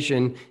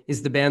limitation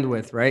is the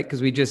bandwidth, right?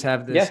 Because we just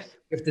have this... Yes.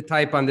 We have to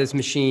type on this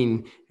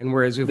machine, and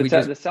whereas if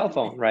the cell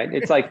phone, right?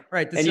 It's like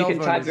right, and you can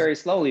type very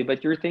slowly,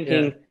 but you're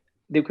thinking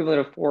the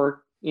equivalent of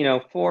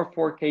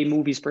 4K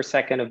movies per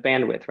second of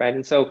bandwidth, right?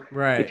 And so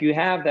if you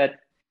have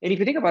that, and if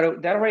you think about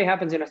it, that already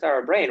happens inside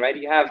our brain, right?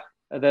 You have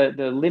the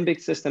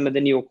limbic system and the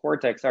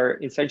neocortex are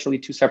essentially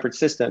two separate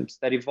systems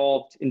that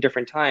evolved in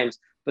different times,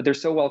 but they're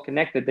so well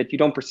connected that you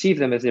don't perceive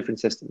them as different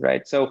systems,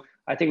 right? So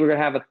I think we're going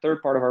to have a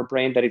third part of our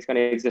brain that is going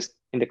to exist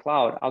in the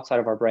cloud outside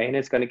of our brain.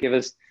 It's going to give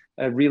us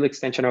a real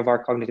extension of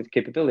our cognitive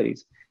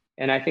capabilities.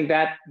 And I think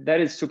that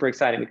is super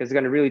exciting because it's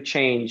going to really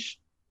change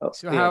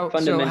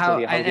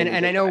fundamentally.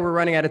 And I know we're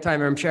running out of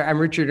time.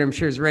 Richard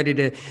is ready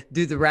to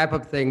do the wrap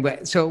up thing.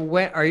 But so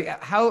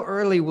how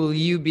early will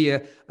you be a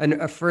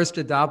first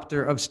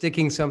adopter of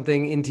sticking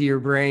something into your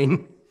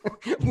brain?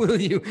 Will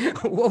you?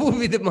 What will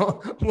be the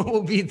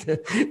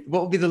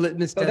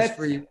litmus test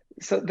for you?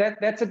 So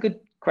that's a good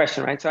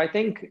question, right? So I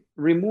think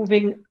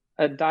removing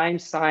a dime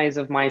size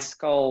of my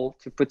skull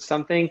to put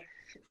something,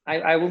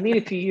 I will need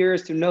a few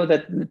years to know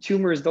that the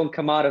tumors don't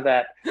come out of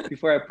that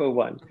before I put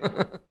one.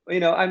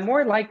 I'm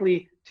more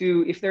likely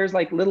to, if there's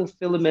like little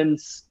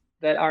filaments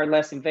that are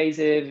less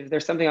invasive, if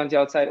there's something on the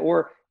outside,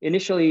 or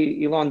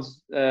initially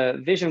Elon's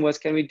vision was,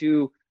 can we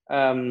do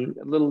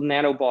little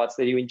nanobots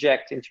that you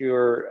inject into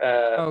your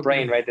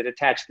brain, right, that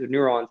attach to the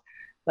neurons?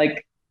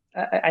 Like,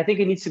 I think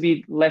it needs to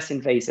be less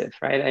invasive,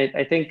 right?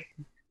 I think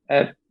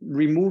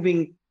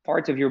removing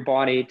parts of your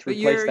body to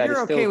replace that is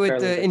still okay with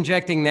fairly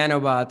injecting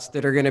nanobots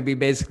that are going to be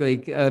basically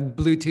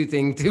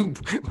Bluetoothing to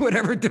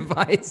whatever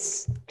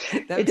device.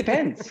 It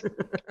depends.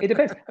 It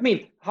depends. I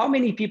mean, how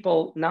many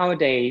people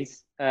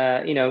nowadays,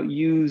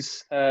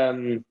 use what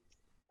do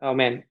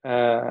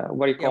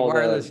you call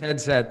wireless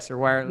headsets or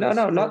wireless?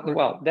 No, not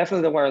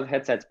definitely the wireless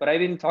headsets. But I've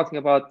been talking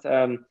about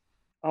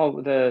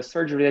the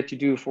surgery that you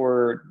do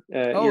for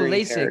hearing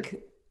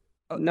LASIK.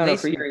 No,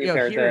 for hearing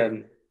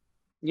impaired.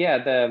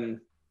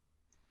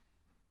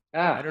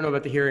 I don't know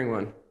about the hearing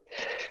one.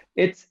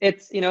 It's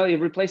it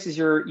replaces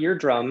your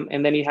eardrum,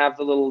 and then you have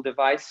the little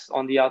device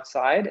on the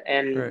outside,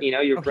 and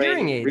your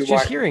brain hearing aids,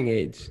 just hearing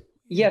aids.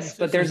 Yes,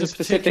 but there's a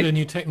specific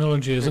new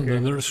technology, isn't there?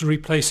 That's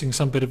replacing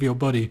some bit of your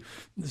body.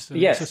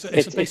 Yes,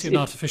 it's basically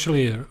an artificial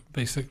ear,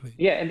 basically.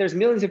 Yeah, and there's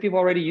millions of people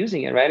already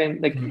using it, right?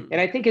 And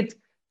and I think it's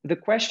the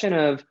question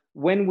of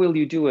when will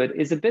you do it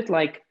is a bit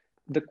like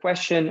the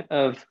question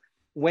of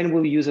when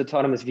will you use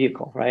autonomous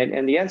vehicle, right?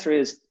 And the answer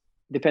is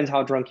depends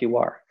how drunk you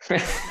are.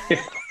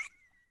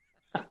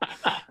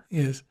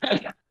 Yes.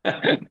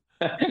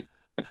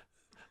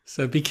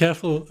 So be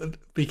careful,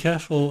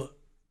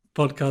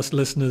 podcast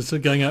listeners, are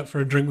going out for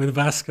a drink with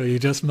Vasco. You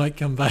just might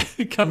come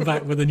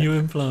back with a new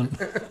implant.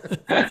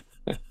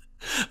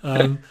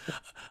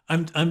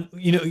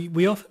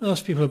 We often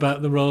ask people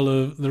about the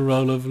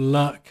role of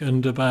luck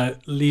and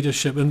about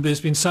leadership, and there's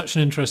been such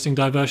an interesting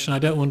diversion. I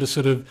don't want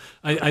to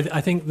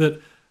I think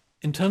that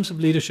in terms of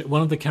leadership,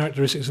 one of the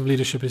characteristics of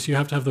leadership is you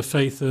have to have the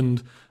faith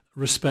and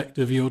respect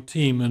of your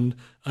team. And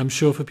I'm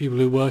sure for people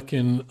who work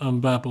in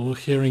Babbel,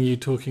 hearing you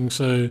talking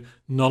so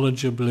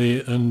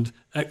knowledgeably and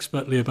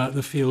expertly about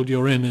the field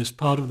you're in is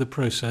part of the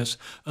process.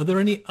 Are there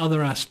any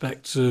other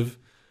aspects of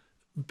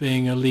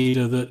being a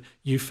leader that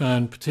you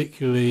found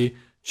particularly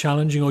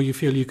challenging, or you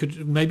feel you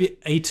could, maybe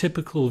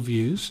atypical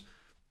views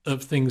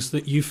of things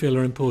that you feel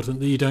are important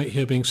that you don't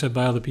hear being said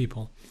by other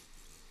people?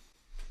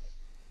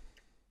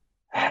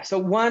 So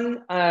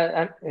one,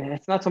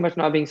 it's not so much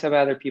not being said by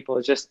other people,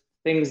 it's just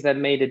things that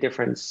made a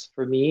difference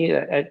for me.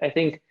 I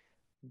think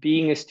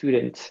being a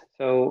student.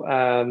 So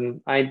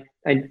I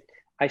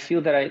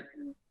feel that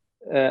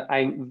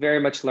I'm very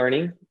much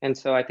learning. And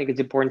so I think it's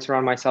important to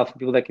surround myself with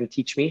people that can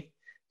teach me.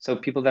 So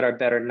people that are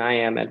better than I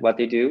am at what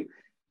they do.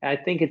 And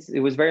I think it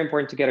was very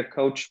important to get a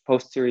coach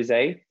post Series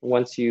A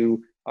once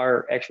you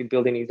are actually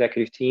building an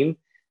executive team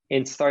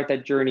and start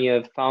that journey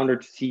of founder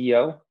to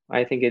CEO.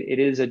 I think it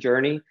is a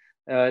journey.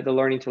 The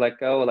learning to let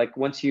go. Like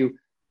once you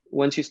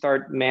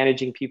start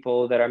managing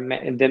people that are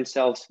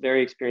themselves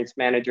very experienced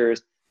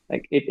managers,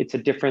 like it's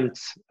different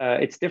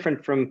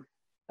from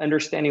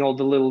understanding all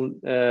the little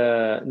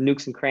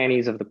nooks and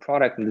crannies of the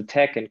product and the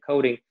tech and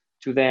coding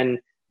to then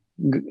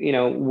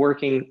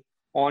working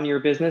on your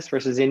business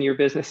versus in your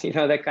business.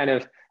 That kind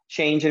of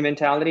change in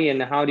mentality,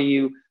 and how do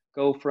you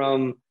go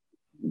from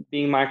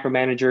being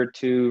micromanager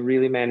to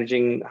really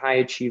managing high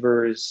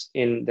achievers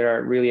that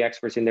are really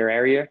experts in their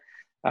area.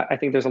 I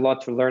think there's a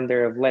lot to learn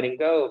there of letting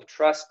go, of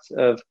trust,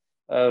 of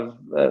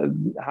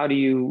how do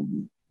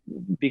you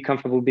be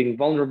comfortable being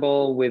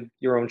vulnerable with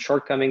your own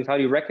shortcomings? How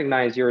do you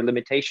recognize your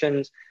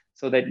limitations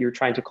so that you're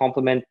trying to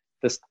complement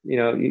this,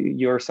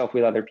 yourself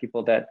with other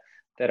people that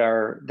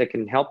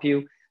can help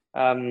you,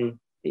 and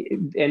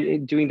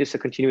doing this a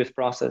continuous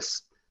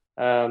process.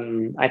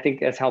 I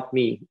think has helped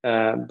me,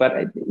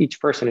 but each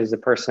person is a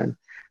person.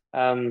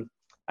 I'm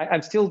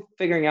still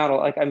figuring out.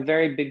 Like I'm a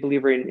very big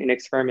believer in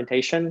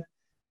experimentation.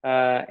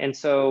 And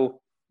so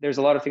there's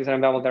a lot of things that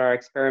I'm about that are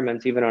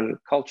experiments, even on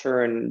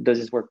culture and does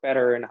this work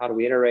better and how do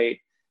we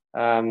iterate?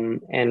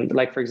 And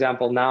like, for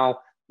example, now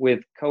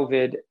with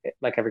COVID,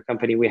 like every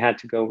company, we had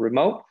to go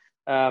remote.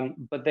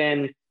 But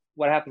then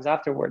what happens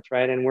afterwards,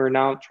 right? And we're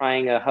now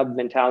trying a hub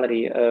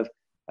mentality of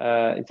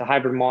it's a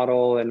hybrid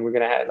model, and we're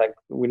going to have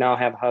we now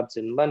have hubs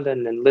in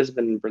London and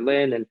Lisbon and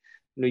Berlin and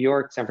New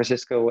York, San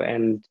Francisco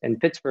and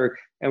Pittsburgh.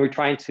 And we're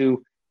trying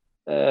to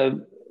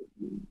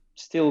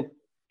still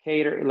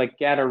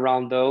gather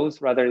around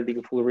those rather than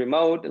being fully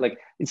remote. Like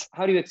it's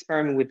how do you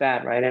experiment with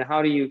that, right? And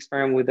how do you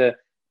experiment with a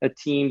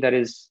team that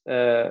is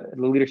the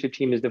leadership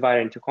team is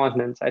divided into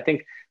continents? I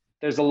think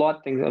there's a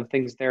lot of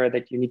things there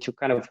that you need to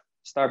kind of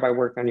start by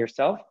working on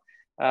yourself,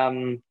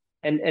 and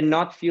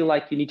not feel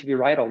like you need to be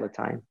right all the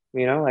time.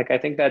 I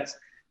think that's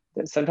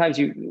sometimes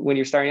when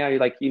you're starting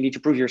out, you need to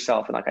prove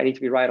yourself and I need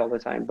to be right all the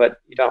time, but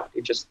you don't.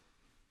 You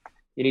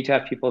need to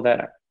have people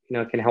that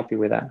can help you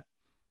with that.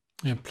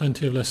 Yeah,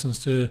 plenty of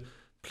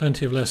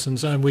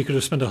lessons, and we could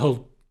have spent a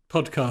whole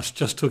podcast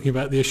just talking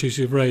about the issues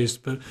you've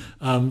raised, but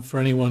for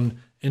anyone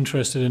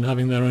interested in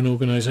having their own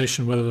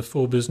organization, whether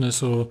for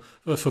business or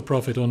for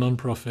profit or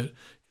non-profit,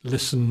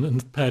 listen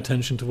and pay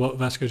attention to what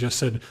Vasco just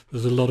said.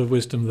 There's a lot of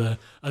wisdom there.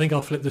 I think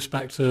I'll flip this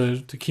back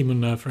to Kimon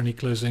now for any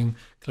closing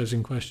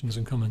questions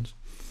and comments.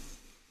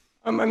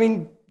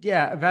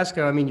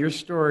 Vasco, your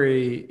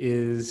story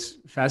is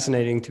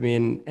fascinating to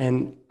me.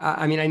 And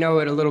I know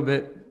it a little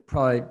bit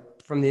probably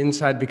from the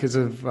inside because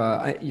of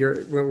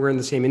we're in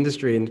the same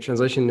industry, in the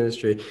translation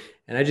industry.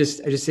 And I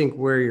just think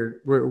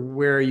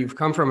where you've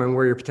come from and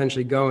where you're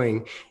potentially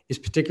going is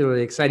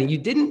particularly exciting. You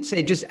didn't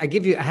say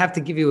I have to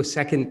give you a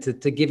second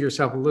to give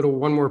yourself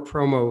one more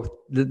promo,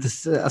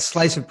 a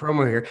slice of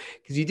promo here,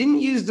 because you didn't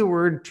use the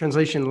word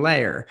translation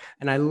layer.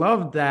 And I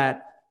love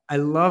that.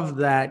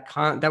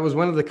 That was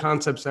one of the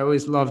concepts I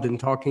always loved in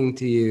talking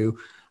to you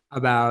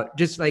about,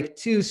 just like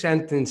 2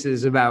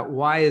 sentences about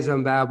why is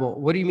Unbabel.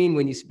 What do you mean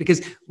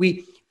because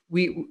we've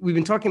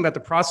been talking about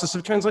the process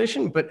of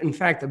translation, but in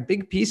fact, a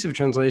big piece of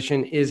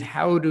translation is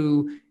how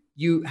do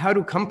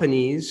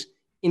companies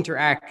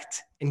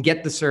interact and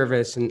get the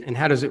service, and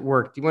how does it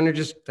work? Do you want to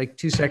just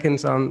 2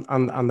 seconds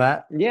on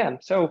that? Yeah.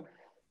 So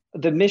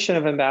the mission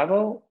of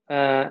Unbabel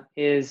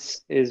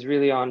is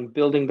really on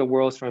building the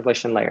world's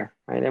translation layer,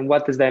 right? And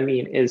what does that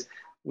mean? Is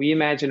we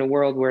imagine a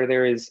world where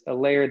there is a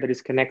layer that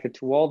is connected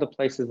to all the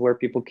places where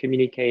people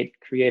communicate,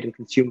 create, and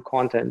consume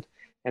content,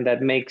 and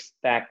that makes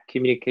that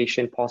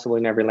communication possible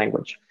in every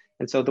language.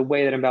 And so the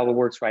way that Unbabel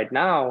works right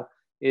now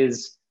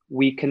is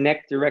we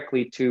connect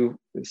directly to,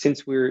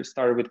 since we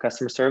started with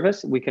customer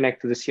service, we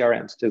connect to the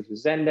CRMs, to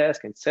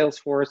Zendesk and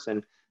Salesforce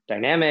and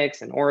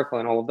Dynamics and Oracle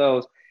and all of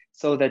those,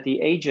 so that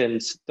the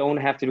agents don't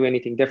have to do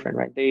anything different,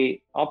 right?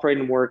 They operate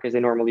and work as they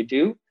normally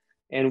do.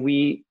 And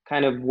we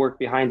kind of work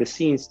behind the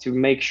scenes to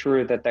make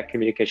sure that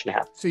communication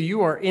happens. So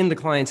you are in the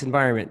client's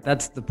environment.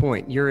 That's the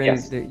point. You're in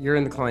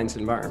the client's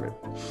environment.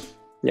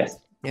 Yes.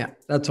 Yeah,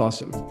 that's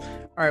awesome.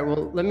 All right,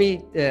 well,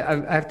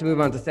 I have to move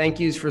on to thank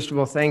yous. First of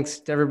all, thanks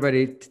to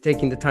everybody for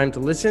taking the time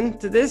to listen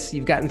to this.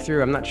 You've gotten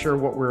through, I'm not sure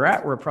what we're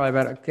at. We're probably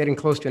about getting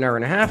close to an hour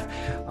and a half,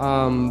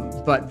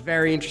 but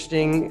very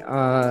interesting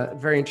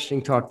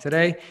talk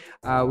today.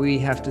 We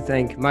have to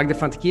thank Magda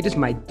Fantakidis,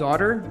 my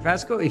daughter,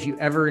 Vasco. If you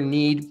ever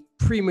need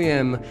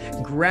premium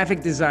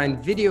graphic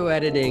design, video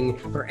editing,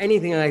 or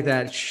anything like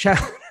that, shout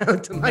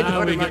out to my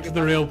daughter. Now we get to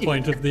the real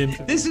point of the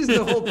interview. This is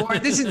the whole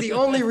point. This is the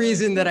only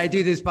reason that I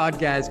do this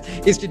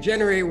podcast, is to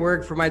generate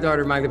work for my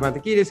daughter, Magda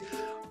Fantakidis.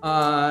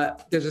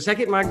 There's a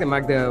second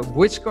Magda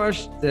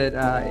Witskosh, that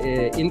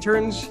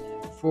interns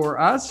for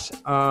us.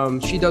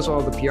 She does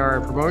all the PR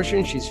and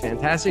promotion. She's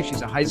fantastic.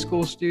 She's a high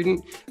school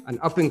student, an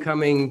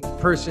up-and-coming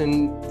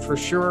person for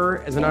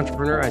sure, as an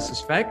entrepreneur, I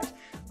suspect.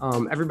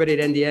 Everybody at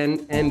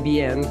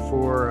NBN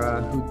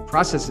who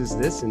processes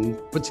this and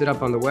puts it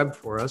up on the web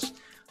for us.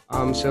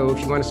 So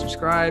if you want to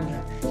subscribe,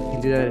 you can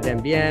do that at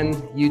NBN,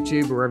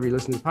 YouTube, or wherever you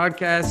listen to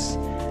podcasts.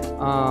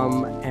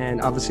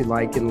 And obviously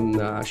like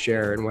and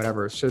share and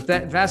whatever. So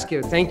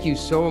Vasco, thank you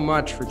so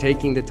much for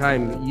taking the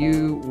time.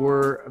 You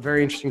were a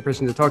very interesting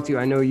person to talk to.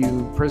 I know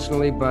you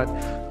personally, but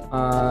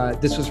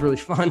this was really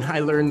fun. I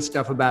learned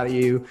stuff about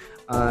you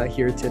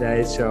here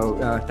today.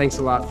 So thanks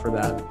a lot for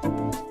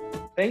that.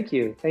 Thank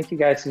you. Thank you,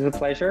 guys. It was a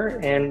pleasure,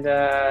 and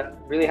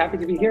really happy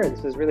to be here.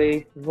 This was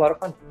a lot of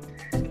fun.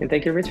 And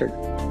thank you, Richard.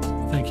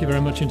 Thank you very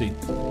much indeed.